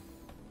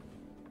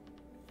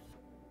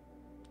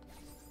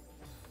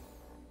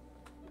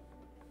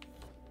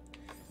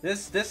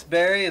 This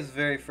berry is a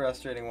very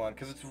frustrating one,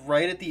 because it's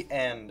right at the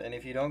end, and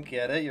if you don't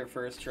get it your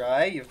first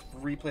try, you have to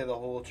replay the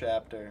whole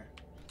chapter.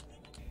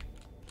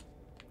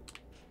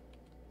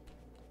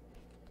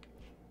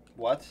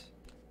 What?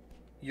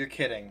 You're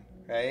kidding,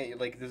 right?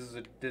 Like, this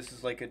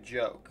is like a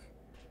joke.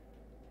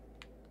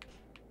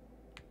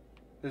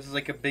 This is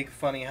like a big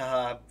funny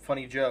haha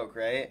funny joke,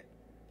 right?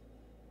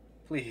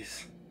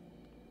 Please.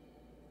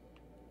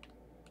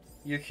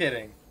 You're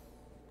kidding.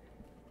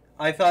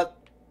 I thought...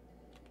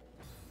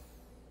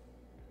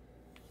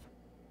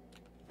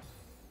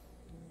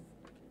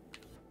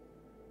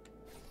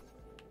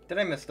 Did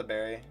I miss the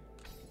berry?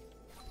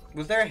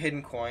 Was there a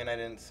hidden coin I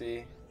didn't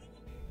see?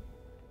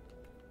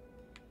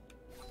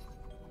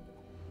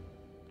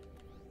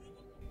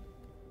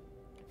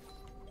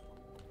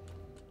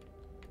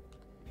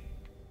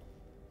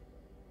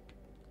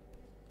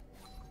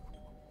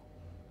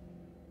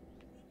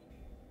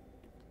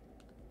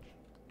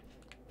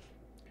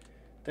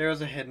 There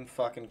was a hidden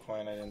fucking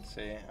coin I didn't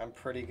see. I'm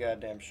pretty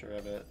goddamn sure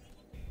of it.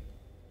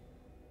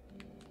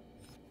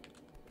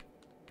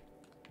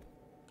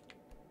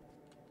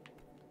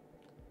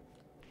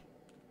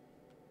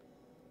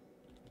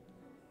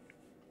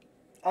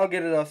 I'll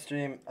get it off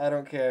stream. I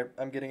don't care.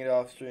 I'm getting it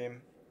off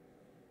stream.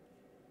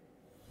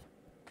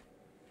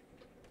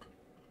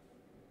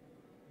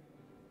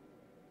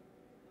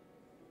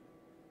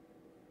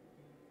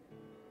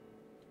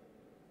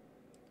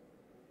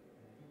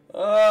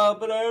 Ah,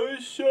 but I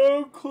was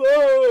so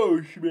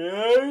close,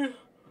 man.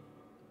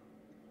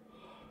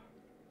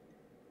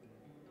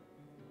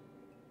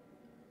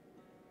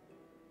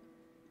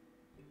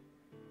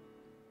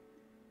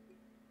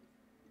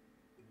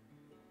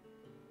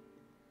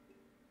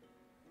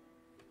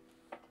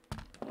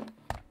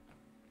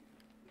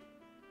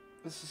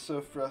 This is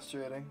so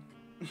frustrating.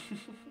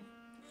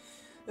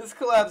 This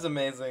collab's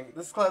amazing.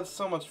 This collab's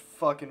so much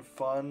fucking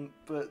fun,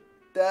 but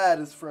that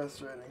is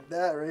frustrating.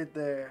 That right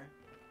there.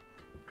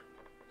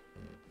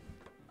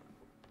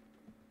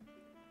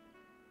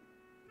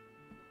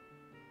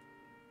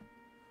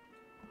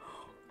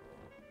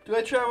 Do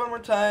I try one more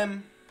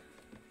time?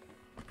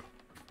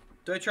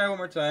 Do I try one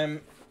more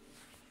time?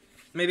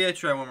 Maybe I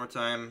try one more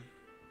time.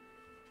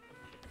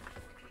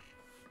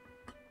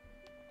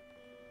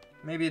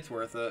 Maybe it's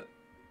worth it.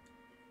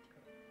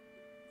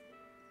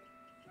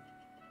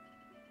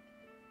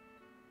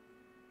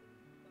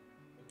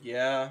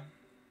 Yeah.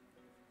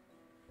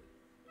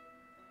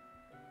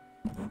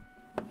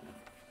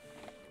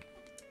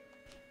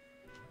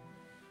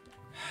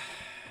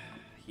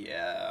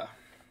 Yeah.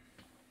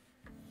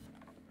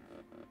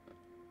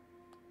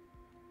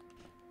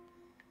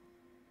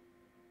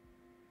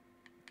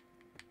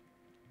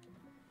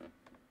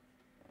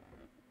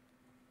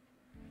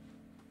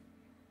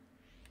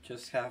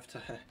 Just have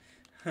to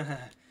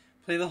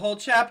play the whole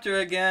chapter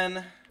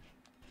again.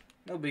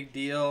 No big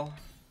deal.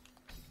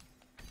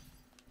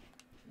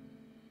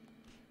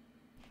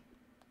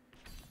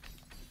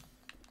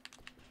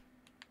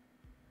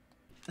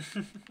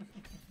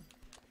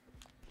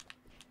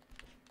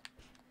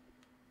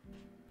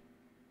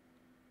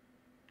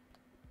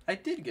 I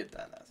did get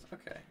that nest.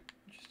 Okay.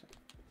 Interesting.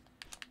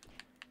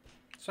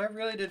 So I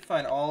really did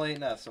find all 8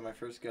 nests on my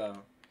first go.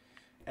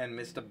 And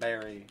missed a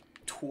berry.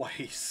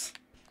 Twice.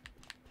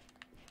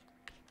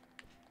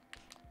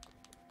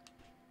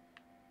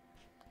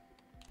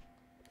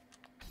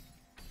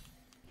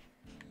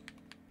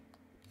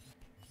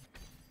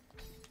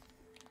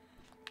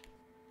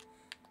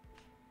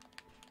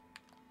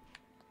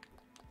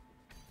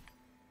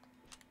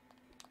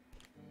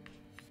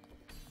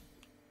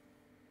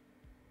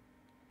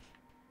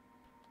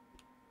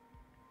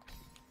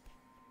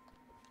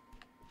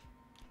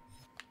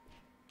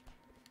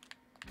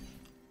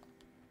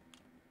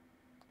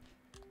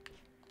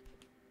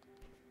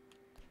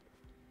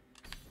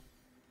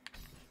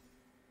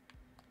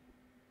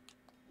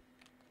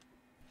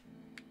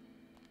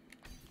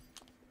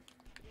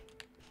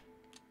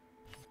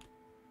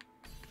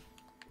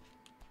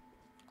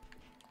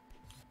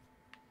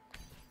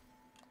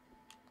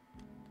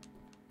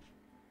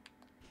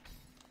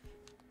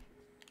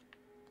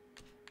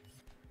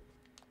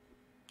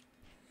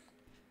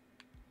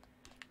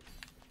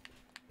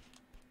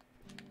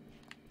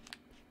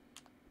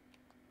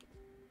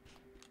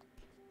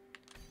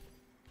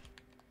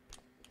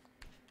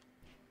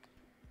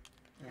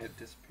 It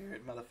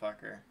disappeared,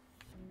 motherfucker.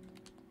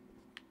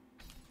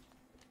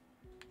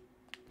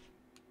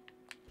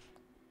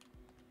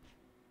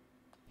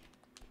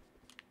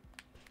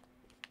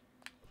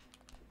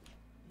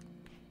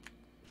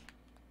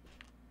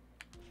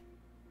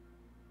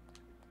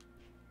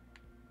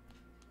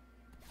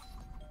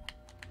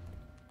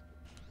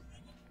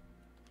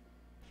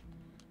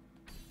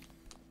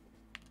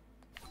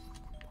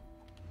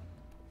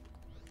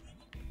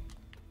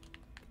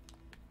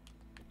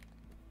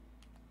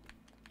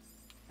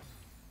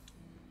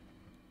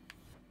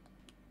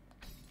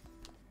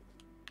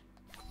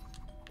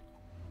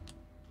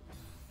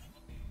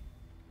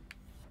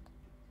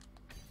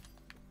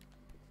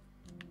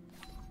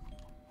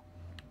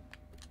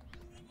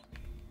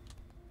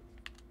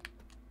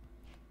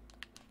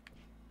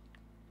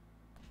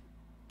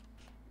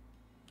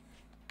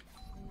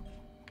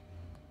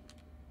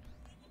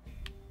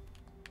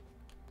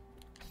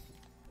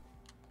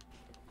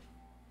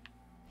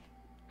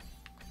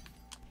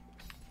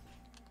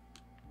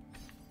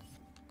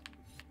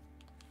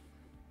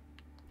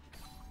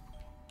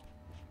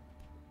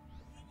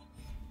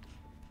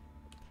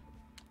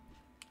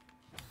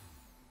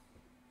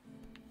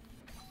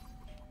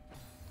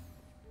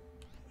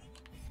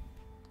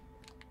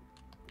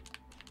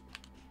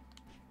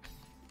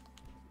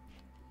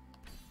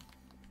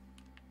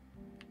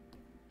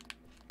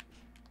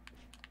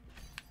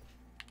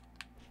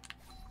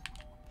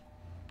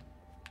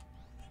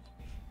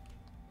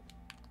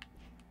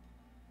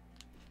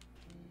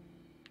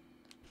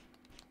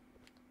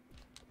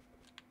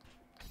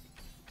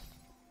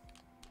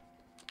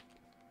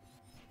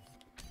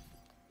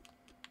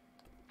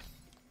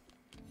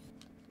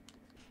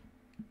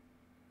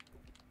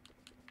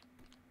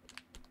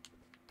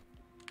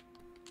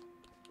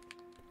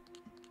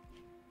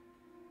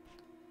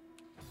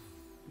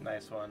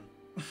 Nice one.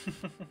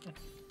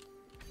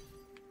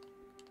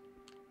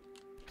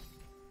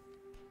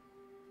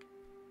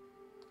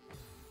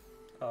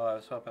 Oh, I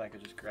was hoping I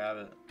could just grab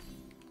it.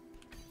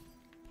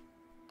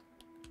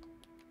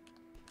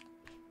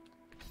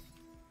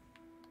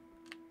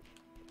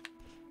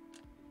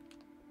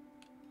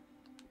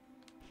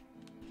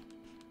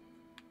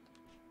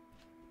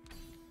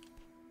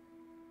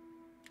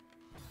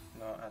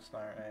 No, that's not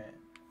right.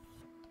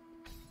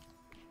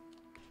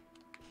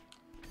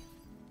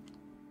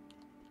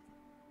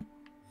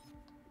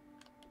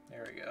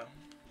 There we go.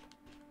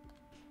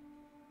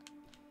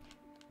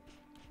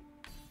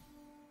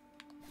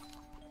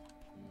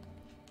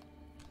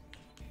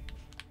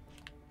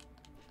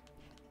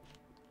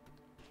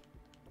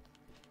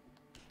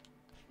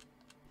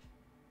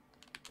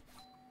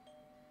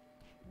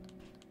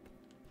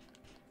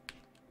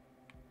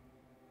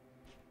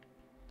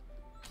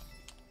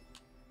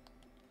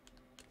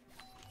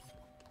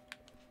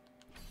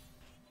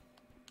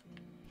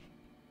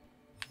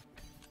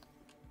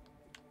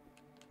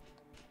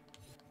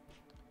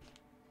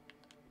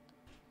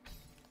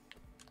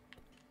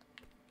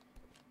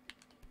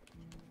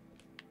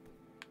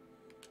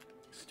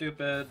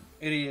 Stupid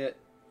idiot.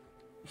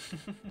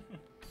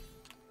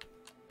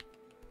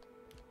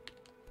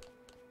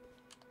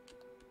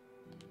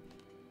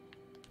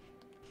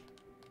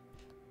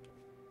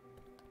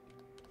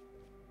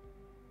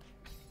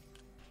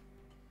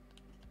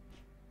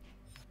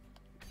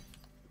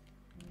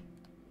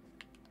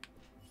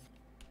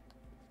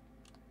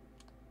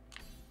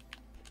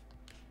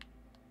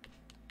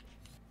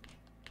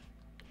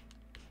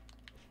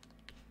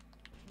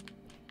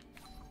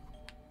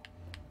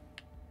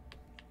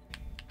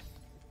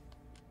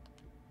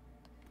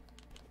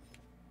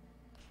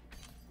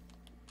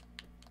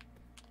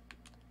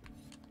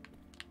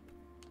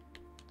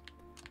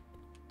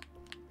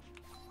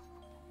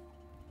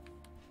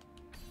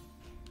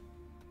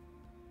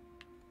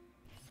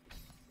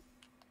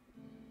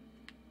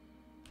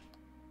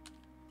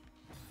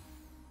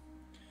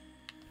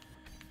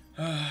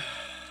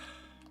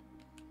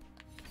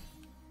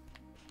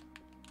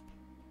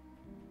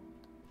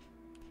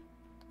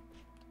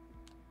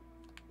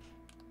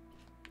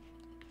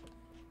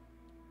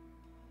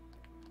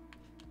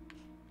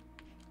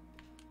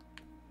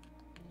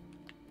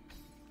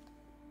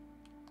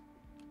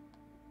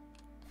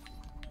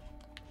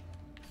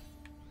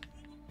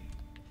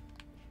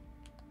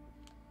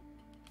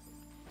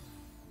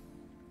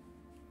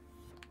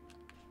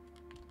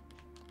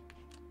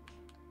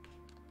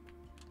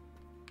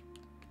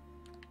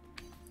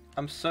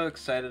 I'm so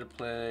excited to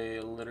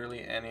play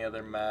literally any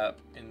other map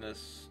in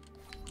this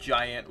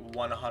giant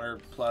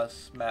 100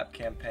 plus map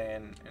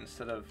campaign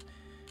instead of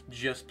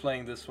just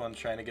playing this one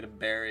trying to get a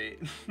berry.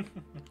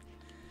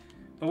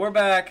 But we're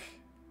back.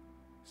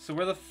 So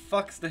where the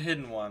fuck's the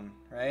hidden one,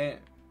 right?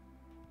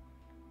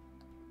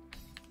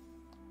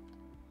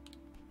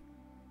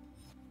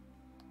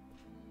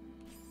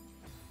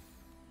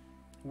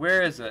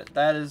 Where is it?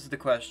 That is the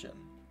question.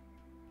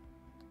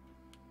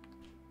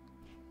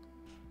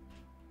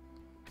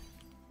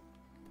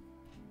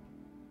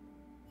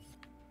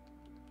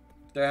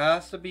 There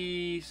has to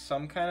be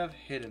some kind of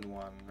hidden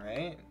one,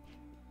 right?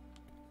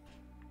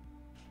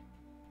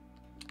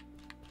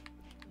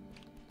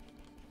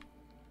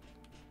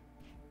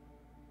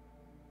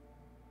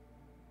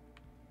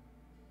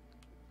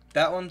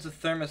 That one's a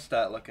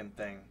thermostat looking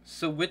thing.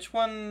 So which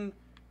one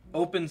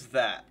opens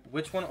that?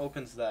 Which one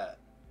opens that?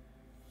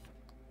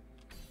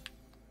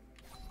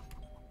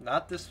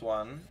 Not this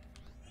one.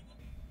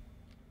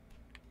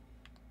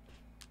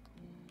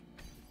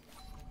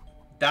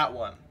 That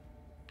one.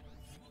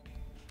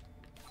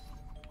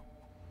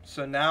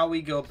 So now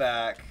we go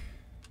back.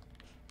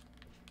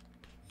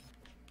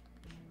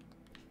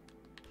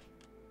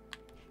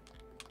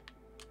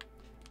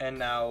 And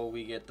now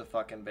we get the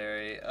fucking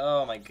berry.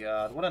 Oh my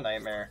god, what a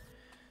nightmare.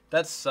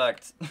 That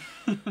sucked.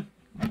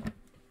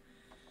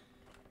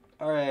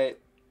 Alright.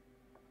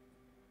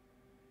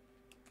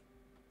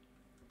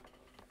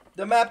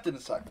 The map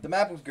didn't suck. The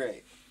map was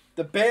great.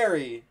 The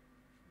berry.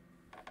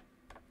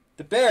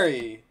 The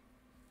berry.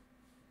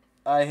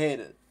 I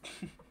hate it.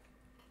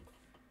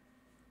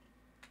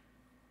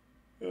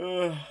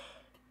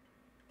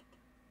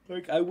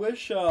 Like, I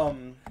wish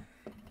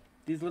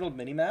these little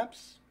mini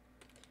maps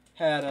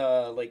had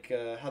like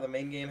how the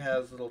main game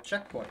has little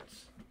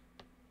checkpoints.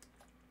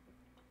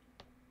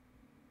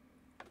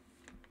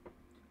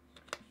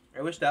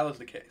 I wish that was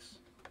the case.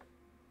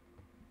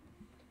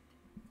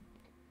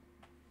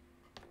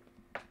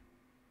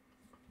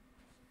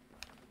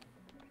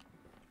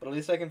 But at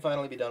least I can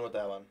finally be done with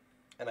that one,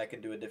 and I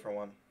can do a different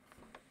one.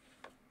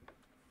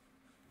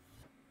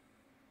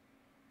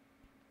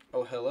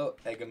 Oh, hello,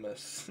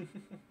 Egamus.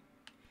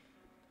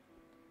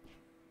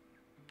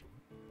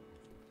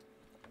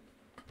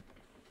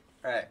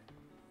 Alright.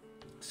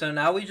 So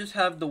now we just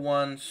have the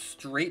one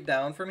straight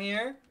down from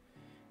here.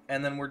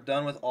 And then we're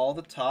done with all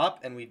the top,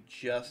 and we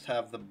just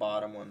have the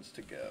bottom ones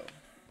to go.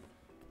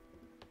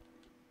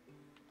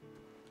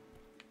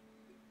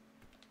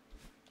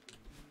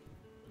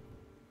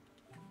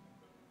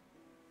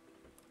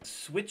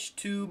 Switch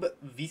Tube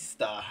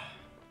Vista.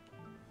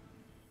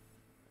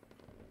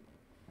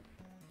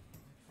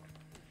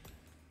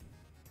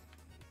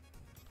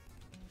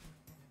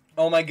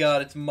 Oh my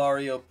god, it's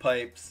Mario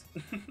Pipes.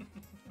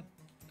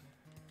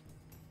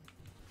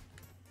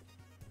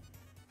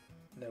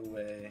 No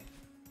way.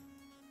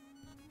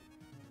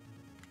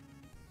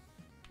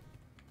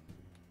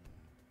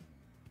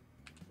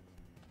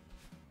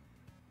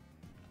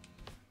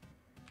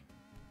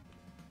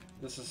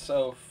 This is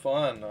so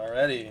fun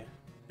already.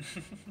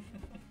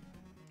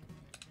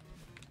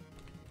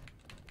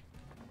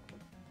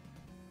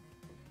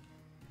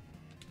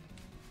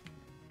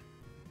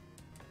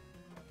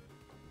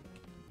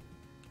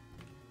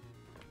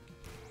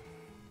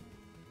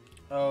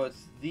 Oh,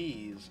 it's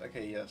these.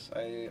 Okay, yes.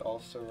 I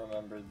also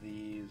remember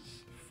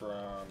these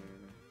from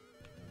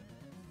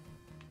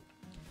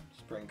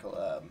Spring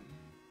Collab.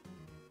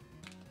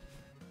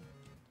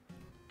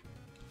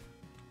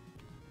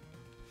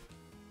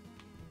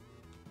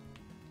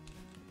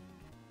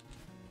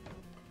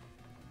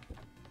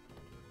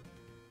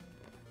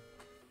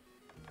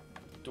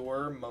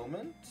 Door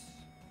moment?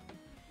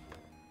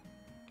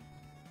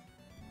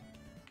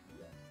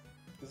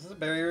 Is this a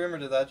berry room, or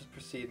did that just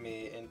precede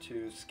me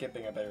into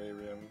skipping a berry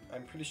room?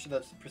 I'm pretty sure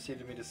that's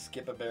preceded me to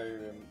skip a berry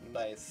room.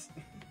 Nice.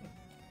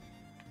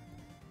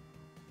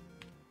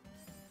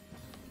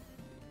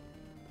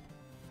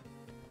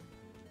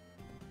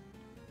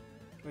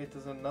 Wait,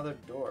 there's another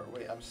door.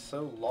 Wait, I'm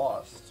so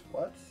lost.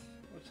 What?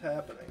 What's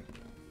happening?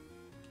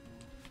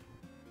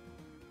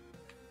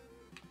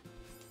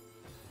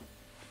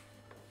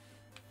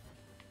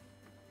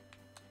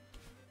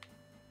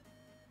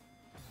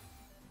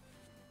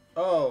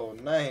 Oh,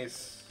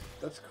 nice.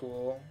 That's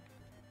cool.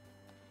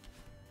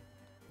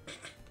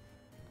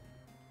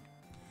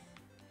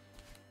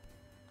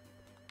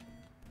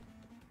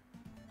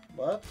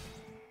 What?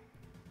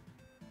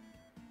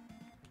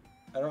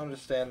 I don't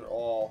understand at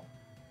all.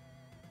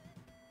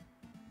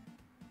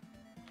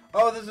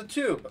 Oh, there's a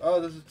tube. Oh,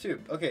 there's a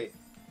tube. Okay.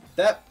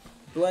 That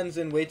blends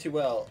in way too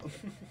well.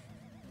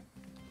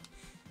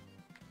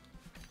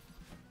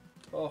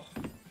 Oh.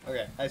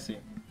 Okay, I see.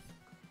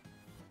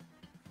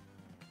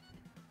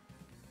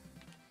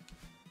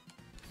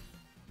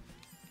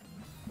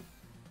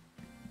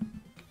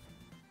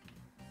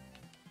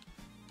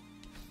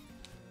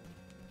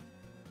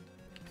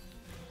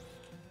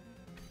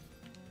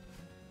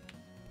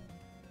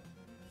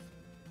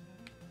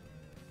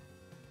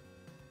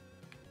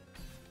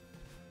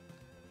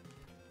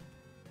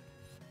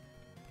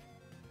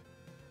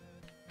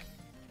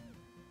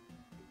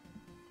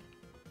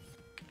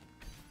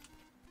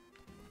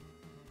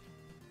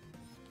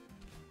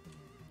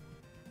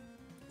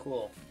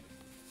 Cool.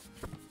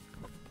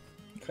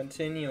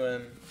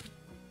 Continuing.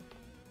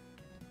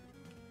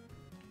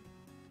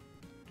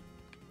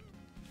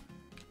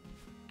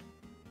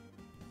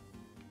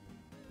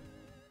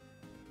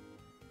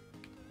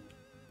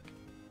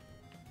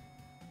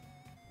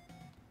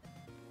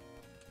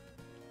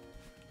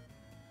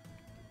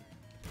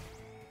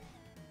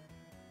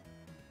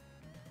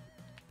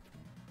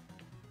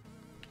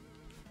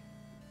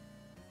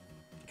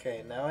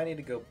 Okay, now I need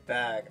to go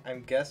back.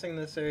 I'm guessing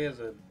this area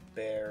is a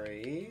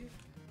berry.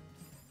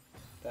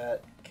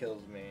 That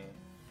kills me.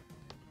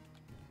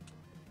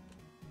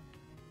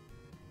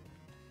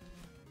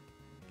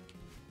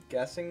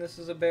 Guessing this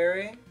is a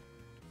berry?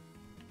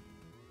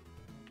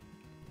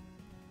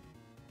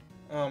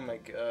 Oh my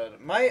god.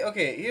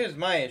 Okay, here's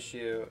my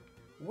issue.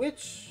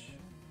 Which...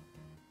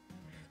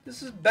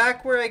 This is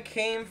back where I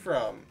came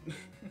from.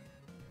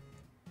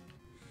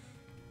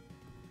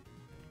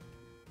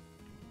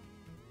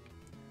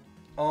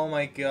 Oh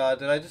my god,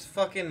 did I just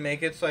fucking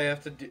make it so I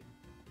have to do...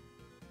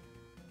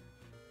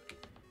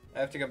 I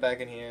have to go back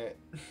in here.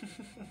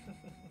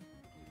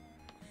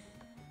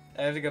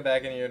 I have to go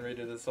back in here and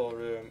redo this whole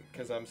room,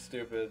 because I'm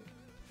stupid.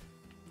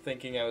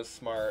 Thinking I was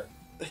smart.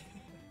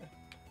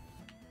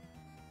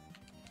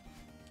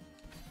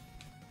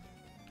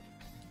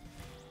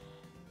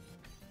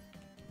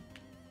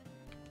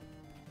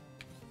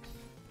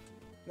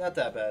 Not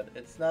that bad.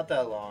 It's not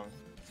that long.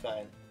 It's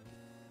fine.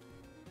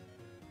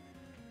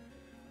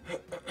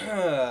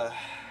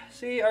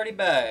 See, already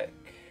back.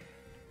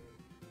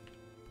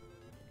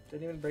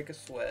 Didn't even break a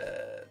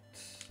sweat.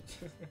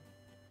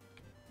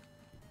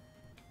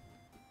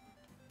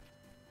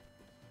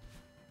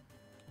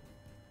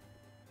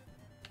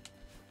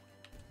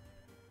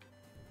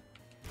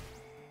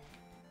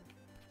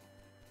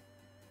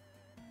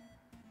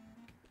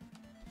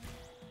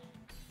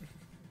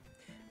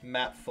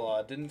 Map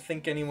flaw. Didn't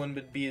think anyone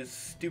would be as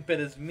stupid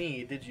as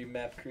me, did you,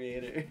 map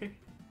creator?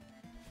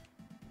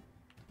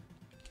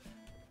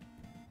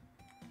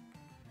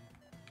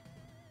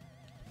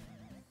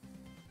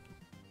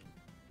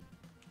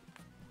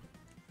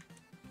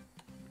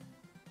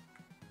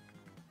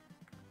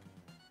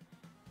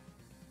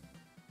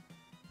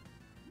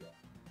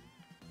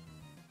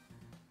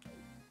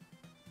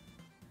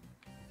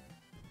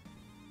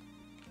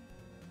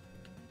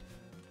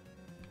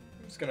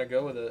 I'm just gonna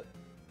go with it.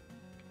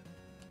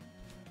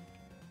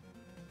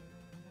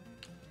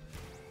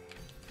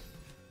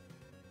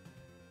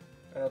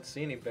 don't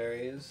see any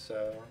berries,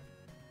 so...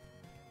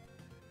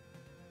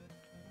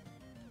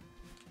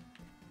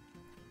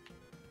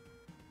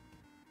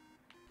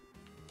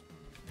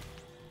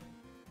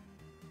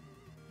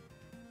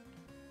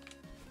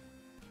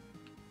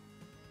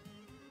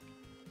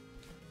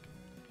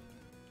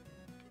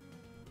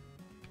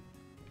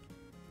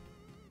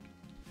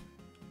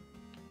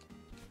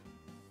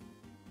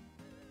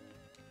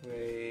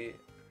 Wait.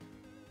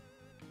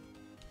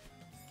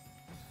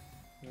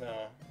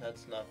 No,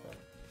 that's nothing.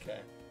 Okay.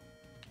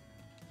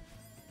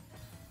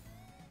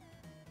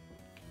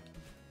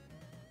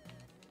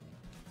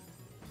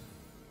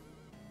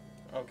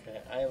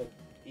 Okay, I have an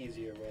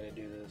easier way to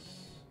do this.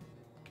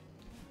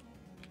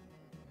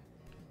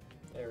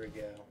 There we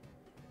go.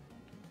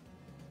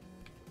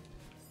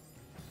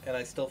 And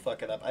I still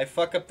fuck it up. I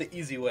fuck up the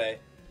easy way.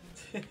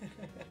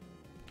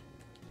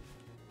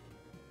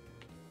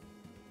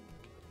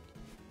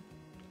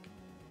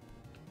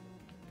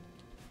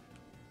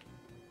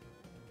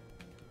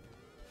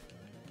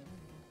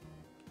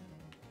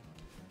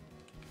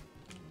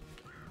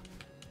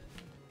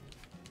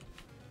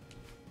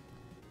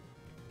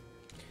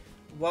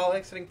 While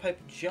exiting pipe,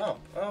 jump.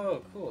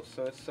 Oh, cool.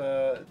 So it's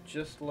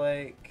just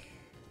like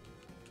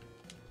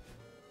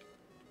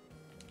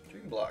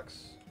Dream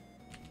Blocks.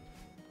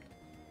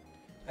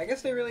 I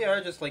guess they really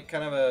are just like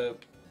kind of a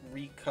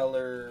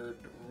recolored,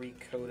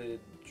 recoded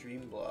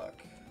Dream Block.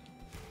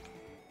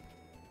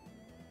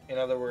 In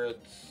other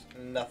words,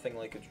 nothing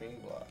like a Dream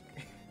Block.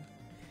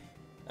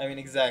 I mean,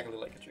 exactly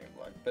like a Dream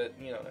Block, but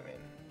you know what I mean.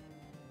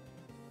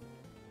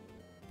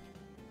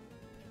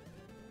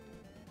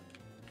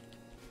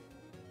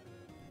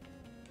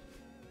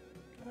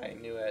 I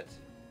knew it.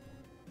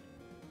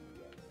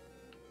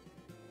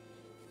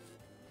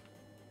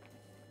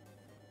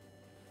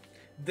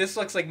 This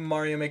looks like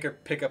Mario Maker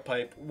Pick-a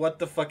Pipe. What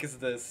the fuck is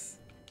this?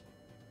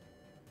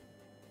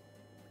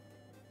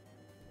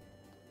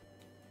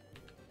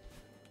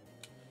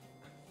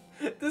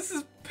 This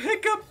is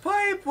Pick-a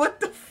Pipe!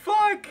 What the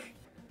fuck?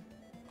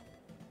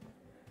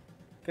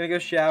 Gonna go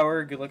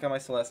shower. Good luck on my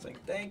Celesting.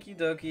 Thank you,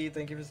 Doki.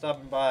 Thank you for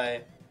stopping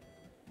by.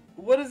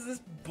 What is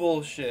this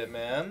bullshit,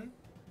 man?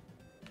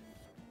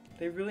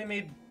 They really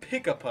made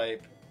Pick-a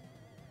Pipe.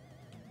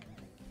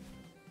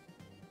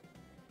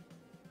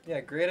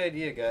 Yeah, great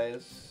idea,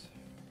 guys.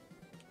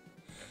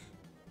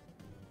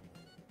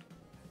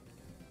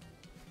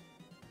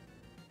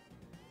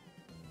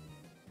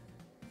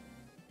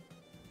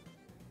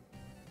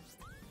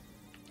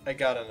 I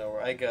gotta know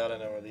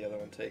where the other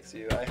one takes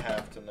you. I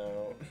have to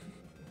know.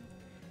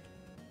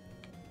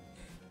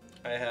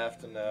 I have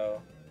to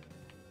know.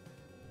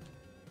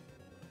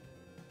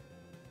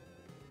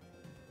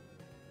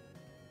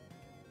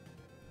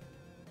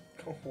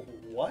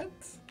 What?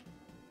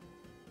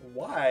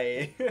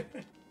 Why? Oh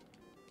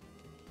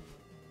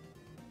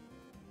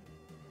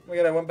my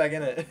god, I went back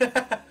in it.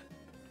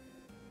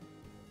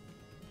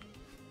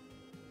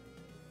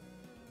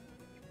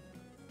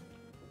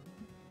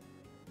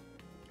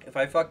 If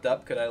I fucked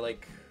up, could I,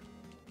 like,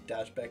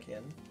 dash back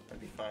in?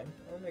 I'd be fine.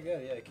 Oh my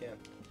god, yeah, I can.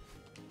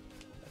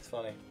 That's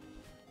funny.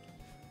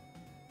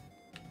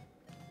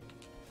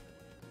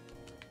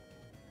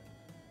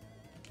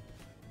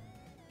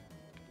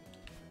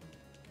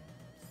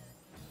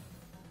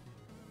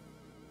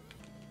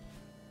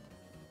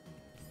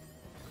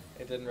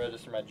 It didn't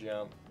register my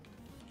jump.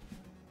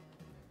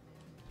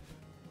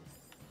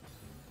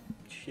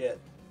 Shit.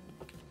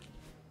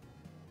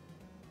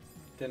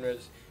 Didn't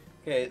register.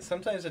 Okay,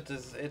 sometimes it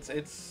does.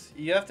 It's.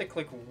 You have to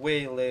click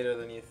way later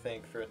than you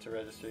think for it to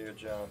register your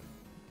jump.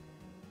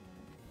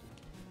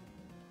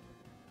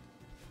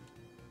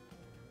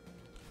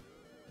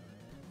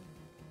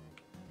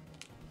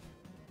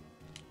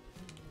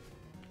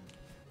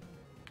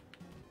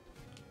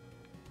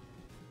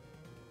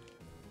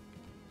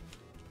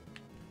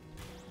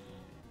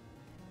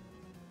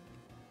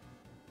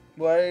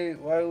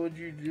 Why would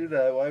you do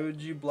that? Why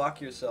would you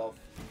block yourself?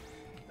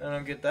 I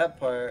don't get that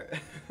part.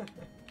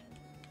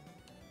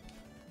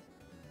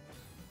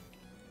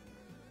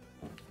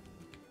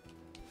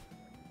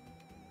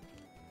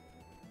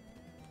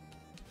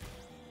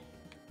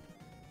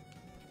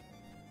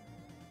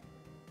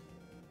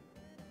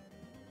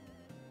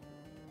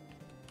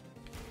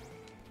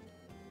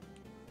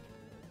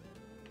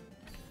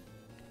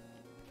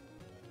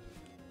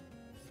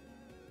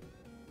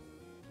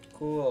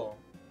 Cool.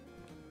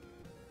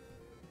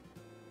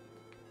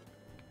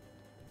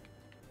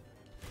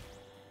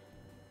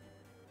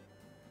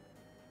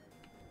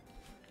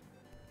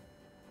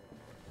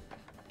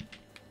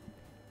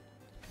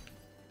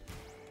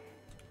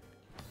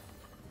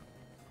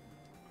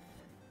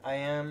 I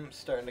am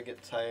starting to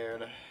get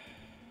tired.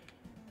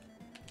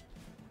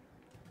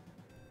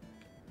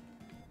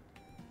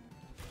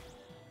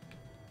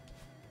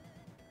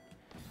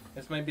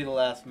 This might be the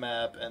last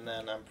map, and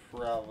then I'm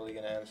probably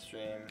gonna end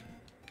stream.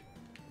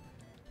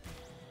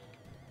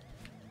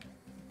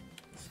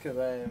 It's because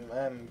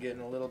I'm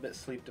getting a little bit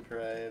sleep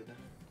deprived.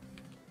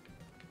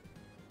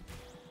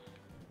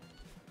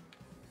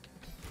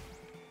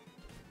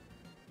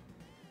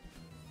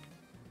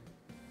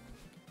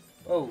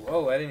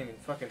 Oh, I didn't even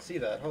fucking see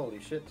that.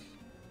 Holy shit.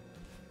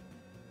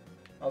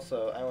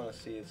 Also, I want to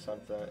see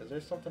something. Is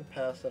there something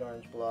past that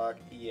orange block?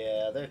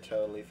 Yeah, there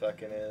totally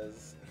fucking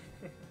is.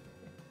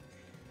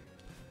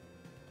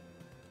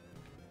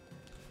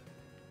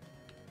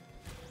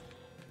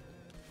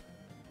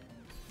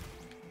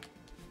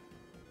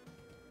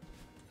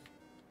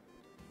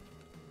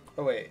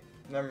 Oh wait,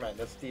 never mind.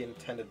 That's the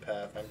intended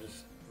path. I'm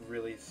just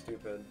really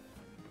stupid.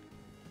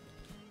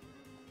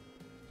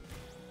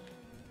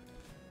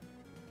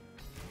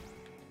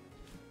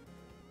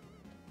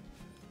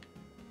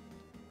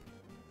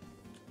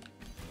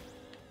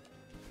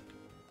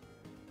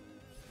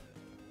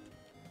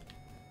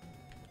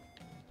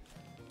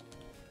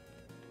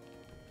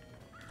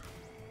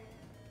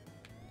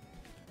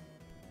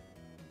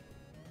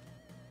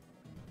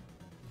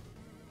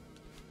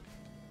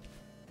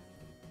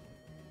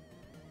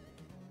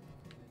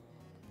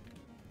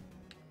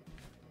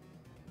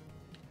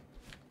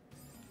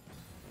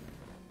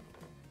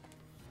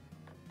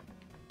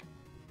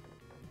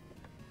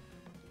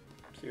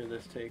 See where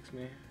this takes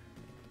me.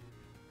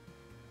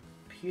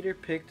 Peter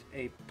picked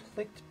a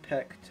plicked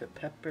peck to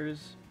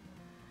Pepper's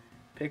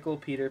pickle.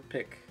 Peter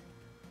pick.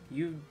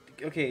 You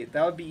okay?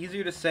 That would be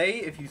easier to say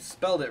if you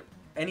spelled it,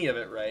 any of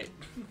it right.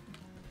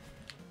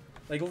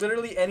 Like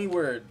literally any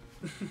word.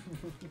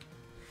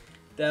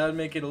 That would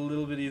make it a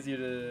little bit easier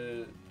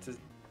to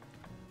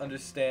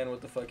understand what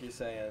the fuck you're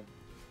saying.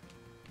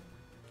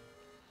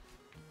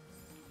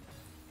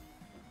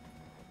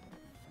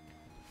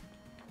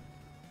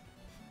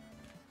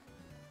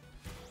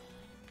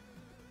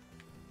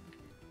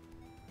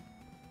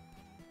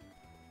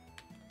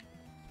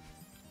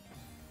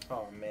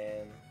 Oh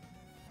man.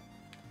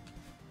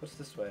 What's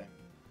this way?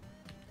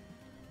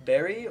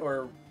 Berry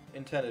or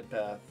intended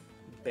path?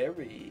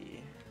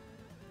 Berry.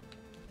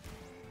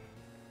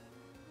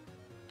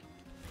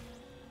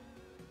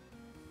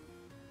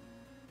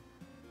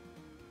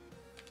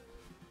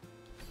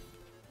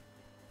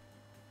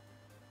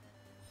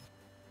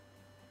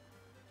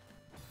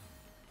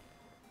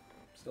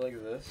 Still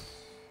exists.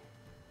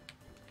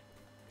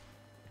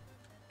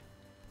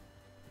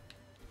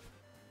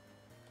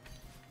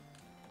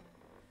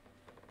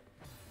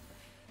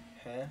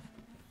 Huh?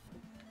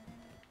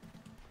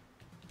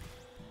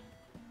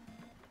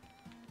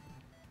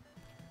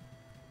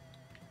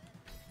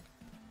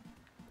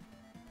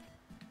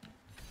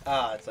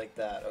 Ah, it's like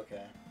that.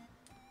 Okay.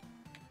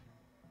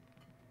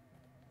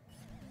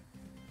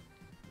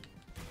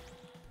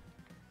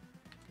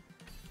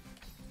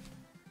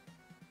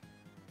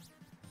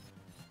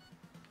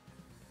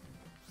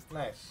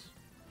 Nice.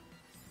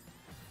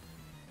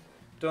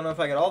 Don't know if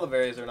I got all the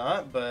berries or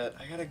not, but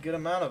I got a good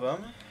amount of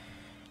them,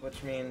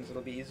 which means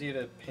it'll be easier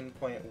to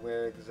pinpoint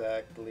where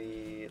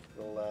exactly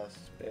the last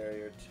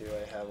berry or two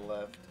I have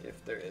left,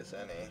 if there is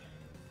any.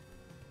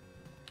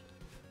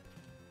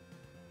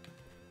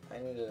 I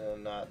need to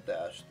not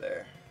dash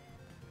there.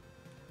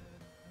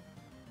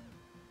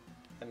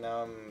 And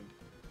now I'm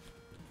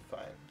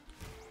fine.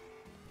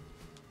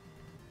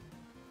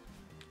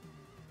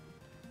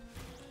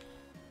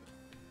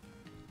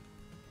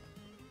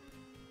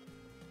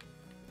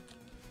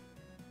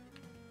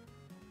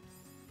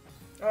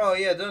 Oh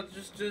yeah, don't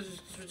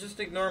just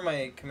ignore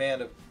my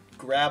command of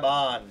grab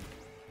on,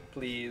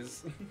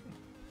 please.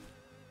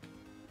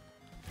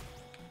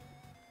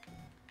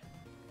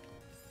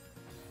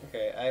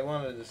 Okay, I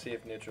wanted to see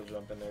if neutral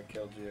jump in there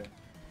killed you.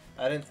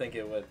 I didn't think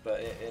it would, but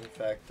it in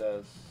fact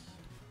does.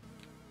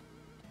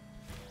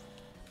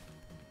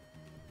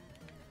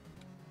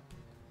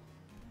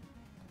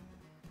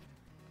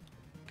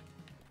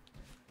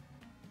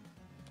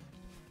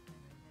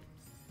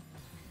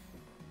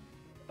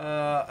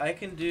 I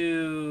can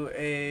do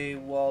a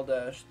wall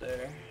dash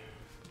there.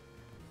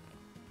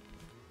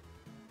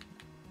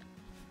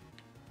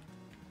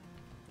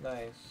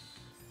 Nice.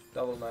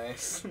 Double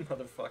nice,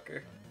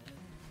 motherfucker.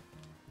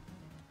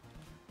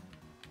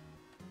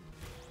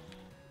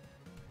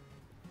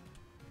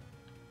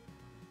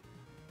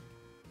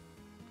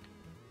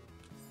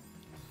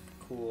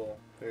 Cool.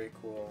 Very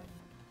cool.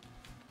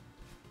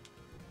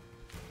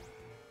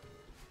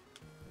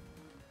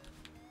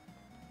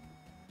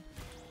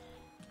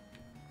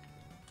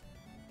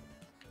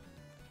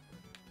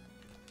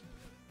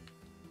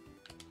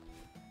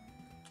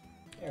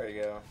 There we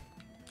go.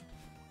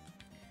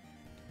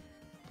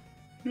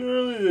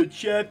 Surely the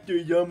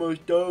chapter's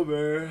almost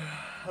over.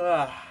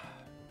 Ah.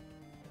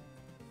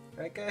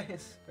 Right,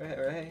 guys?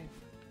 Right.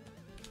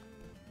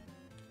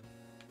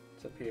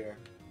 What's up here?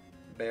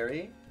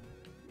 Berry?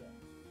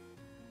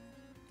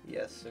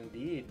 Yes,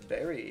 indeed.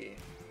 Berry.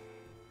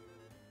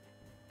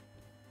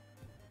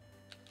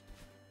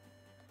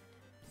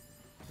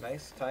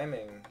 Nice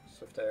timing,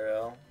 Swift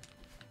IRL.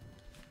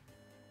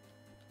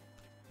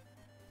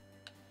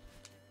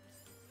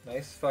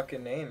 Nice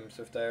fucking name,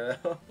 Swift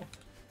IRL.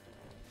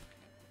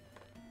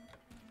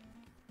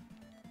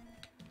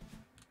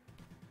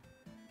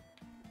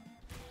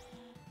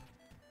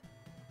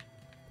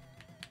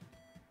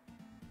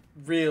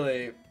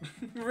 Really?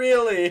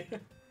 Really?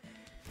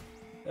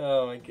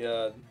 Oh my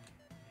god.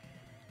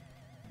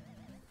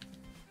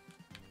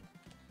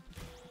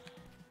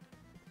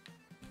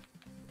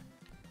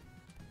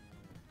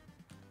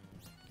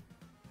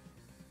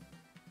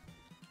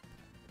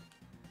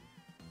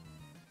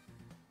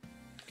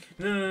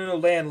 No, no, no, no,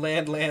 land,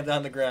 land, land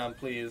on the ground,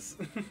 please.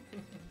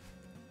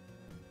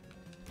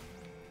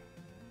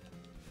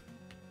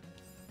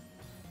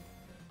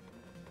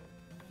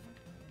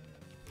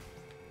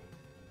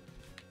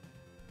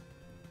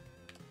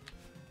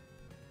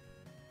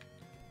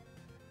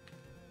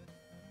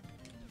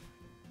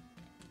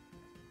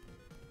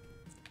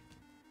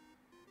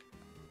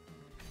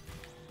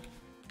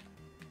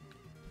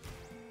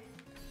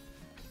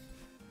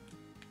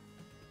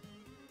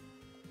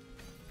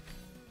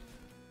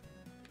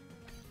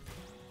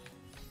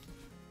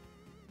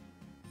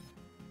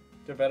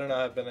 There better not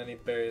have been any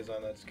berries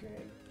on that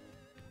screen,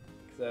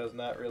 because I was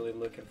not really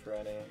looking for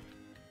any.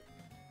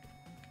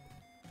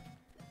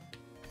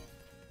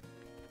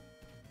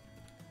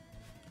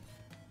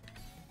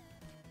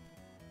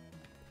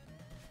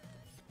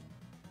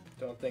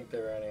 Don't think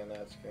there were any on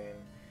that screen.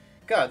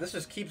 God, this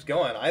just keeps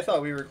going. I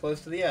thought we were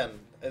close to the end.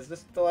 Is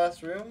this the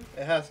last room?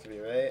 It has to be,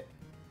 right?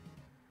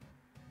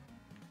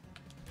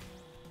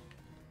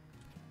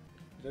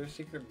 Is there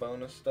secret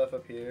bonus stuff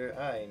up here?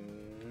 I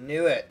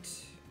knew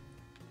it!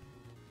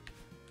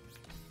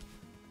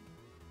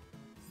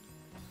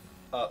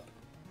 Up.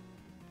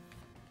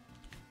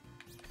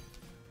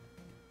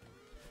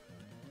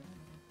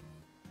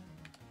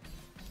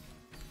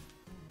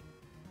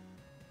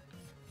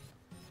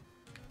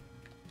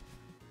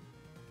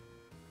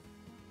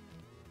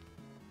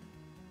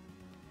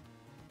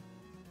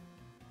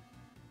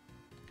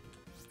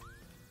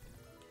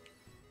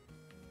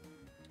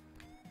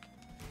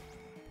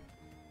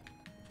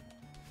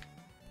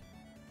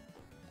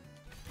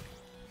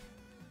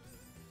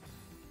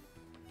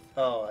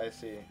 Oh, I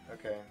see.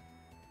 Okay.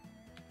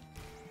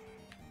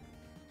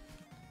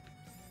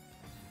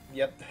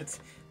 Yep,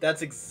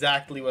 that's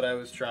exactly what I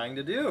was trying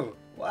to do.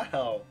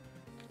 Wow.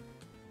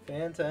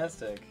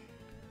 Fantastic.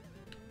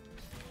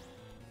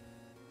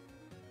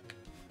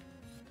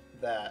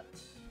 That.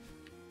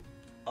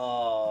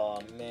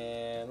 Aw,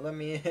 man. Let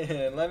me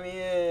in. Let me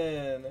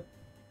in.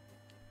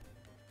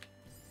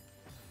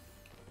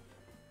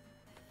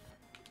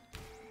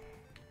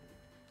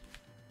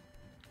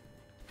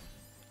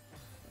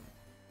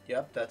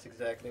 Yep, that's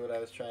exactly what I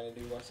was trying to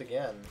do once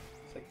again.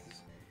 It's like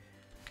this.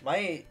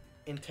 My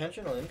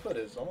intentional input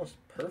is almost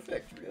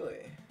perfect,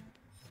 really.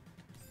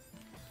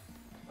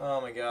 Oh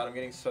my god, I'm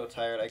getting so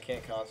tired. I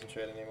can't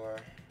concentrate anymore.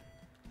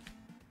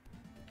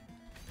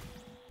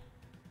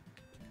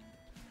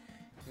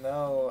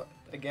 No,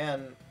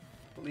 again,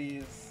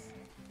 please.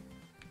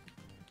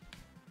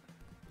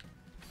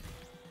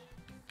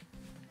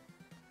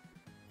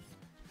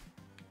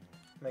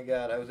 My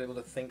god, I was able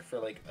to think for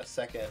like a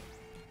second.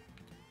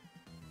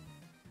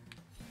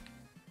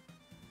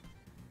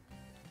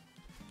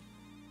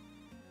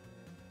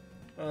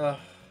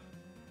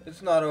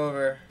 It's not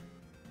over.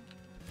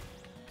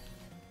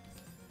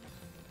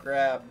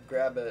 Grab,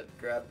 grab it,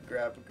 grab,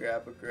 grab,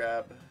 grab,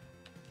 grab.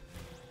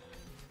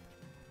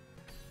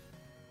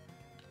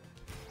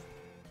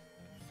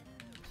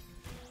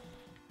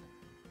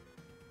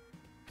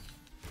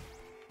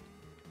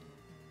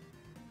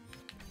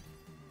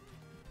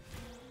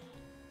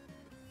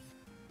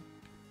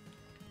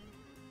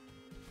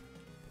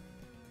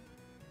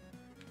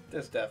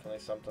 There's definitely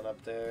something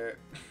up there.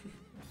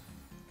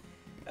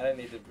 I didn't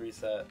need to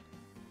reset.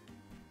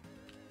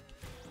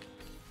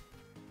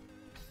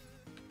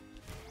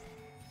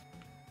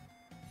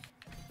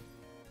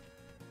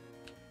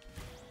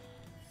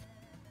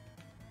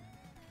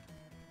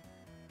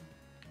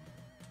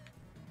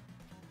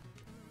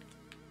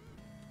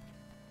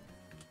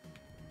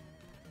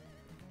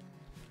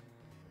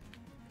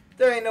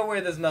 There ain't no way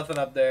there's nothing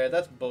up there.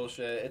 That's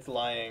bullshit. It's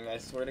lying, I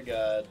swear to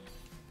God.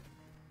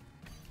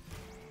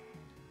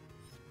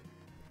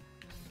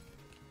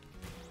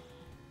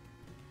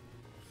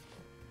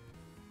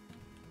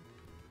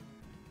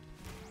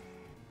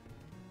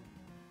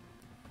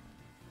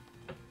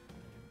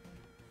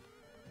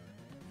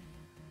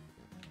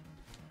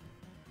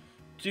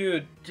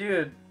 Dude,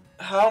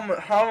 how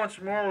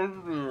much more was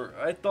there?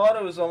 I thought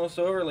it was almost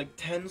over like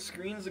 10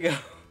 screens ago.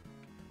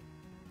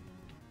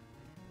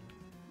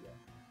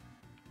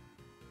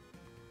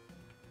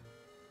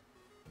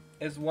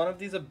 Is one of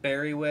these a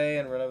berry way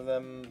and one of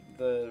them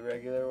the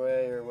regular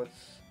way, or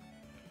what's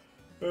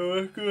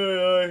going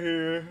on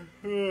here?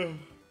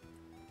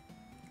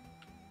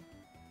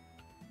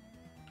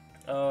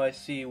 Oh, I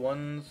see.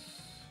 One's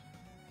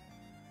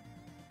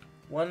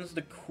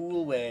the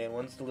cool way and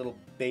one's the little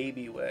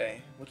baby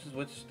way. Which is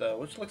which though?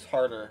 Which looks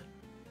harder?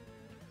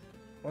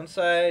 One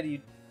side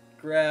you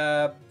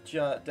grab,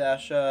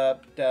 dash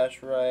up,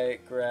 dash right,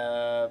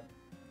 grab,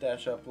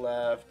 dash up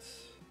left.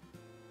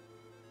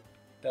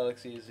 That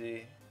looks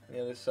easy. On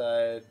the other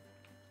side,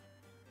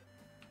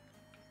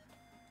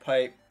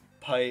 pipe,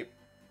 pipe,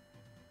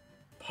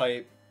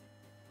 pipe,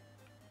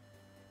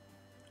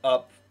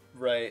 up,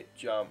 right,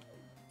 jump.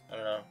 I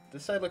don't know.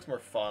 This side looks more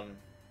fun.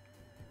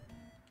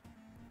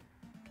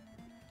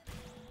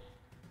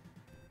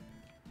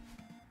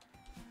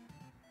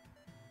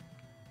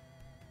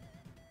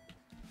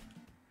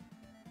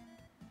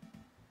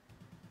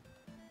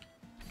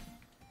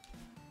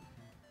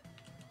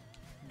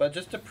 But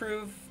just to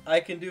prove I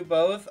can do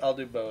both, I'll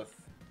do both.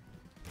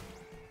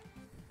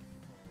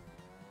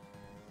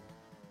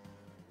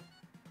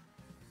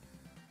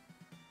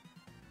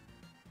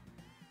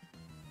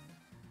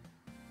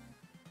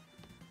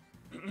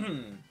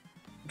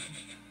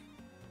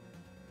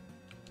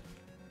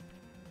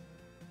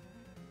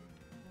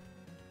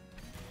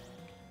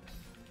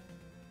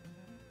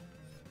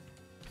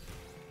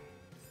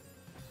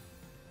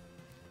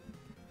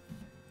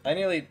 I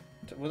nearly...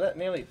 Was that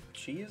nearly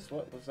cheese?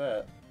 What was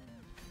that?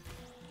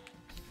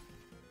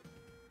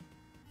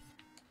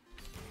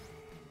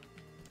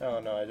 Oh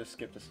no, I just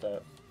skipped a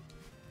step.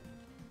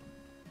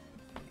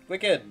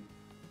 Wicked!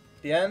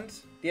 The end?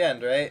 The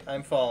end, right?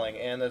 I'm falling,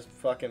 and there's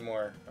fucking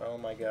more. Oh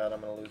my god,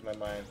 I'm gonna lose my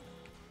mind.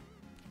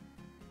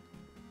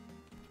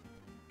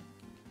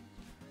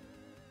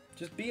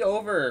 Just be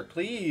over,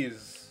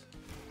 please!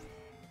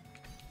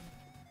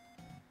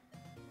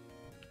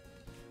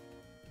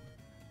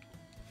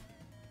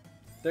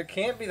 There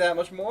can't be that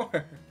much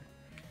more.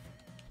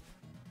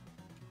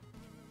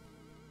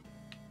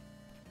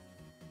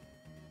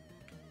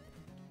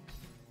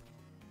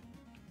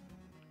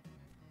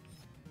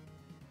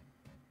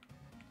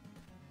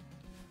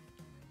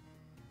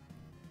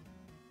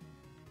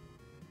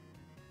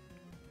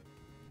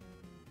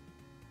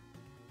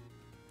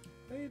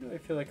 Why do I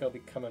feel like I'll be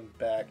coming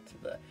back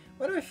to that?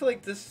 Why do I feel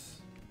like this...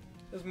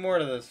 There's more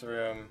to this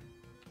room?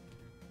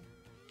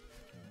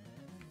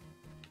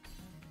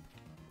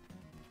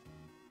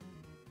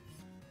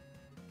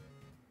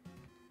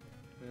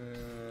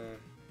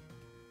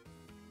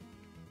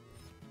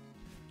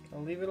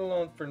 I'll leave it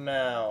alone for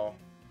now.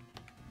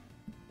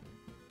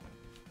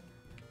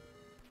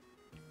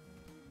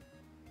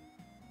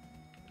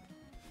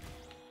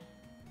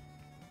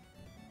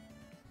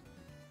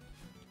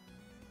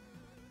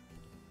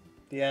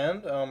 The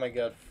end? Oh my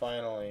god,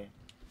 finally.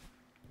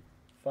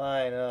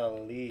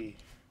 Finally.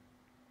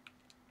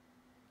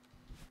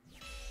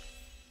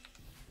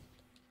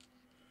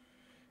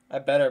 I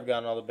better have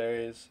gotten all the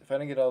berries. If I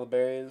didn't get all the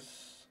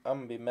berries, I'm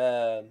gonna be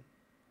mad.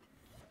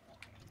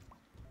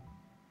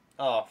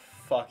 Oh,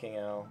 fucking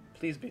hell.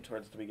 Please be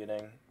towards the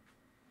beginning.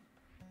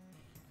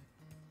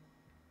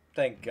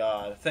 Thank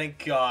God.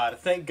 Thank God.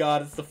 Thank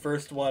God it's the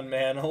first one,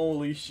 man.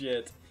 Holy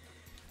shit.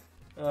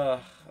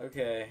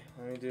 Okay.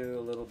 Let me do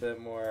a little bit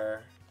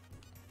more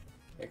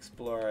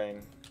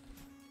exploring.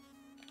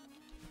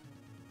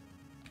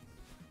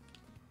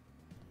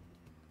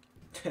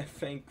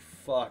 Thank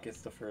fuck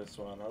it's the first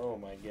one. Oh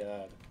my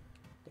god.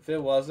 If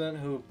it wasn't,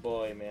 oh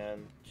boy,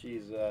 man.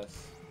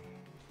 Jesus.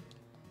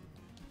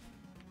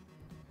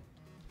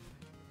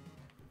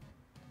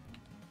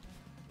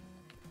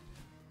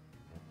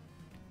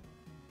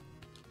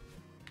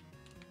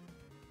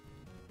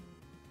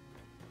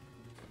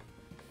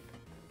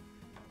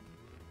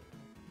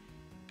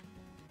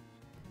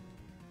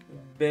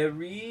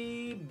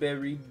 Berry?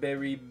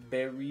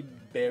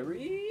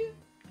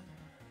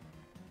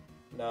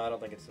 No, I don't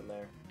think it's in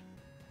there.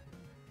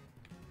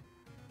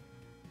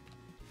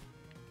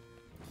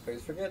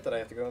 Please forget that I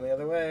have to go in the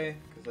other way,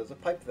 because there's a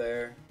pipe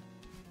there.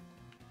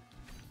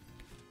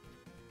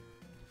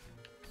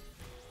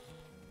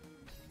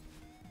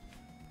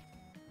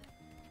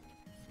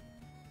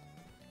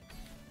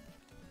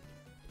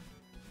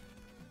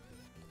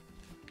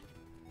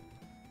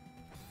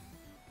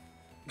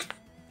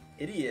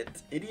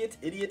 Idiot. Idiot,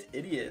 idiot,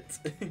 idiot.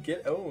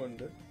 Get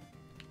owned.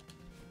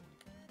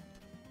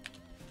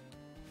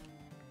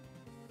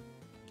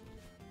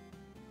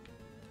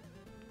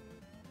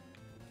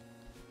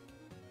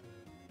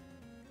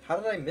 How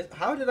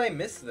did I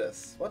miss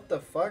this? What the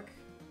fuck?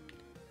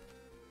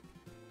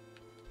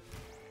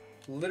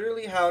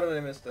 Literally, how did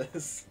I miss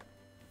this?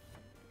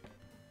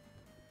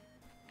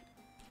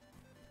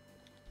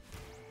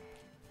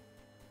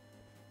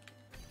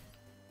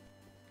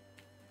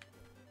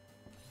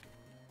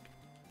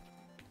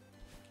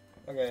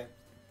 Okay.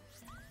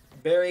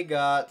 Barry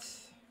got...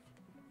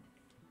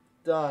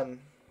 Done.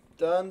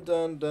 Done,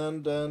 done,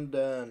 done, done,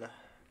 done.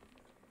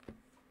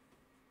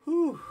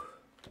 Whew.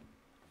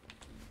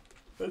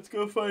 Let's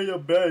go find a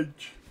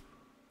bench.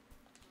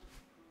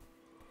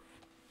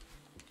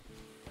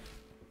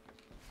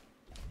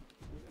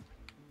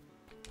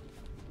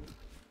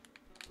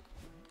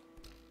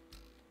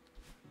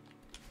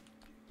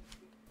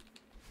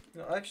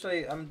 No,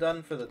 actually, I'm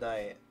done for the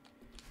night.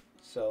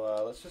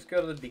 So, let's just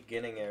go to the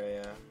beginning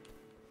area.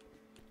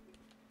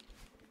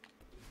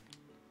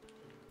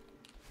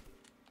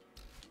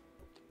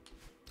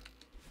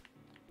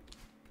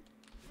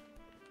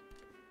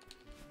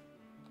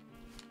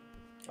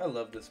 I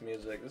love this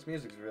music. This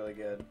music's really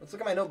good. Let's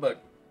look at my notebook.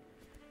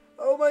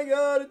 Oh my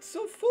god, it's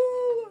so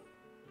full!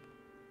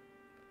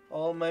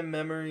 All my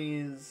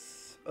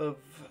memories of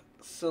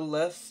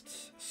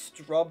Celeste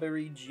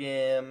strawberry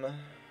jam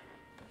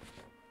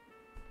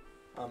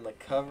on the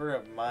cover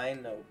of my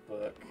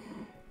notebook.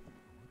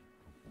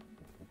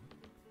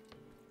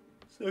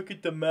 Let's look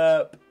at the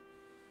map.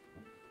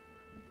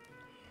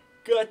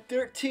 Got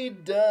 13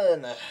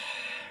 done.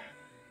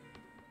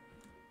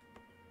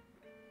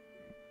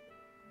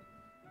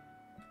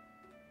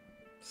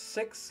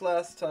 6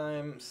 last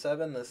time,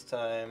 7 this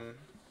time.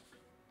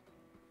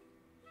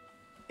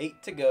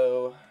 8 to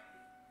go.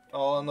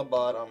 All on the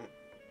bottom.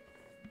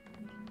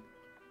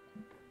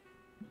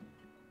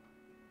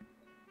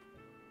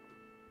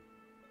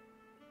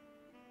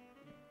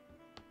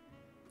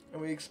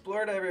 And we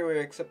explored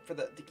everywhere except for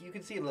that. You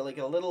can see like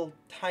a little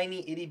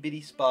tiny itty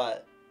bitty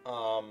spot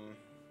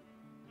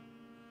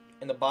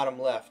in the bottom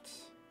left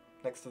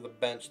next to the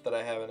bench that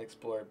I haven't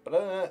explored.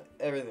 But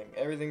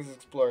everything's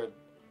explored.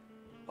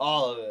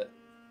 All of it.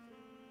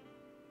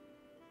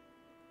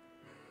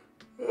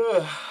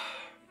 Ugh.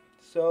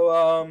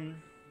 So,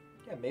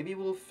 yeah, maybe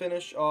we'll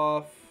finish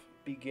off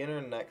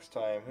beginner next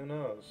time. Who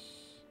knows?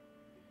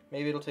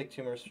 Maybe it'll take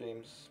 2 more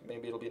streams.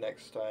 Maybe it'll be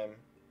next time.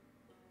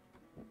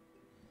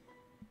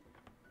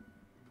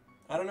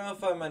 I don't know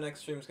if my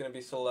next stream's gonna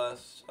be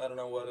Celeste. I don't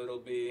know what it'll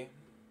be.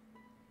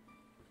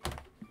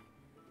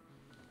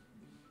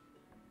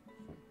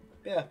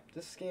 Yeah,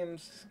 this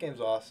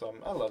game's awesome.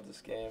 I love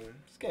this game.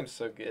 This game's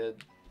so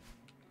good.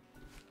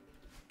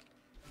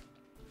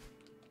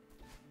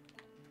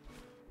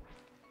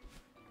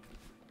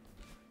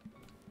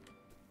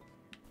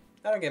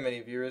 I don't get many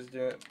viewers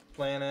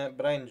playing it,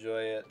 but I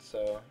enjoy it,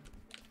 so.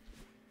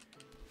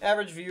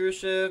 Average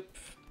viewership,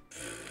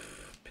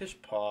 pish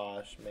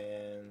posh,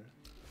 man.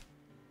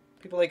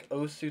 People like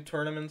Osu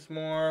tournaments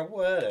more,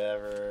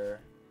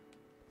 whatever.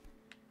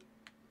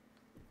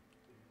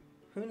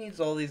 Who needs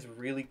all these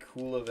really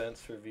cool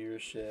events for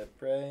viewership,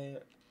 right?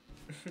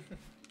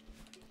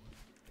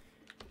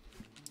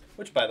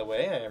 Which, by the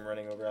way, I am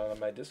running around on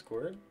my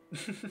Discord.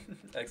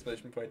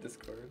 Exclamation point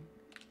Discord.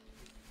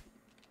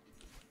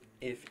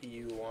 If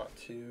you want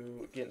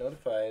to get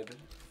notified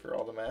for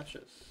all the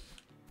matches.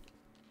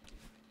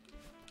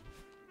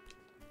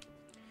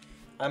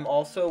 I'm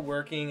also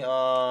working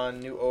on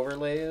new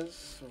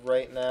overlays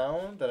right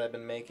now that I've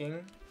been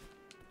making.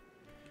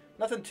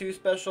 Nothing too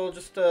special,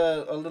 just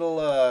a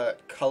little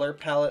color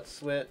palette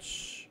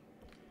switch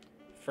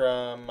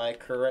from my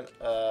current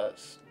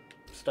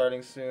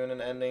starting soon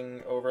and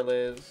ending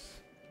overlays.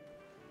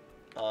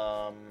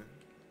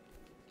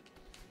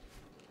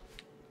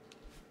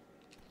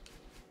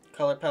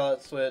 Color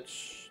palette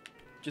switch,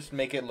 just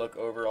make it look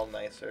overall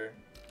nicer.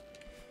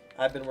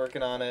 I've been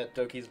working on it.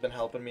 Doki's been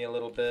helping me a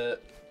little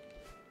bit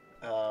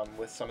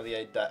with some of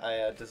the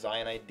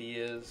design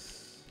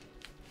ideas.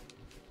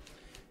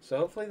 So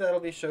hopefully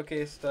that'll be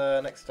showcased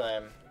next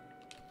time.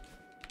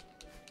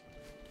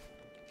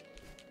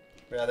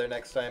 Rather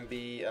next time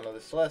be another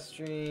Celeste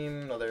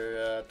stream,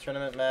 another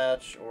tournament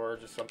match, or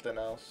just something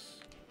else.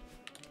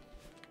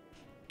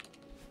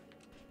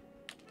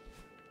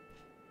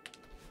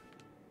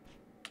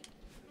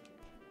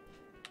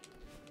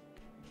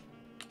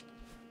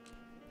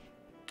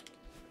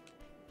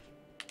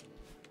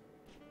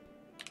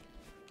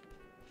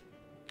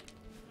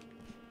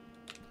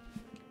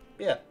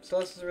 Yeah,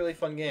 Celeste is a really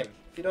fun game.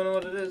 If you don't know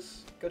what it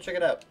is, go check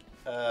it out.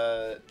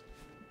 Well,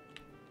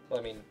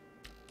 I mean,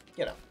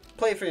 you know,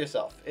 play it for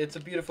yourself. It's a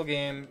beautiful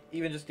game,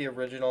 even just the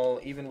original,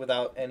 even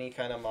without any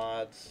kind of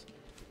mods.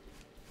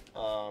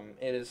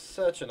 It is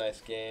such a nice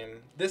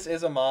game. This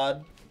is a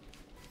mod,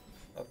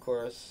 of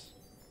course.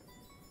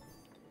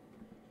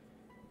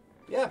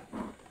 Yeah.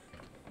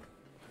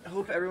 I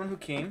hope everyone who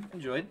came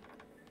enjoyed.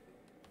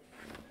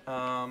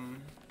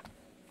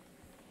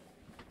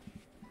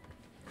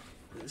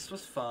 This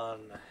was fun.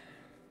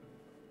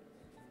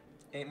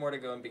 8 more to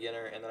go in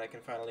beginner, and then I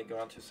can finally go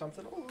on to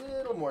something a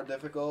little more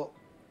difficult.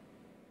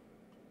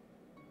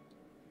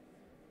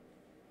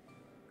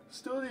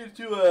 Still need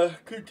to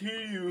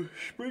continue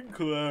Spring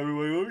Collab in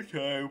my own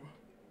time.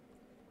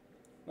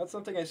 Not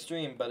something I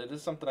stream, but it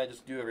is something I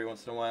just do every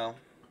once in a while,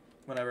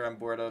 whenever I'm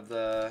bored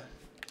of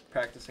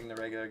practicing the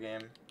regular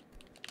game.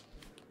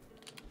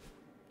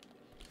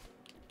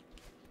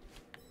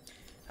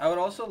 I would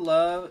also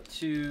love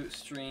to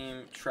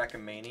stream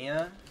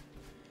Trackmania,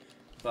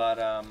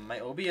 but my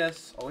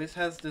OBS always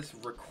has this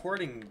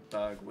recording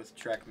bug with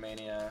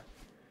Trackmania,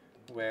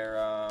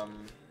 where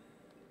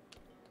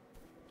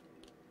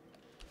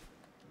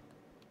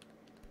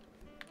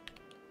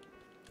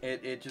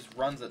it just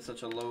runs at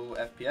such a low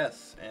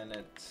FPS, and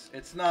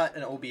it's not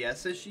an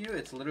OBS issue.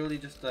 It's literally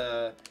just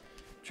a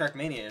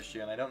Trackmania issue,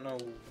 and I don't know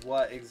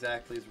what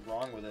exactly is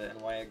wrong with it and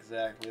why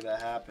exactly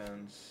that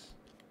happens.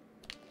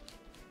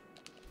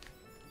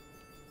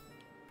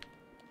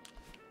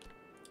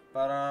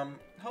 But,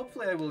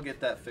 hopefully I will get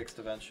that fixed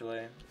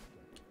eventually.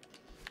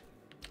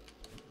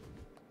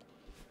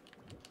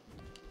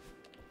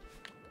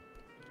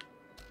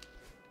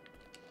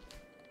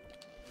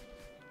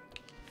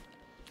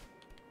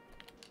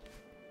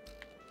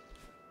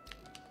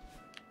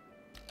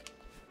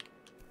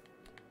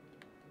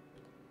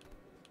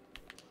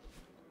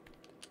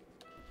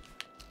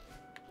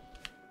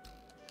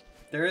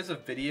 There is a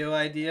video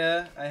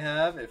idea I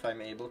have if I'm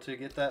able to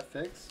get that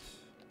fixed.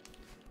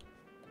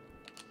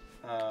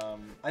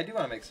 I do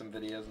want to make some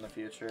videos in the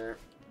future.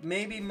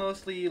 Maybe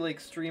mostly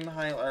like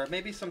or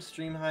maybe some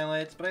stream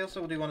highlights, but I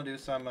also do want to do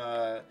some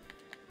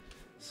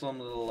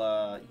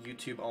little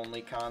YouTube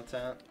only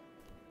content.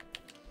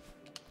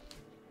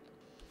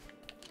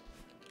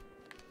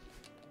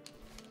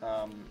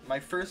 My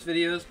first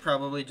video is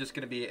probably just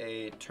going to be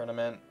a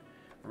tournament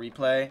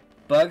replay.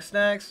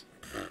 Bugsnax?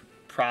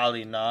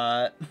 Probably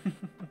not.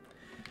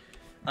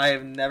 I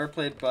have never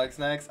played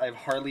Bugsnax. I've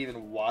hardly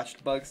even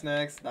watched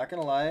Bugsnax. Not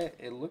gonna lie,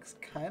 it looks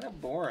kind of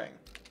boring.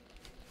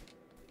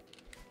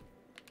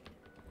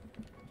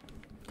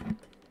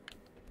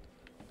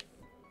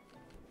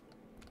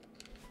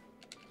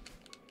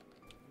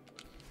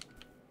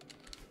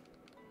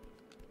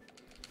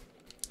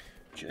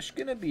 Just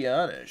gonna be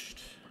honest.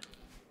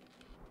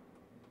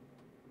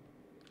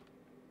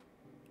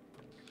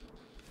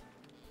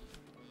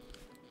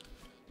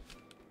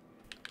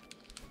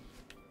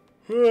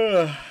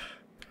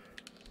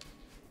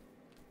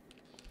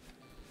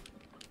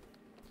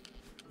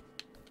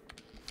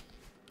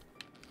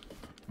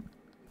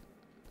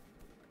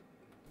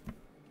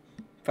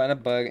 Find a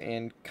bug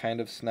and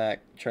kind of snack.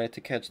 Try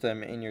to catch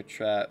them in your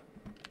trap.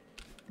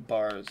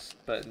 Bars.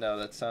 But no,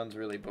 that sounds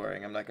really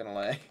boring. I'm not gonna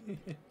lie.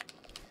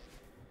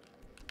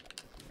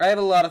 I have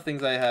a lot of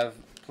things I have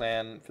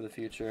planned for the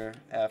future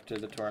after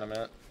the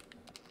tournament.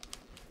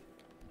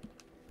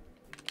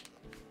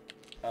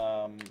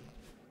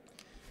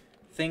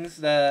 Things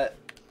that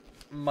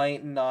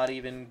might not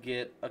even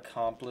get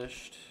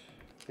accomplished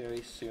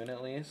very soon,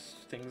 at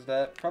least. Things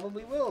that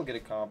probably will get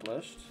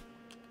accomplished,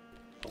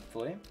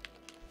 hopefully.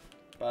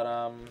 But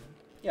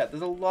yeah,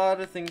 there's a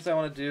lot of things I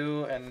want to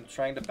do, and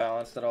trying to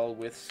balance that all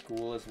with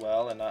school as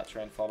well and not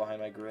try and fall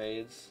behind my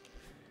grades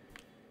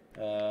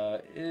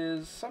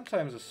is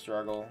sometimes a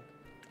struggle.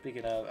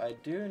 Speaking of, I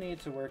do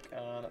need to work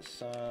on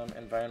some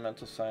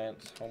environmental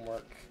science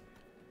homework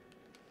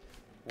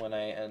when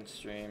I end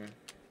stream.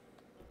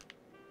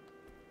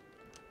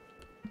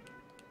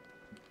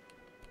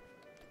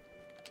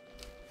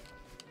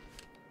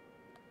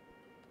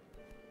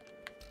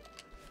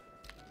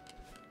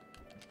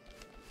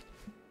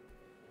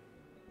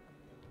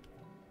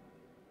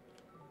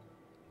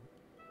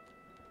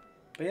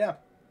 But yeah,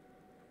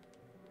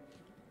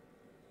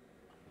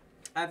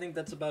 I think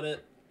that's about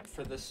it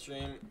for this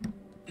stream.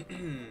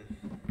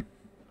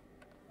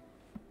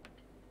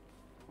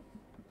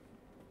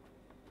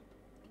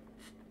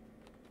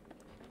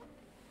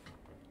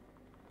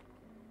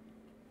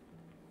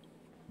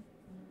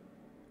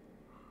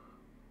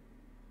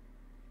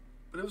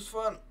 But it was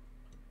fun.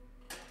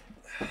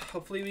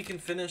 Hopefully we can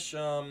finish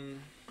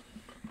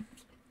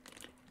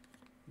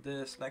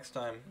this next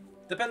time.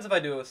 Depends if I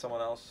do it with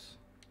someone else.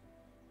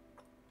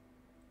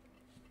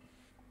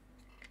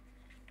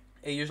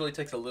 It usually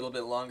takes a little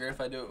bit longer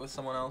if I do it with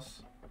someone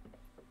else.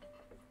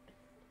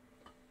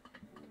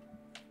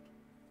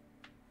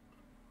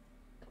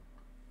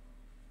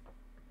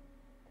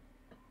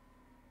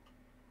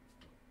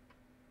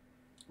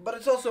 But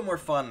it's also more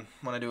fun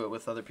when I do it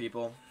with other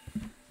people.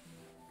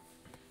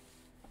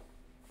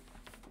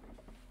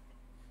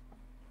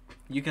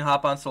 You can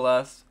hop on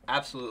Celeste.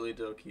 Absolutely,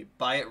 Doki.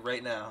 Buy it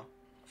right now.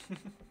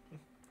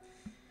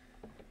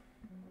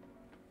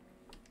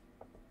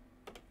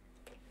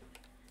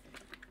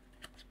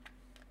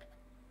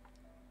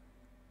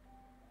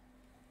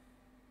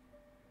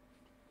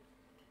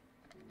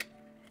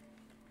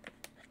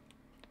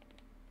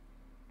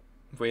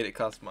 Wait, it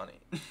costs money.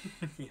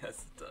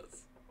 Yes, it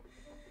does.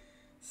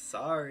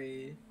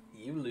 Sorry,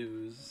 you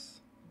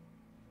lose.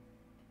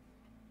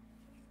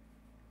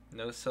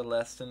 No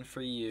Celestin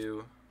for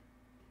you.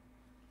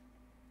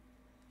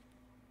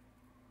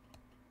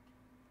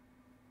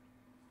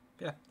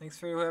 Yeah, thanks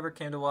for whoever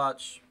came to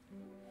watch.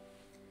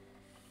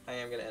 I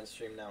am gonna end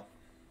stream now.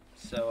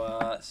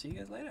 So, see you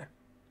guys later.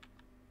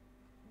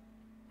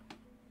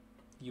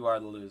 You are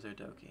the loser,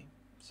 Doki.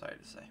 Sorry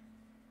to say.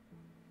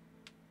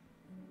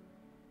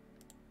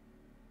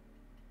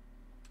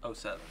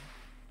 07.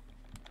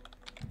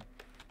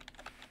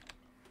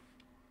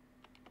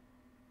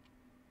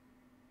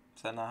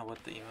 Is that not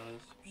what the email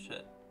is?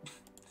 Shit.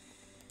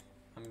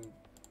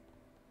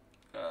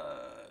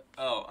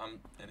 I'm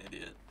an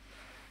idiot.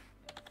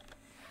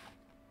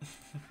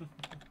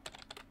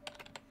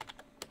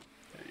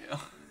 There you go.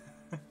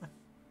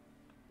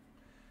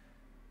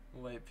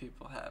 White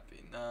people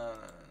happy. No.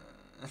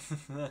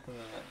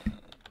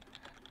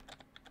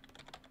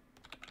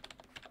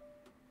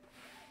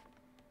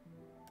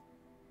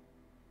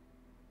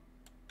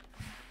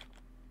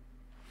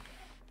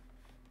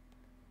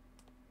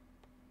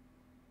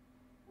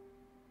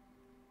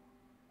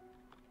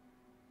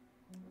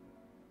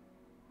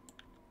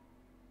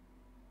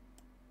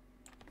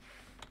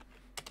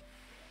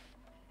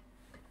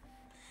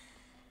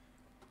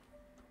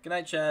 Good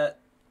night, chat.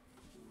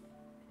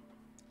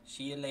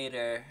 See you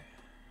later.